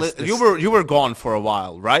like you were gone for a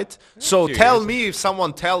while, right? So 2 tell years. me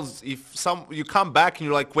if you come back and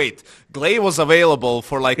you're like, wait, Glaive was available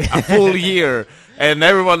for like a full year, and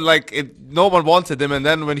everyone no one wanted him, and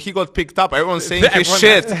then when he got picked up, everyone's saying his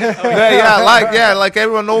shit. Like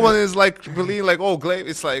everyone, no one is like believing like, oh, Glaive.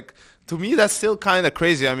 It's like, to me that's still kind of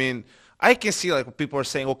crazy. I mean, I can see like people are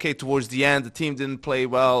saying, okay, towards the end the team didn't play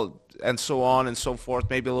well, and so on and so forth,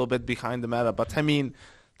 maybe a little bit behind the meta. But I mean,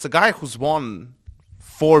 it's a guy who's won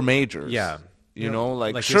 4 majors. Yeah. You know,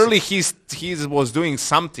 like surely he was doing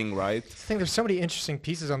something right. I think there's so many interesting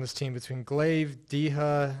pieces on this team between Glaive,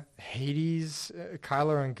 Diha, Hades,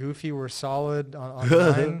 Kyler, and Goofy were solid on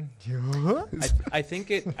 9. I think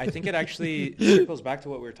it actually circles back to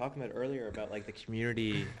what we were talking about earlier about like the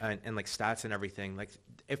community and like stats and everything. Like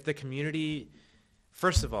if the community,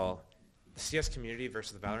 first of all, the CS community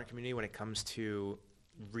versus the Valorant community when it comes to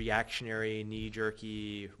reactionary,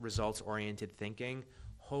 knee-jerky, results-oriented thinking,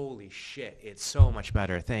 holy shit, it's so much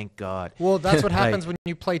better. Thank God. Well, that's what happens when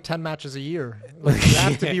you play 10 matches a year. Like, you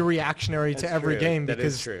have to be reactionary to every game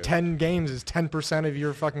because 10 games is 10% of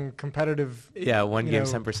your fucking competitive. Yeah, one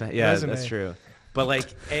game's 10%. Yeah, resume. That's true. But like,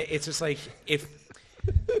 it's just like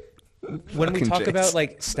when we talk about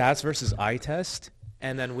like stats versus eye test,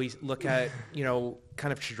 and then we look at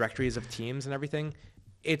kind of trajectories of teams and everything,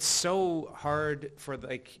 it's so hard for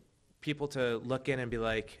like people to look in and be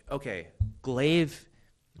like, okay, Glaive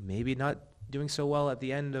maybe not doing so well at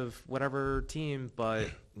the end of whatever team, but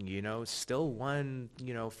still won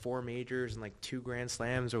 4 majors and like 2 Grand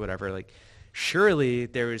Slams or whatever. Like, surely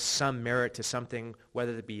there is some merit to something,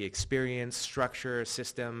 whether it be experience, structure,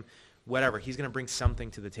 system, whatever. He's going to bring something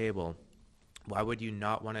to the table. Why would you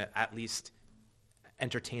not want to at least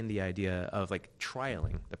entertain the idea of like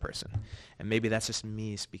trialing the person? And maybe that's just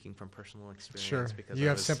me speaking from personal experience. Sure, because you I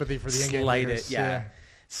have was sympathy for the in-game slighted, players. yeah,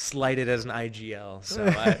 slighted as an IGL. So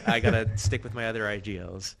I gotta stick with my other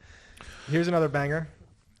IGLs. Here's another banger: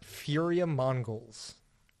 Furia Mongols.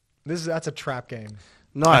 That's a trap game.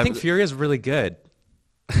 No, I think Furia is really good.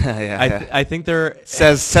 I think they're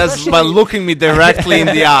says by looking me directly in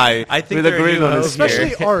the eye. I think with a grin on his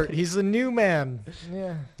especially here. Art. He's the new man.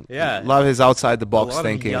 Yeah, Love his outside the box a lot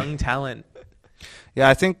thinking. of young talent. Yeah,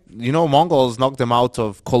 I think Mongols knocked them out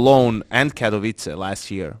of Cologne and Katowice last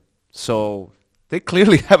year, so they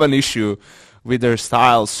clearly have an issue with their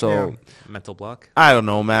style. So Mental block. I don't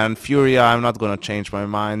know, man. Furia, I'm not gonna change my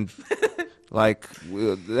mind. Like,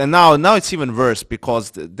 and now it's even worse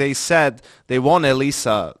because they said they won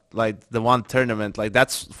Elisa, like the one tournament. Like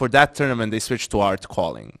for that tournament they switched to art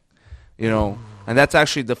calling, and that's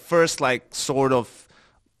actually the first that's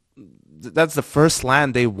the first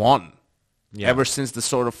LAN they won ever since the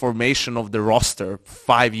sort of formation of the roster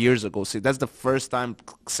 5 years ago. See, that's the first time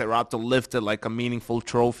Serato lifted like a meaningful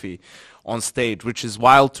trophy on stage, which is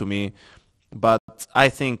wild to me. But I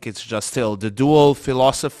think it's just still the dual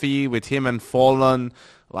philosophy with him and Fallen.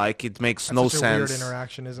 Like, it makes no such a sense. Weird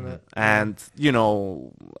interaction, isn't it? And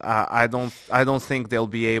I don't think they'll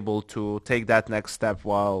be able to take that next step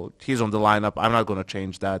while he's on the lineup. I'm not gonna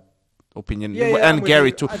change that opinion. And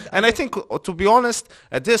Gary too. I think, to be honest,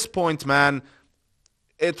 at this point, man,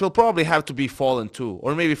 it will probably have to be Fallen too,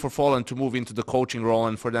 or maybe for Fallen to move into the coaching role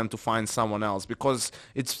and for them to find someone else, because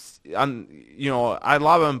I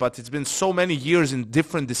love him, but it's been so many years in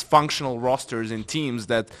different dysfunctional rosters in teams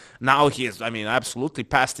that now he is, absolutely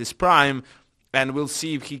past his prime, and we'll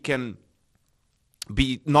see if he can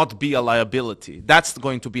not be a liability. That's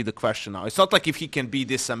going to be the question now. It's not like if he can be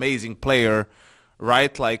this amazing player,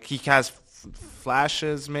 right? Like, he has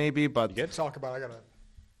flashes maybe, but Talk about. I got a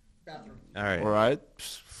bathroom. All right. All right.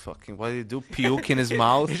 Fucking, what did he do? Puke in his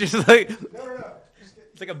mouth? It's just like No.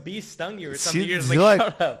 it's like a bee stung you or something. See, You're just you like,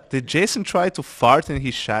 shut up. Did Jason try to fart and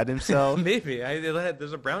he shat himself? Maybe.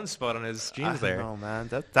 There's a brown spot on his jeans there. No, man.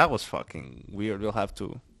 That was fucking weird. We'll have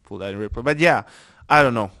to pull that in report. But yeah, I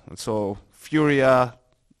don't know. So Furia,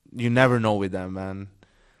 you never know with them, man.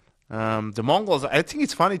 The Mongols, I think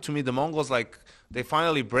it's funny to me. The Mongols, like, they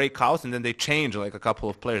finally break out and then they change like a couple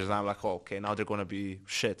of players. And I'm like, oh, okay, now they're going to be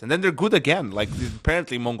shit. And then they're good again. Like,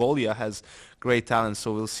 apparently Mongolia has great talent,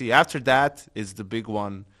 so we'll see. After that is the big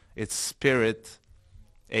one. It's Spirit,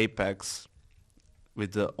 Apex,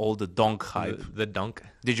 with all the donk hype. The dunk.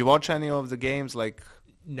 Did you watch any of the games? Like,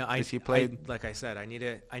 No, he played? like I said, I need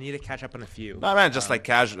to catch up on a few. No, man, just like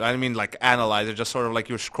casual. I mean, like, analyze it. Just sort of like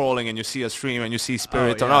you're scrolling and you see a stream and you see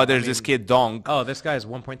Spirit. There's this kid donk. Oh, this guy's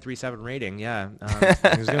 1.37 rating. Yeah,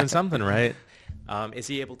 he's doing something right. Is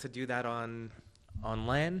he able to do that on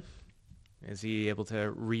LAN? Is he able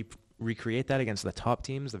to recreate that against the top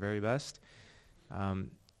teams, the very best?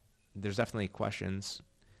 There's definitely questions.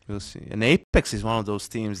 We'll see. And Apex is one of those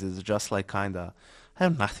teams that's just like kind of, I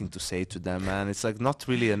have nothing to say to them, man. It's like not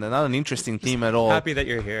really not an interesting team at all. Happy that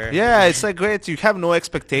you're here. Yeah, it's like great. You have no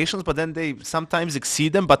expectations, but then they sometimes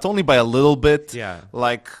exceed them, but only by a little bit. Yeah.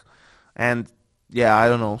 Like, and yeah, I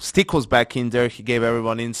don't know. Stick was back in there. He gave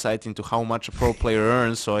everyone insight into how much a pro player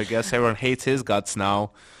earns, so I guess everyone hates his guts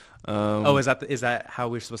now. Is that how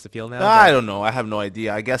we're supposed to feel now? I don't know. I have no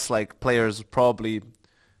idea. I guess like players probably,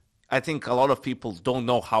 I think a lot of people don't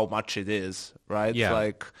know how much it is, right? Yeah.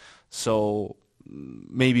 Like, so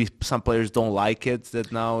maybe some players don't like it.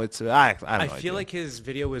 That now it's I feel like his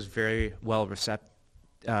video was very well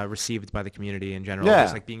received by the community in general. Yeah.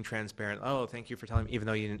 Just like being transparent. Oh, thank you for telling me, even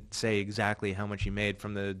though you didn't say exactly how much you made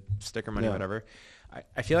from the sticker money or whatever.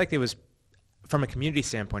 I feel like it was, from a community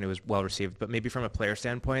standpoint, it was well received, but maybe from a player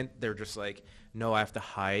standpoint, they're just like, no, I have to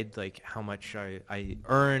hide like how much I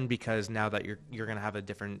earn, because now that you're gonna have a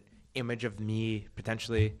different image of me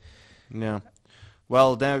potentially. Yeah.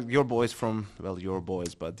 Well, then your boys,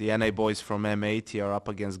 but the NA boys from M80 are up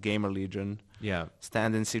against Gamer Legion. Yeah.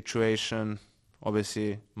 Standing situation,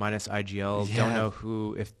 obviously. Minus IGL. Yeah. Don't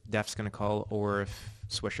know if Def's going to call or if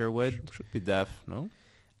Swisher would. Should be Def, no?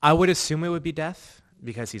 I would assume it would be Def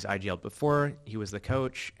because he's IGL before. He was the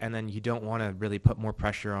coach. And then you don't want to really put more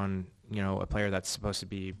pressure on, a player that's supposed to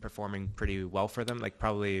be performing pretty well for them. Like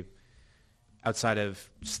probably outside of,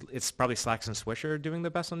 it's probably Slacks and Swisher doing the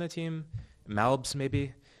best on the team. Malbs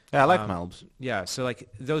maybe. Yeah, I like Malbs. Yeah, so like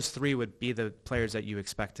those three would be the players that you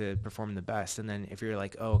expect to perform the best. And then if you're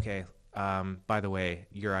like, oh, okay, by the way,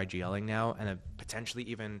 you're IGLing now and potentially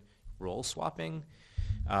even role swapping,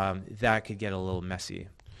 that could get a little messy.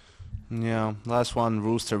 Yeah, last one,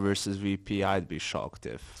 Rooster versus VP. I'd be shocked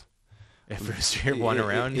if Rooster won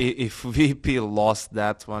around. If VP lost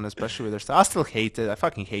that one, especially with their style. I still hate it. I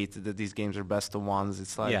fucking hate it that these games are best of ones.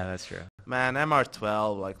 It's like, yeah, that's true. man,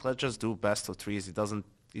 MR12, like, let's just do best of threes.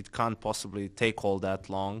 It can't possibly take all that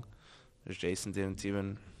long. Jason didn't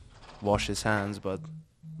even wash his hands, but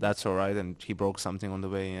that's all right, and he broke something on the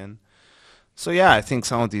way in. So yeah, I think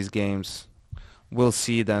some of these games we'll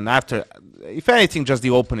see then after. If anything, just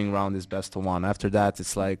the opening round is best of one. After that,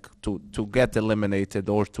 it's like to get eliminated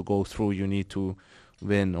or to go through, you need to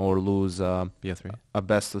win or lose a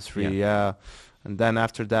best of three. Yeah. And then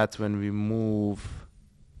after that, when we move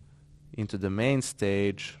into the main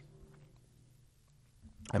stage,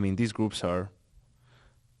 I mean, these groups are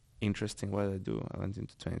interesting. What did I do? I went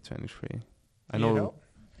into 2023. I know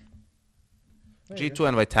G2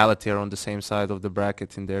 and Vitality are on the same side of the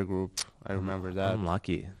bracket in their group. I remember that.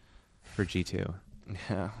 Unlucky for G2.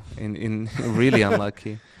 Yeah, in really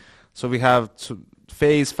unlucky. So we have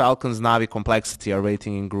FaZe, Falcons, Navi, Complexity are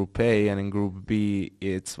waiting in Group A, and in Group B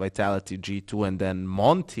it's Vitality, G2, and then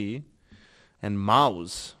Monty and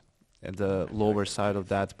Mouse at the lower side of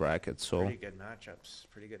that bracket. So pretty good matchups,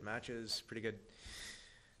 pretty good matches, pretty good.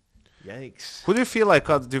 Yikes. Who do you feel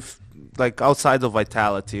like outside of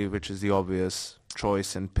Vitality, which is the obvious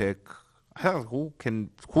choice and pick? Who can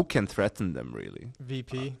threaten them really?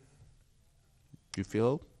 VP. You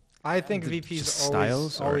feel? I think VP's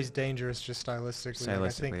styles always dangerous just stylistically. Like, I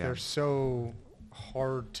think yeah. they're so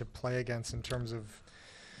hard to play against in terms of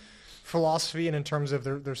philosophy and in terms of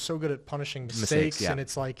they're so good at punishing mistakes yeah. and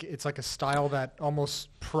it's like a style that almost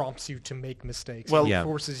prompts you to make mistakes. Well, it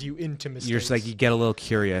forces you into mistakes. You're just like you get a little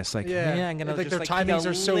curious, like I'm gonna like just their like timings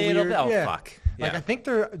are so weird. Oh yeah. fuck! Like Yeah. I think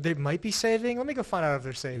they might be saving. Let me go find out if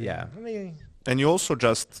they're saving. Yeah. And you also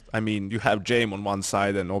you have Jame on one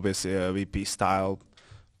side and obviously a VP style,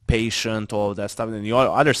 patient, all of that stuff. And the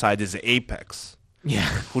other side is Apex. Yeah.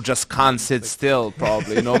 Who just can't sit still,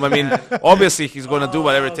 probably. I mean, obviously he's going to do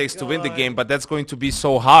whatever it takes to win the game, but that's going to be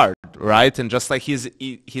so hard, right? And just like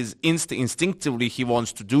instinctively he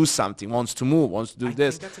wants to do something, wants to move, wants to do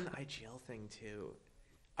this. I think that's an IGL thing too.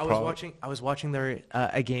 I was watching their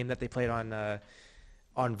a game that they played on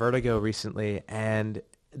Vertigo recently, and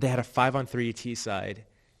they had a 5-on-3 T side,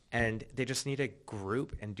 and they just need to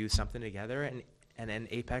group and do something together, and then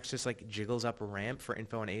Apex just like jiggles up a ramp for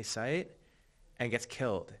info on A site and gets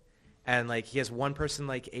killed. And like he has one person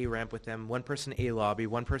like A ramp with them, one person A lobby,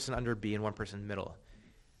 one person under B, and one person middle.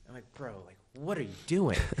 I'm like, bro, like what are you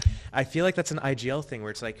doing? I feel like that's an IGL thing where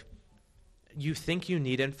it's like you think you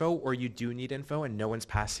need info or you do need info and no one's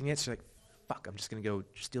passing it, so you're like, fuck, I'm just gonna go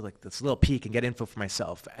just do like this little peek and get info for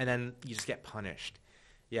myself, and then you just get punished.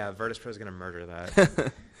 Yeah, Virtus.pro is gonna murder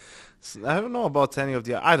that. I don't know about any of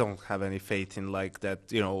I don't have any faith in like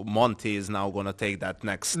that. Monty is now gonna take that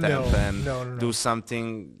next step and do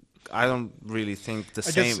something. I don't really think the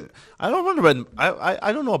same. I don't remember.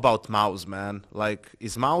 I don't know about Mouse, man. Like,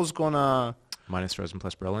 is Mouse gonna minus Rosen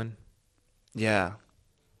plus Berlin? Yeah,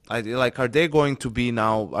 are they going to be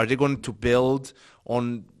now? Are they going to build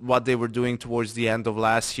on what they were doing towards the end of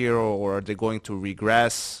last year, or are they going to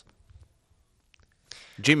regress?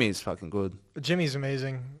 Jimmy is fucking good. Jimmy's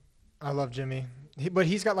amazing. I love Jimmy. But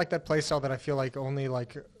he's got like that play style that I feel like only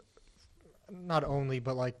like, not only,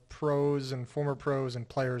 but like pros and former pros and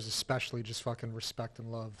players especially just fucking respect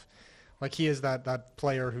and love. Like he is that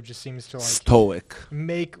player who just seems to like stoic,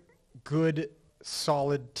 make good,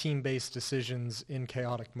 solid team-based decisions in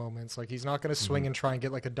chaotic moments. Like he's not going to swing and try and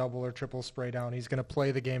get like a double or triple spray down. He's going to play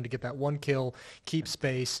the game to get that one kill, keep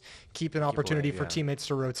space, keep an opportunity for teammates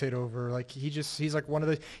to rotate over. Like he's like he's like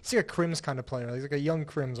a Crims kind of player. He's like a young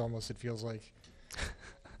Crims almost, it feels like.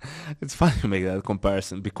 It's funny to make that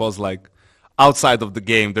comparison because like outside of the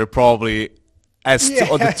game, they're probably on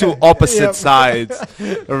the two opposite sides,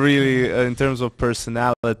 really, in terms of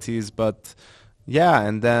personalities. But yeah,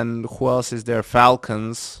 and then who else is there?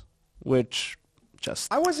 Falcons, which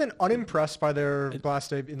just I wasn't unimpressed by their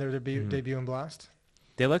debut in Blast.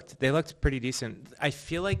 They looked pretty decent. I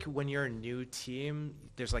feel like when you're a new team,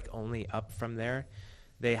 there's like only up from there.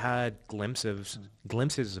 They had glimpses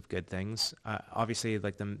of good things. Obviously,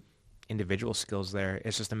 like the individual skills there.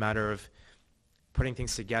 It's just a matter of putting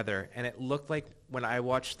things together. And it looked like when I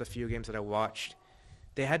watched the few games that I watched,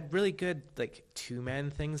 they had really good like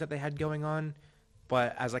two-man things that they had going on.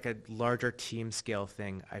 But as like a larger team scale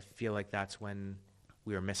thing, I feel like that's when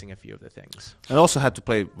we were missing a few of the things. and also had to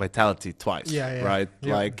play Vitality twice. Yeah. Right.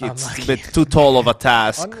 Yeah. Like it's Unlucky. a bit too tall of a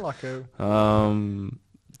task. Unlucky.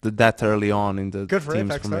 That early on in the Good for team's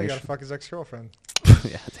Apex though. You gotta formation. fuck his ex-girlfriend.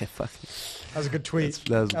 Yeah, they fucking. That was a good tweet.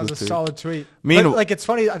 That was That was good a tweet. solid tweet. Meanwhile- But, like, it's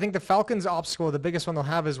funny. I think the Falcons' obstacle, the biggest one they'll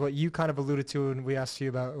have, is what you kind of alluded to when we asked you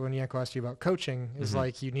about when Yanko asked you about coaching. Is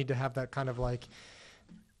like you need to have that kind of like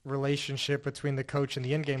relationship between the coach and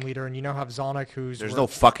the in-game leader, and you now have Zonic, who's There's no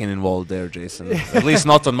fucking involved there, Jason. At least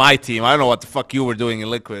not on my team. I don't know what the fuck you were doing in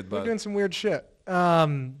Liquid, we're but doing some weird shit.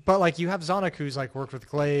 But like you have Zonic, who's like worked with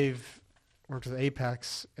Glaive, worked with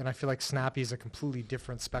Apex, and I feel like Snappy is a completely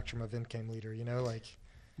different spectrum of in-game leader. You know, like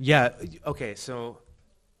Yeah. Okay. So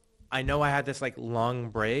I know I had this like long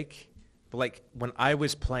break, but like when I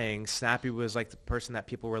was playing, Snappy was like the person that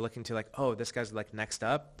people were looking to, like, oh, this guy's like next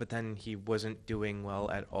up. But then he wasn't doing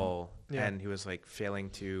well at all, Yeah. and he was like failing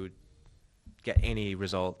to get any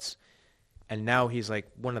results. And now he's like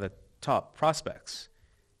one of the top prospects.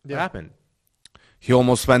 What Yeah. happened? he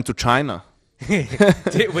almost went to China.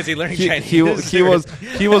 Was he learning He Chinese?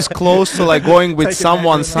 he was close to like going with Taking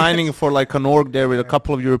someone Mandarin signing for like an org there with a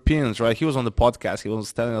couple of Europeans, right? He was on the podcast. He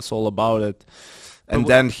was telling us all about it. And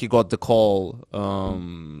then he got the call.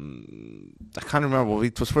 I can't remember.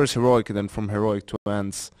 It was first Heroic and then from Heroic to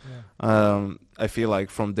Ents. I feel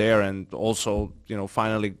like from there and also,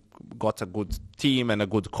 finally got a good team and a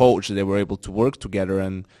good coach. They were able to work together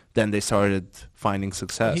and then they started finding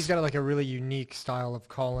success. he's got like a really unique style of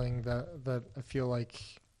calling that I feel like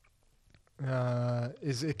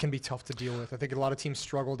it can be tough to deal with. I think a lot of teams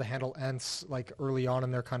struggle to handle Ents like early on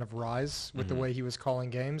in their kind of rise with the way he was calling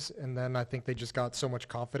games, and then I think they just got so much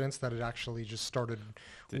confidence that it actually just started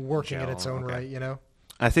working in its own right.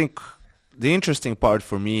 I think the interesting part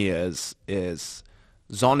for me is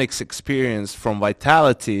Zonic's experience from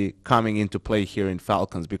Vitality coming into play here in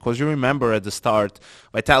Falcons, because you remember at the start,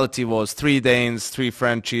 Vitality was 3 Danes, 3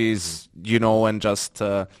 Frenchies, and just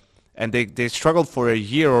and they struggled for a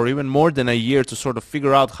year or even more than a year to sort of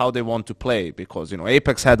figure out how they want to play, because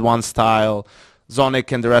Apex had one style,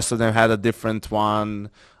 Zonic and the rest of them had a different one.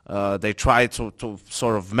 They tried to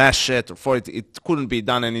sort of mesh it, for it couldn't be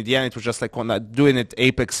done, and in the end it was just like doing it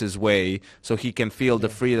Apex's way, so he can feel the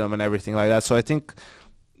freedom and everything like that. So I think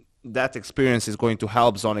that experience is going to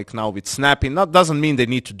help Zonic now with Snappy. Doesn't mean they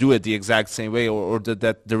need to do it the exact same way, or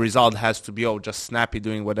that the result has to be just Snappy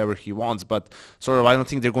doing whatever he wants. But sort of, I don't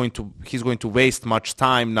think he's going to waste much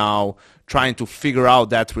time now trying to figure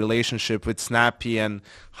out that relationship with Snappy and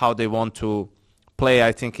how they want to play.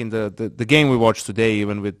 I think in the game we watched today,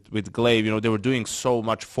 even with Glaive, they were doing so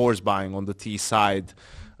much force buying on the T side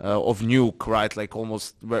of Nuke, right? Like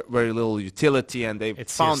almost very little utility, and they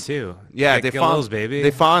It's found CS2. yeah, Like they Gills, found baby. they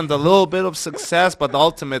found a little bit of success, but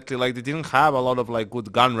ultimately, like, they didn't have a lot of like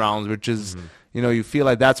good gun rounds, which is you feel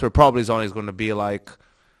like that's where probably Zone is going to be like,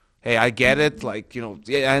 hey, I get it, like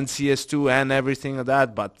and CS2 and everything like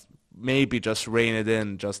that, but maybe just rein it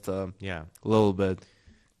in just a little bit.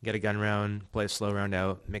 Get a gun round, play a slow round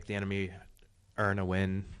out, make the enemy earn a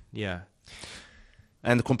win. Yeah.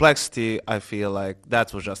 And the complexity, I feel like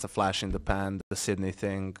that was just a flash in the pan, the Sydney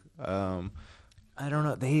thing. I don't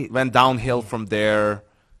know. They went downhill from there,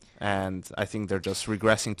 and I think they're just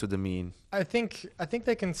regressing to the mean. I think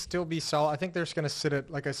they can still be solid. I think they're just going to sit at,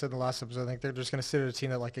 like I said in the last episode, I think they're just going to sit at a team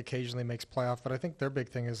that like occasionally makes playoff. But I think their big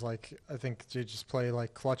thing is like, I think they just play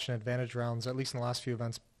like clutch and advantage rounds, at least in the last few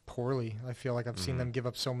events, poorly. I feel like I've seen them give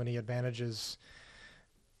up so many advantages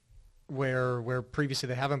where previously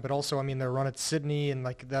they haven't, but also, I mean, their run at Sydney and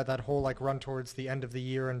like that whole like run towards the end of the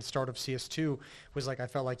year and start of CS2 was like, I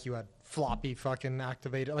felt like you had Floppy fucking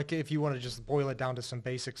activated. Like, if you want to just boil it down to some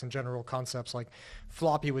basics and general concepts, like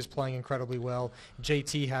Floppy was playing incredibly well.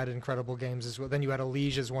 JT had incredible games as well. Then you had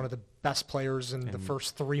Elige as one of the best players in the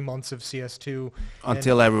first 3 months of CS2.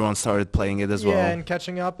 Until everyone started playing it as well. Yeah, and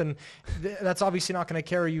catching up, and that's obviously not going to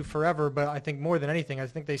carry you forever, but I think more than anything, I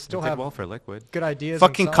think they still have well for Liquid. good ideas.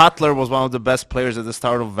 Fucking and Cutler was one of the best players at the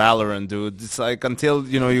start of Valorant, dude. It's like until,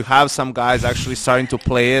 you have some guys actually starting to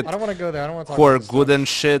play it I don't want to go there. I don't want to talk who are about this good stuff. and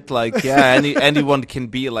shit, like, like, yeah, anyone can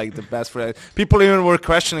be like the best for that. People even were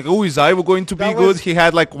questioning, oh, is Ivo going to be good? He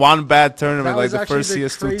had like one bad tournament, like the first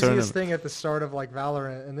CS2 tournament. That was actually the craziest thing at the start of like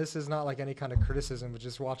Valorant, and this is not like any kind of criticism, but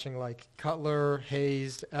just watching like Cutler,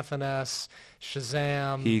 Hazed, FNS,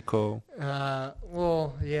 Shazam, Hiko.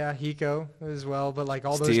 Well, yeah, Hiko as well, but like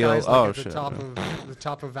all those Steel. guys like, Oh, at the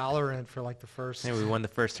top of Valorant for like the first. Yeah, we won the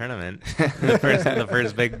first tournament, the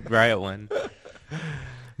first big Riot one.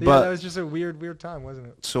 But that was just a weird time, wasn't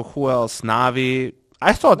it? So who else? Navi.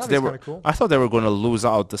 I thought Navi's they were. kinda cool. I thought they were going to lose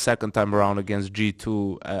out the second time around against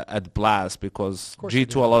G2 at Blast, because course they G2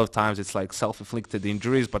 did. a lot of times it's like self-inflicted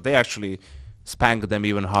injuries, but they actually spanked them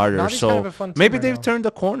even harder. Navi's So kind of a fun team maybe right they've now. turned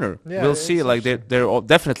the corner. Yeah, We'll it's see. Like interesting. they're all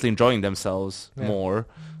definitely enjoying themselves Yeah. more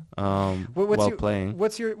What's while your, playing.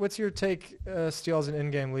 What's your take, Steele, as an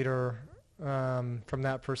in-game leader, from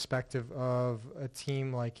that perspective of a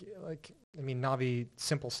team like I mean, Navi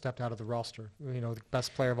Simple stepped out of the roster, you know, the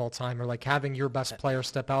best player of all time, or like having your best player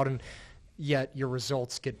step out and yet your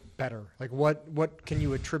results get better. Like what can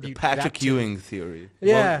you attribute Patrick that to? Ewing theory.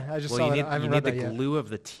 Yeah, I just saw you that. need, I haven't you read need that the yet. glue of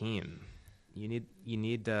the team. You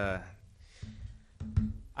need I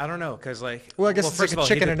don't know, because like... Well, I guess it's first like of a all,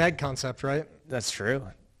 chicken and egg concept, right? That's true.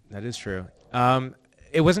 That is true.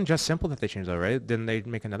 It wasn't just Simple that they changed, though, right? Didn't they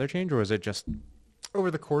make another change, or was it just... Over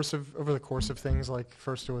the course of things, like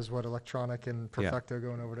first it was Electronic and Perfecto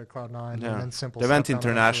going over to Cloud9, and then Simple. They went stepped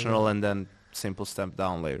down international eventually. and then Simple stepped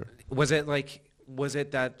down later. Was it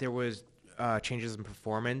that there was changes in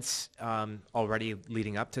performance already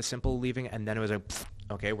leading up to Simple leaving, and then it was like,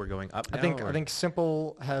 okay, we're going up now? I think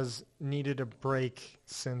Simple has needed a break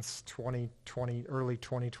since 2020, early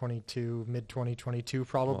 2022, mid 2022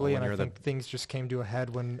 probably, Well, and I think things just came to a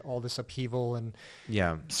head when all this upheaval and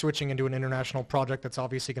Yeah. switching into an international project that's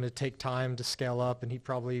obviously going to take time to scale up, and he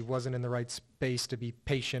probably wasn't in the right space to be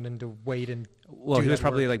patient and to wait and Well, do he was that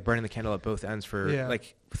probably work. like burning the candle at both ends for Yeah.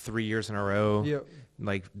 like 3 years in a row. Yeah.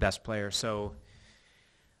 Like best player. So,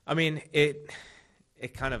 I mean, it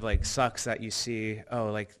kind of like sucks that you see,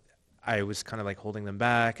 like I was kind of like holding them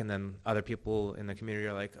back, and then other people in the community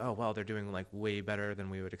are like, oh, well, they're doing like way better than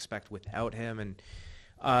we would expect without him. And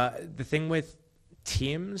the thing with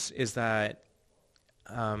teams is that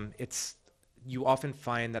you often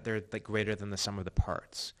find that they're like greater than the sum of the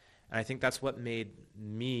parts. And I think that's what made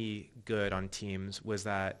me good on teams, was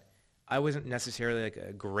that I wasn't necessarily like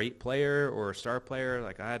a great player or a star player.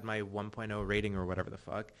 Like I had my 1.0 rating or whatever the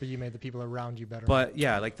fuck. But you made the people around you better. But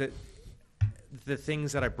yeah, like the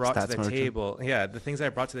things that I brought Stats to the merchant. table, the things that I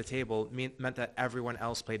brought to the table meant that everyone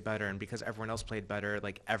else played better, and because everyone else played better,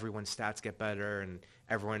 like everyone's stats get better, and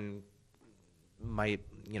everyone might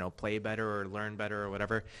play better or learn better or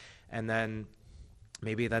whatever. And then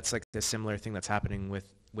maybe that's like a similar thing that's happening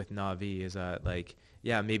with Na'Vi, is that like,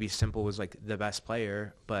 yeah, maybe Simple was like the best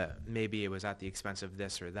player, but maybe it was at the expense of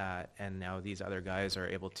this or that, and now these other guys are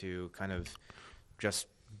able to kind of just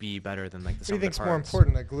be better than like the what do sum you of the think's more parts.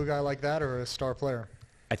 important, a glue guy like that or a star player?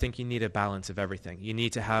 I think you need a balance of everything. You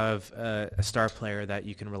need to have a star player that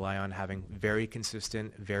you can rely on having very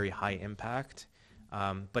consistent, very high impact,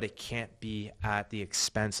 but it can't be at the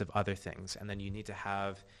expense of other things. And then you need to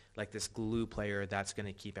have like this glue player that's going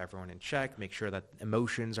to keep everyone in check, make sure that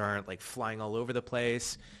emotions aren't like flying all over the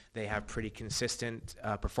place. They have pretty consistent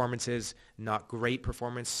performances, not great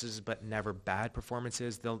performances, but never bad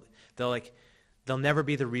performances. They'll never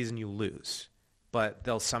be the reason you lose, but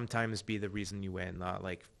they'll sometimes be the reason you win, not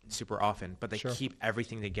like super often, but they Sure. keep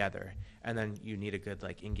everything together. And then you need a good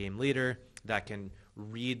like in-game leader that can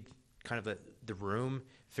read kind of the room,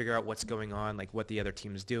 figure out what's going on, like what the other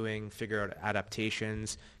team's doing, figure out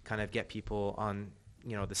adaptations, kind of get people on,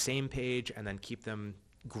 the same page, and then keep them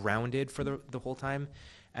grounded for the whole time.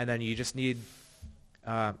 And then you just need,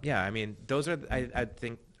 I mean, those are, I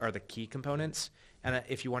think, are the key components. And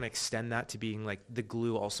if you want to extend that to being like the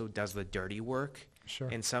glue also does the dirty work, Sure.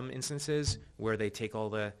 in some instances where they take all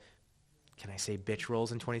the, can I say bitch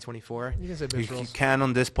rolls in 2024? You can say You bitch rolls. can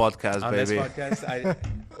on this podcast, On baby. this podcast, I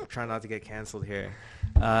try not to get canceled here.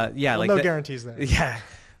 Yeah, Well, like no the- guarantees there. Yeah,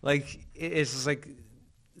 like it's just like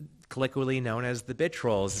colloquially known as the bitch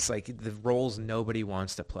rolls. It's like the roles nobody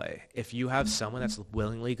wants to play. If you have someone that's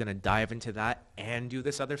willingly going to dive into that and do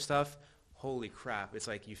this other stuff, holy crap! It's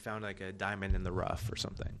like you found like a diamond in the rough or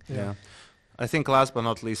something. Yeah. I think last but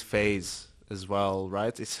not least, FaZe as well,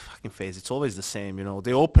 right? It's fucking FaZe. It's always the same,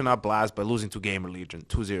 They open up Blast by losing to Gamer Legion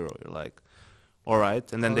 2-0. You're like, all right.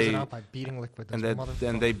 And then Closing they out by beating Liquid. and those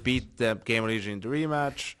then they motherfuckers. beat the Gamer Legion in the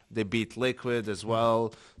rematch. They beat Liquid as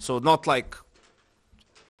well. So not like,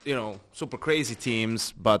 super crazy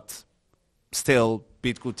teams, but still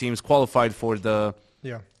beat good teams, qualified for the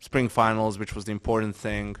Yeah. spring finals, which was the important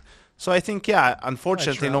thing. So I think, yeah,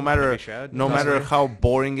 unfortunately, no matter Shroud. no matter how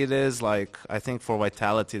boring it is, like I think for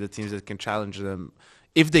Vitality, the teams that can challenge them,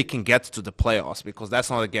 if they can get to the playoffs, because that's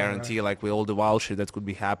not a guarantee. Like with all the wild shit that could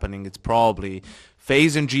be happening, it's probably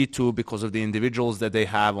FaZe and G2 because of the individuals that they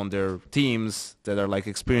have on their teams that are like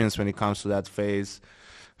experienced when it comes to that phase.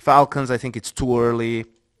 Falcons, I think it's too early.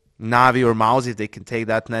 Navi or Mouse, if they can take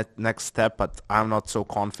that next step, but I'm not so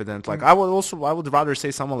confident. Like I would rather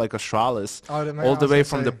say someone like Astralis, all the way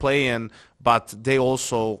from the play-in, but they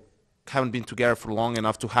also haven't been together for long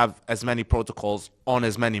enough to have as many protocols on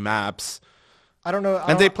as many maps. I don't know.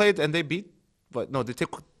 And they played and they beat, but no, they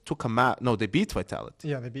took a map. No, they beat Vitality.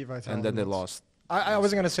 Yeah, they beat Vitality. And then they lost. I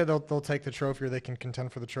wasn't going to say they'll take the trophy or they can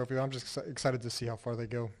contend for the trophy. I'm just excited to see how far they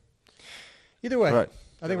go. Either way. Right.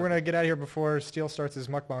 I think we're going to get out of here before Steel starts his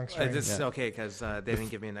mukbang stream. This is okay because they didn't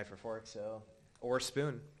give me a knife or fork, so or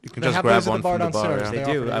spoon. You can They just have grab those at one the bar from the bar. downstairs. Yeah.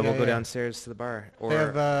 They do. offer it, I will yeah, go yeah. downstairs to the bar. Or They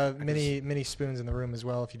have mini spoons in the room as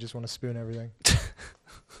well if you just want to spoon everything.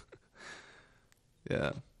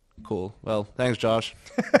 Yeah. Cool. Well, thanks, Josh.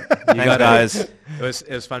 got Thanks, it. guys.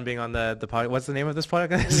 It was fun being on the pod. What's the name of this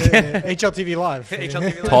podcast? HLTV Live.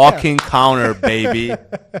 HLTV Live. Talking counter, baby.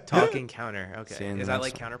 Talking counter. Okay. Seeing Is that that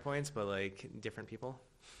like stuff. counterpoints, but like different people?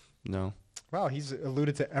 No. Wow, he's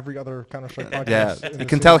alluded to every other Counter-Strike podcast. Yeah, in you the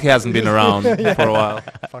can tell series. he hasn't been around for a while.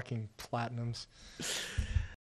 Fucking platinums.